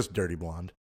Saiyan. It's just dirty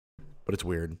blonde. But it's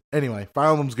weird. Anyway, Fire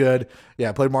Emblem's good. Yeah,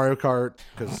 I played Mario Kart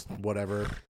because whatever.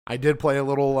 I did play a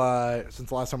little, since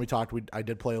the last time we talked, I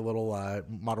did play a little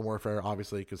Modern Warfare,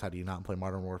 obviously, because how do you not play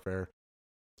Modern Warfare?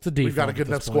 It's a default. We've got a good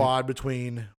enough squad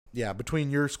between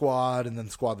your squad and then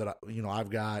the squad that I've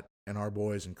got and our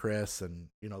boys and Chris and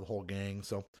the whole gang.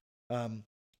 So,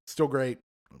 still great.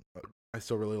 I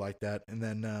still really like that. And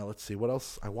then let's see what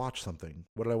else. I watched something.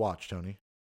 What did I watch, Tony?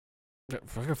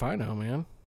 Fuck if I know, man.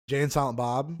 Jay and Silent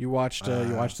Bob. You watched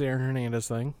the Aaron Hernandez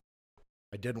thing?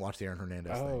 I didn't watch the Aaron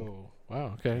Hernandez thing. Oh,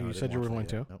 wow. Okay, no, you said you were going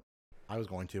to. Nope. I was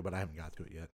going to, but I haven't got to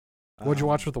it yet. What'd you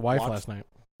watch with the wife last night?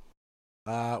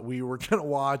 We were gonna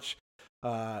watch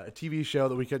a TV show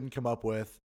that we couldn't come up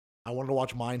with. I wanted to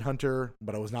watch Mindhunter,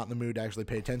 but I was not in the mood to actually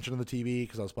pay attention to the TV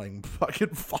because I was playing fucking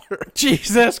Fire.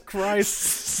 Jesus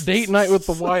Christ! Date night with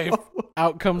the wife.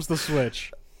 Out comes the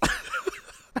Switch.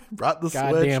 Brought the Switch.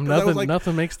 Goddamn!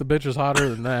 Nothing makes the bitches hotter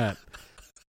than that.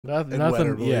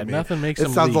 Nothing makes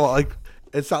them.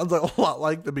 It sounds a lot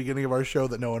like the beginning of our show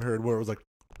that no one heard, where it was like,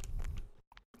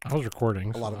 I was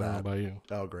recording. A lot of that. I don't know about you.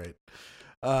 Oh, great.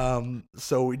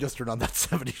 So we just turned on that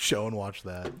 70s show and watched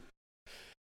that.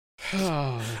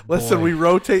 Oh, listen, boy. we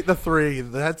rotate the three.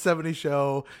 That 70s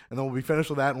show, and then we'll be finished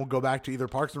with that, and we'll go back to either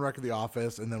Parks and Rec or The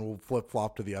Office, and then we'll flip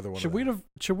flop to the other one.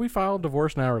 Should we file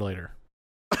divorce now or later?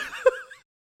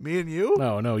 Me and you?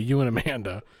 No, you and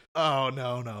Amanda. Oh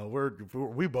no,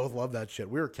 we both love that shit.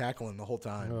 We were cackling the whole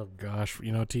time. Oh gosh,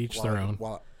 to each their own.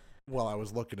 While I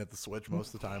was looking at the Switch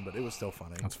most of the time, but it was still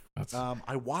funny. That's...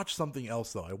 I watched something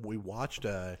else though. We watched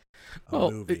a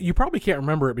movie. You probably can't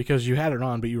remember it because you had it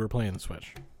on, but you were playing the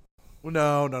Switch.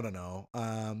 No.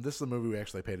 This is a movie we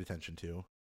actually paid attention to.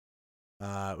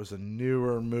 It was a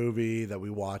newer movie that we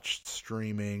watched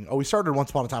streaming. Oh, we started Once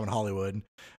Upon a Time in Hollywood, and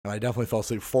I definitely fell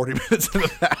asleep 40 minutes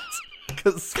into that.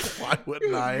 Because why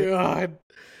wouldn't I? God.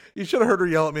 You should have heard her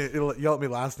yell at me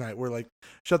last night. We're like,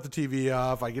 shut the TV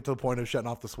off. I get to the point of shutting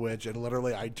off the Switch, and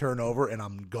literally I turn over and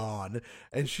I'm gone.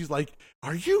 And she's like,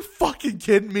 "Are you fucking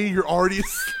kidding me? You're already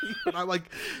asleep." And I like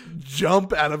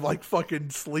jump out of like fucking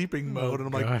sleeping mode,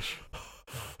 and I'm gosh.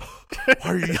 like,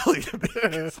 "Why are you yelling at me?"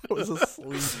 Because I was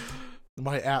asleep.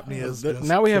 My apnea is just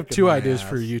now we have two ideas ass.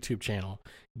 for your YouTube channel.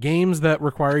 Games that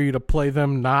require you to play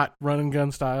them not run and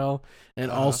gun style, and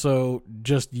also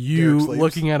just you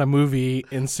looking at a movie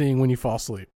and seeing when you fall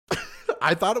asleep.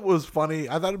 I thought it was funny.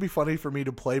 I thought it'd be funny for me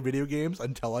to play video games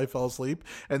until I fell asleep,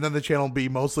 and then the channel be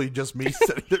mostly just me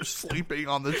sitting there sleeping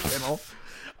on the channel.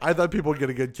 I thought people would get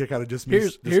a good kick out of just me.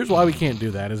 Here's why we can't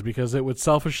do that is because it would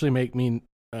selfishly make me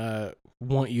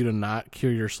want you to not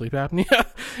cure your sleep apnea,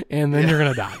 and then you're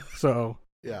gonna die. So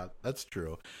yeah, that's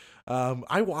true.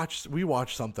 We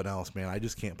watched something else, man. I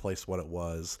just can't place what it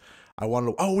was.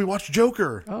 We watched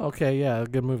Joker. Oh, okay, yeah,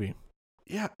 good movie.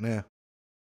 Yeah, nah.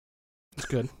 It's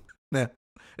good. Nah.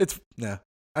 I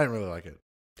didn't really like it.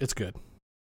 It's good.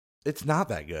 It's not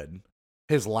that good.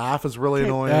 His laugh is really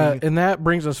annoying. And that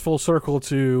brings us full circle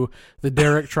to the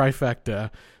Derek trifecta.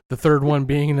 The third one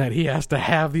being that he has to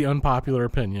have the unpopular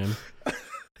opinion.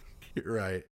 You're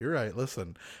right.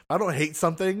 Listen, if I don't hate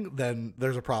something, then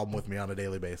there's a problem with me on a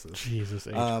daily basis. Jesus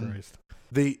H. Christ.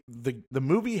 The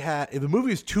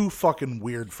movie is too fucking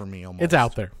weird for me almost. It's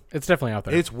out there. It's definitely out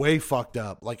there. It's way fucked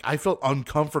up. Like, I felt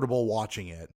uncomfortable watching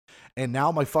it. And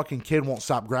now my fucking kid won't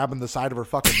stop grabbing the side of her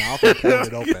fucking mouth and pulling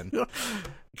it open.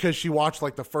 Because she watched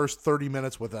like the first 30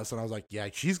 minutes with us, and I was like, yeah,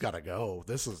 she's got to go.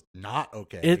 This is not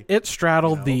okay. It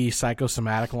straddled the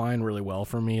psychosomatic line really well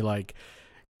for me. Like,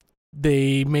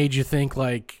 they made you think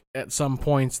like at some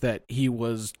points that he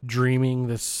was dreaming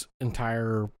this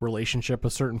entire relationship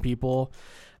with certain people.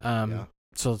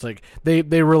 So it's like they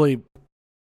really,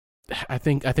 I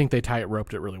think they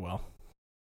tight-roped it really well.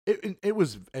 It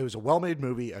was a well-made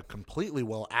movie, a completely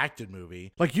well-acted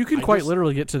movie. Like you can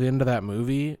literally get to the end of that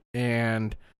movie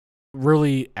and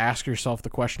really ask yourself the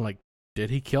question, like, did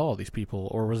he kill all these people,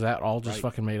 or was that all just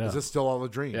fucking made up? Is this still all a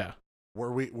dream? Yeah.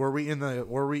 Were we in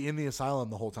the asylum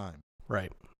the whole time?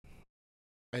 Right.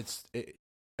 It's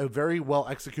a very well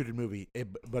executed movie,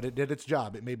 but it did its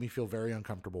job. It made me feel very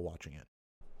uncomfortable watching it.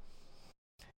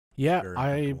 Yeah,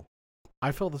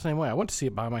 I felt the same way. I went to see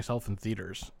it by myself in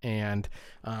theaters, and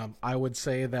I would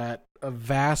say that a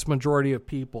vast majority of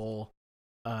people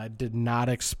did not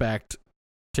expect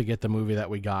to get the movie that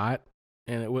we got,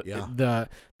 and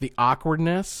the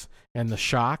awkwardness and the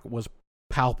shock was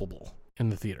palpable in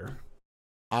the theater.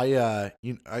 I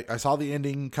saw the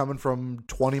ending coming from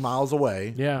 20 miles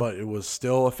away, but it was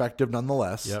still effective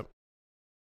nonetheless. Yep.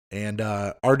 And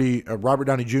Robert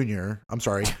Downey Jr. I'm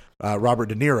sorry, Robert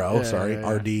De Niro.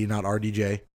 RD, not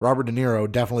RDJ. Robert De Niro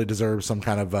definitely deserves some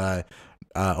kind of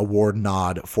award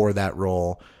nod for that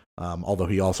role. Although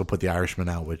he also put The Irishman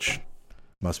out, which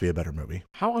must be a better movie.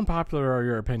 How unpopular are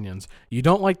your opinions? You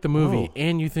don't like the movie,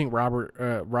 and you think Robert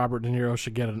De Niro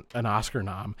should get an Oscar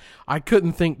nom. I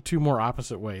couldn't think two more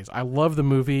opposite ways. I love the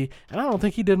movie, and I don't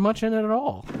think he did much in it at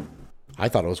all. I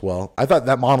thought it was I thought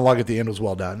that monologue at the end was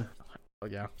well done.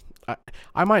 Yeah.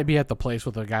 I might be at the place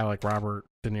with a guy like Robert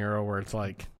De Niro where it's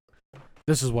like,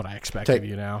 this is what I expect of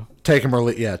you now. Take him or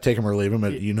leave him.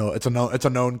 It's a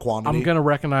known quantity. I'm gonna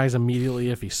recognize immediately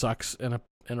if he sucks in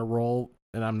a role,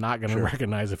 and I'm not gonna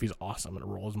recognize if he's awesome in a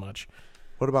role as much.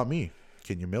 What about me?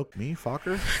 Can you milk me,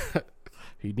 Fokker?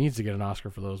 He needs to get an Oscar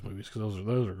for those movies because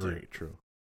those are great. True.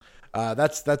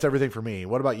 That's everything for me.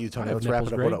 What about you, Tony? Let's wrap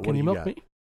it up. What Can you milk me?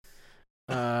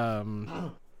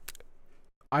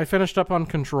 I finished up on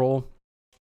Control.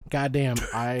 Goddamn,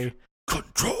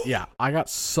 Control. Yeah, I got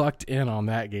sucked in on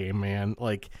that game, man.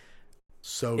 Like,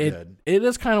 so good. It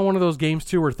is kind of one of those games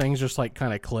too where things just like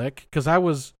kind of click. Because I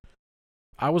was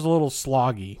a little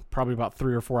sloggy, probably about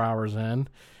 3 or 4 hours in.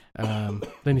 Then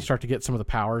you start to get some of the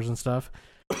powers and stuff.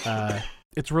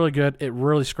 It's really good. It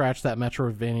really scratched that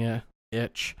Metroidvania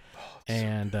itch,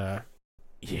 and the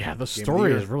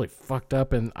story is really fucked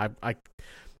up. And I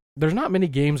there's not many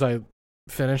games I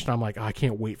finished and I'm like, I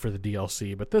can't wait for the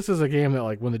DLC, but this is a game that,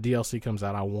 like, when the DLC comes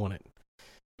out, I want it.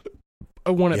 I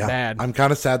want it bad. I'm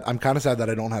kind of sad that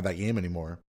I don't have that game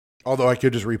anymore. Although I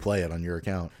could just replay it on your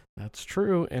account. That's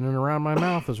true. In and around my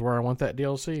mouth is where I want that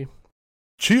DLC.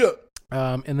 Chia.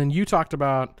 And then you talked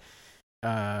about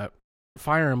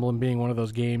Fire Emblem being one of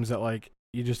those games that, like,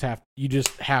 you just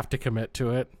have to commit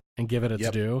to it and give it its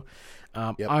due.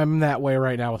 I'm that way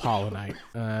right now with Hollow Knight.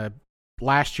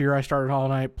 Last year I started Hollow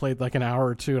Knight, played like an hour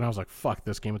or two, and I was like, fuck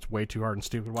this game, it's way too hard and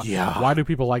stupid. Why do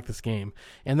people like this game?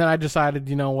 And then I decided,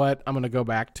 you know what, I'm going to go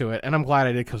back to it. And I'm glad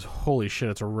I did, because holy shit,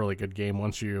 it's a really good game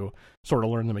once you sort of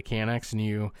learn the mechanics and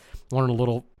you learn a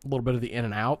little bit of the in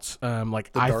and outs.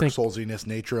 Like, the Dark Soulsiness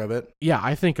nature of it. Yeah,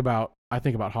 I think about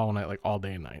Hollow Knight like all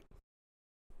day and night.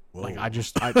 Whoa. Like,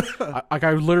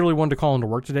 I literally wanted to call into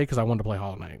work today because I wanted to play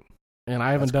Hollow Knight. And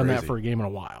I haven't done that for a game in a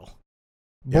while.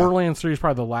 Borderlands 3 is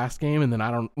probably the last game, and then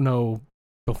I don't know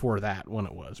before that when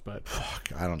it was, but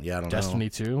I don't know.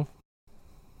 Destiny 2?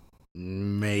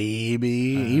 Maybe.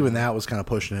 Even that was kind of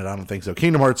pushing it. I don't think so.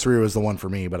 Kingdom Hearts 3 was the one for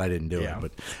me, but I didn't do it.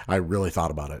 But I really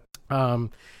thought about it. I'm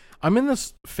in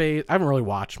this phase. I haven't really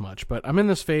watched much, but I'm in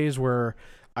this phase where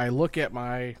I look at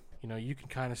my, you can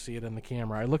kind of see it in the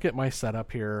camera. I look at my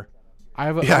setup here. I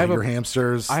have your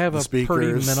hamsters. I have a speakers.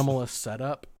 pretty minimalist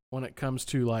setup when it comes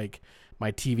to, like,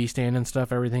 my TV stand and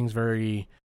stuff. Everything's very,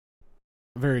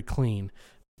 very clean.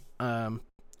 I'm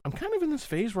kind of in this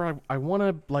phase where I want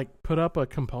to, like, put up a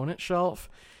component shelf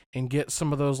and get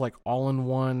some of those, like,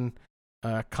 all-in-one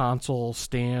console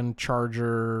stand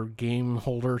charger game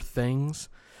holder things.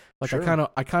 Like, sure.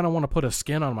 I kind of want to put a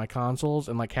skin on my consoles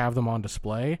and, like, have them on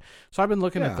display. So I've been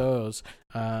looking at those.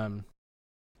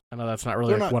 I know that's not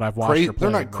really what I've watched or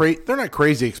played. They're not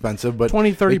crazy expensive, but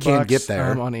 $20-$30 they can get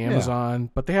there on Amazon.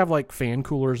 But they have, like, fan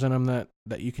coolers in them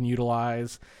that you can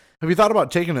utilize. Have you thought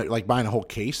about taking it, like, buying a whole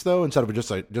case though, instead of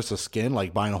just a skin,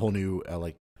 like buying a whole new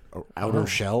outer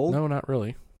shell? No, not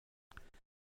really.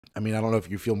 I mean, I don't know if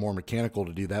you feel more mechanical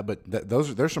to do that, but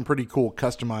there's some pretty cool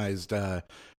customized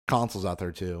consoles out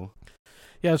there too.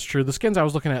 Yeah, it's true. The skins I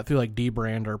was looking at through, like,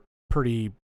 D-Brand are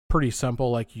pretty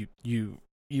simple. Like, you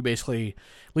basically,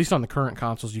 at least on the current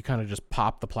consoles, you kind of just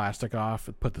pop the plastic off,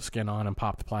 put the skin on, and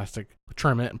pop the plastic,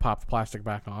 trim it, and pop the plastic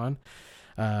back on.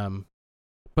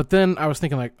 But then I was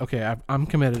thinking, like, okay, I'm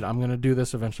committed. I'm going to do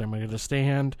this eventually. I'm going to get a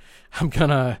stand. I'm going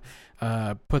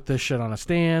to put this shit on a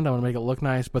stand. I'm going to make it look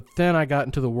nice. But then I got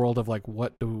into the world of, like,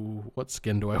 what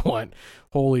skin do I want?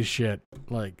 Holy shit.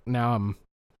 Like, now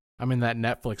I'm in that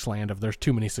Netflix land of there's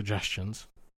too many suggestions.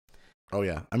 Oh,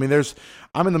 yeah. I mean,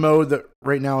 I'm in the mode that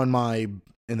right now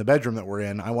in the bedroom that we're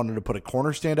in, I wanted to put a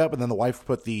corner stand up, and then the wife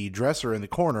put the dresser in the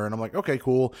corner, and I'm like, okay,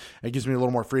 cool. It gives me a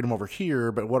little more freedom over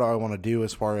here, but what do I want to do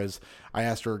as far as, I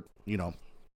asked her,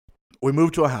 we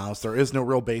moved to a house. There is no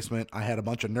real basement. I had a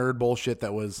bunch of nerd bullshit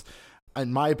that was,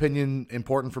 in my opinion,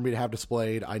 important for me to have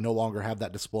displayed. I no longer have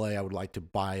that display. I would like to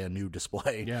buy a new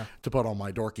display to put all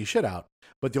my dorky shit out.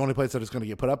 But the only place that it's going to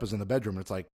get put up is in the bedroom.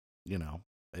 It's like,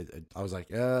 I was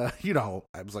like, I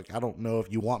was like, I don't know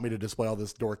if you want me to display all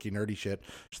this dorky, nerdy shit.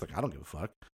 She's like, I don't give a fuck.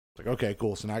 It's like, okay,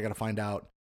 cool. So now I got to find out,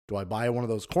 do I buy one of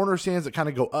those corner stands that kind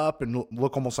of go up and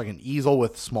look almost like an easel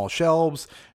with small shelves?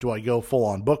 Do I go full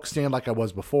on book stand like I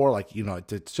was before? Like,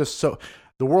 it's just so,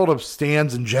 the world of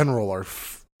stands in general are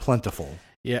plentiful.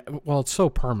 Yeah. Well, it's so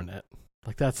permanent.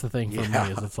 Like, that's the thing for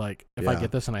me is it's like, if I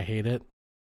get this and I hate it,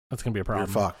 that's going to be a problem.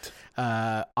 You're fucked.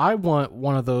 I want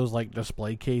one of those, like,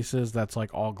 display cases that's,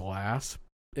 like, all glass.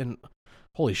 And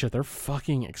holy shit, they're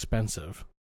fucking expensive.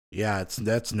 Yeah,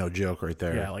 that's no joke right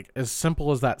there. Yeah, like, as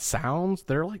simple as that sounds,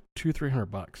 they're, like,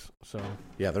 $200-$300. So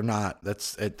yeah, they're not.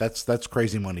 That's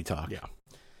crazy money talk.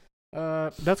 Yeah.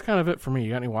 That's kind of it for me. You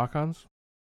got any walk-ons?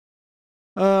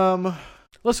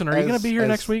 Listen, are you going to be here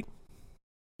next week?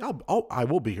 I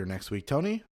will be here next week,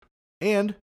 Tony.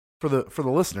 And for the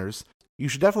listeners, you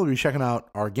should definitely be checking out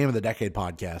our Game of the Decade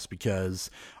podcast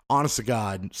because, honest to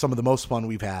God, some of the most fun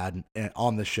we've had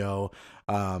on the show.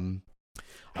 I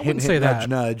wouldn't say that.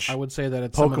 Nudge. I would say that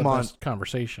it's some of the best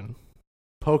conversation.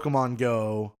 Pokemon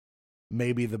Go,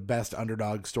 maybe the best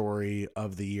underdog story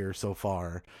of the year so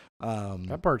far.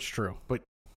 That part's true.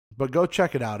 But go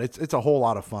check it out. It's a whole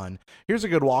lot of fun. Here's a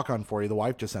good walk-on for you. The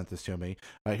wife just sent this to me.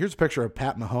 Here's a picture of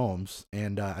Pat Mahomes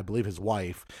and I believe his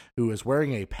wife, who is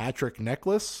wearing a Patrick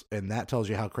necklace, and that tells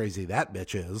you how crazy that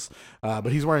bitch is.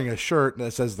 But he's wearing a shirt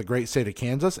that says the great state of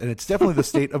Kansas, and it's definitely the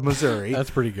state of Missouri.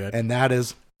 That's pretty good. And that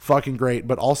is fucking great.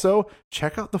 But also,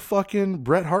 check out the fucking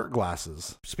Bret Hart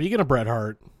glasses. Speaking of Bret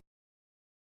Hart.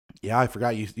 Yeah, I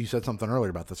forgot you said something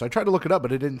earlier about this. I tried to look it up,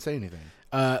 but it didn't say anything.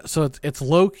 So it's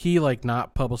low key, like,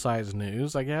 not publicized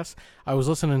news, I guess. I was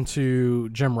listening to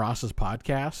Jim Ross's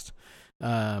podcast,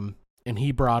 and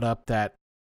he brought up that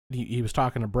he was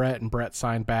talking to Bret, and Bret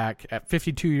signed back at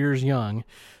 52 years young,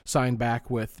 signed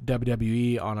back with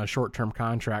WWE on a short-term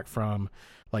contract from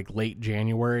like late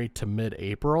January to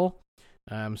mid-April.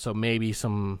 So maybe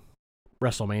some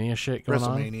WrestleMania shit going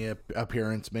on. WrestleMania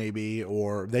appearance maybe,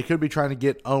 or they could be trying to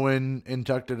get Owen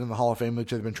inducted in the Hall of Fame, which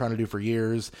they've been trying to do for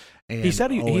years. And he said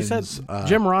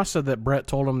Jim Ross said that Bret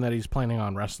told him that he's planning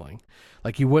on wrestling.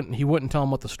 Like he wouldn't tell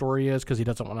him what the story is because he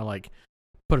doesn't want to like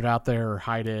put it out there or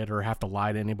hide it or have to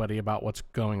lie to anybody about what's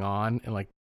going on, and like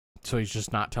so he's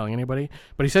just not telling anybody.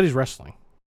 But he said he's wrestling.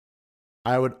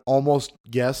 I would almost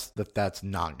guess that that's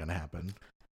not going to happen.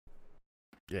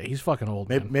 Yeah, he's fucking old.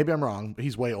 Maybe I'm wrong, but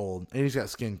he's way old. And he's got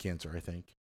skin cancer, I think.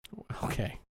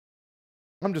 Okay.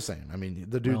 I'm just saying. I mean,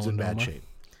 the dude's in bad shape.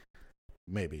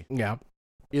 Maybe. Yeah.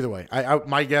 Either way,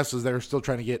 my guess is they're still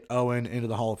trying to get Owen into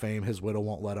the Hall of Fame. His widow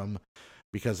won't let him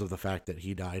because of the fact that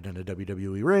he died in a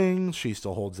WWE ring. She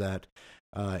still holds that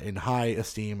in high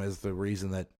esteem as the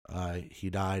reason that he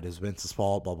died is Vince's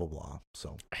fault, blah, blah, blah.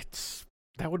 So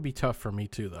that would be tough for me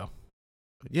too, though.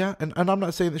 Yeah, and I'm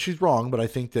not saying that she's wrong, but I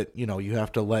think that, you know, you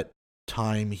have to let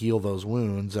time heal those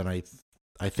wounds, and I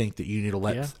think that you need to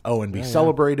let Owen be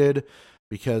celebrated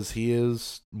because he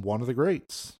is one of the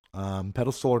greats.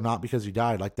 Pedestal or not because he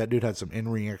died. Like, that dude had some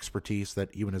in-ring expertise that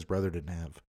even his brother didn't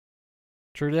have.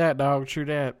 True that, dog. True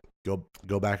that.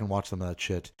 Go back and watch some of that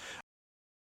shit.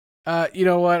 You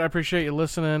know what? I appreciate you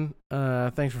listening.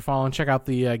 Thanks for following. Check out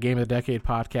the Game of the Decade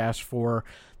podcast for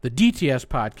the DTS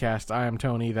podcast. I am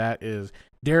Tony. That is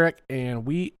Derek, and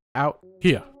we out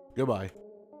here. Goodbye.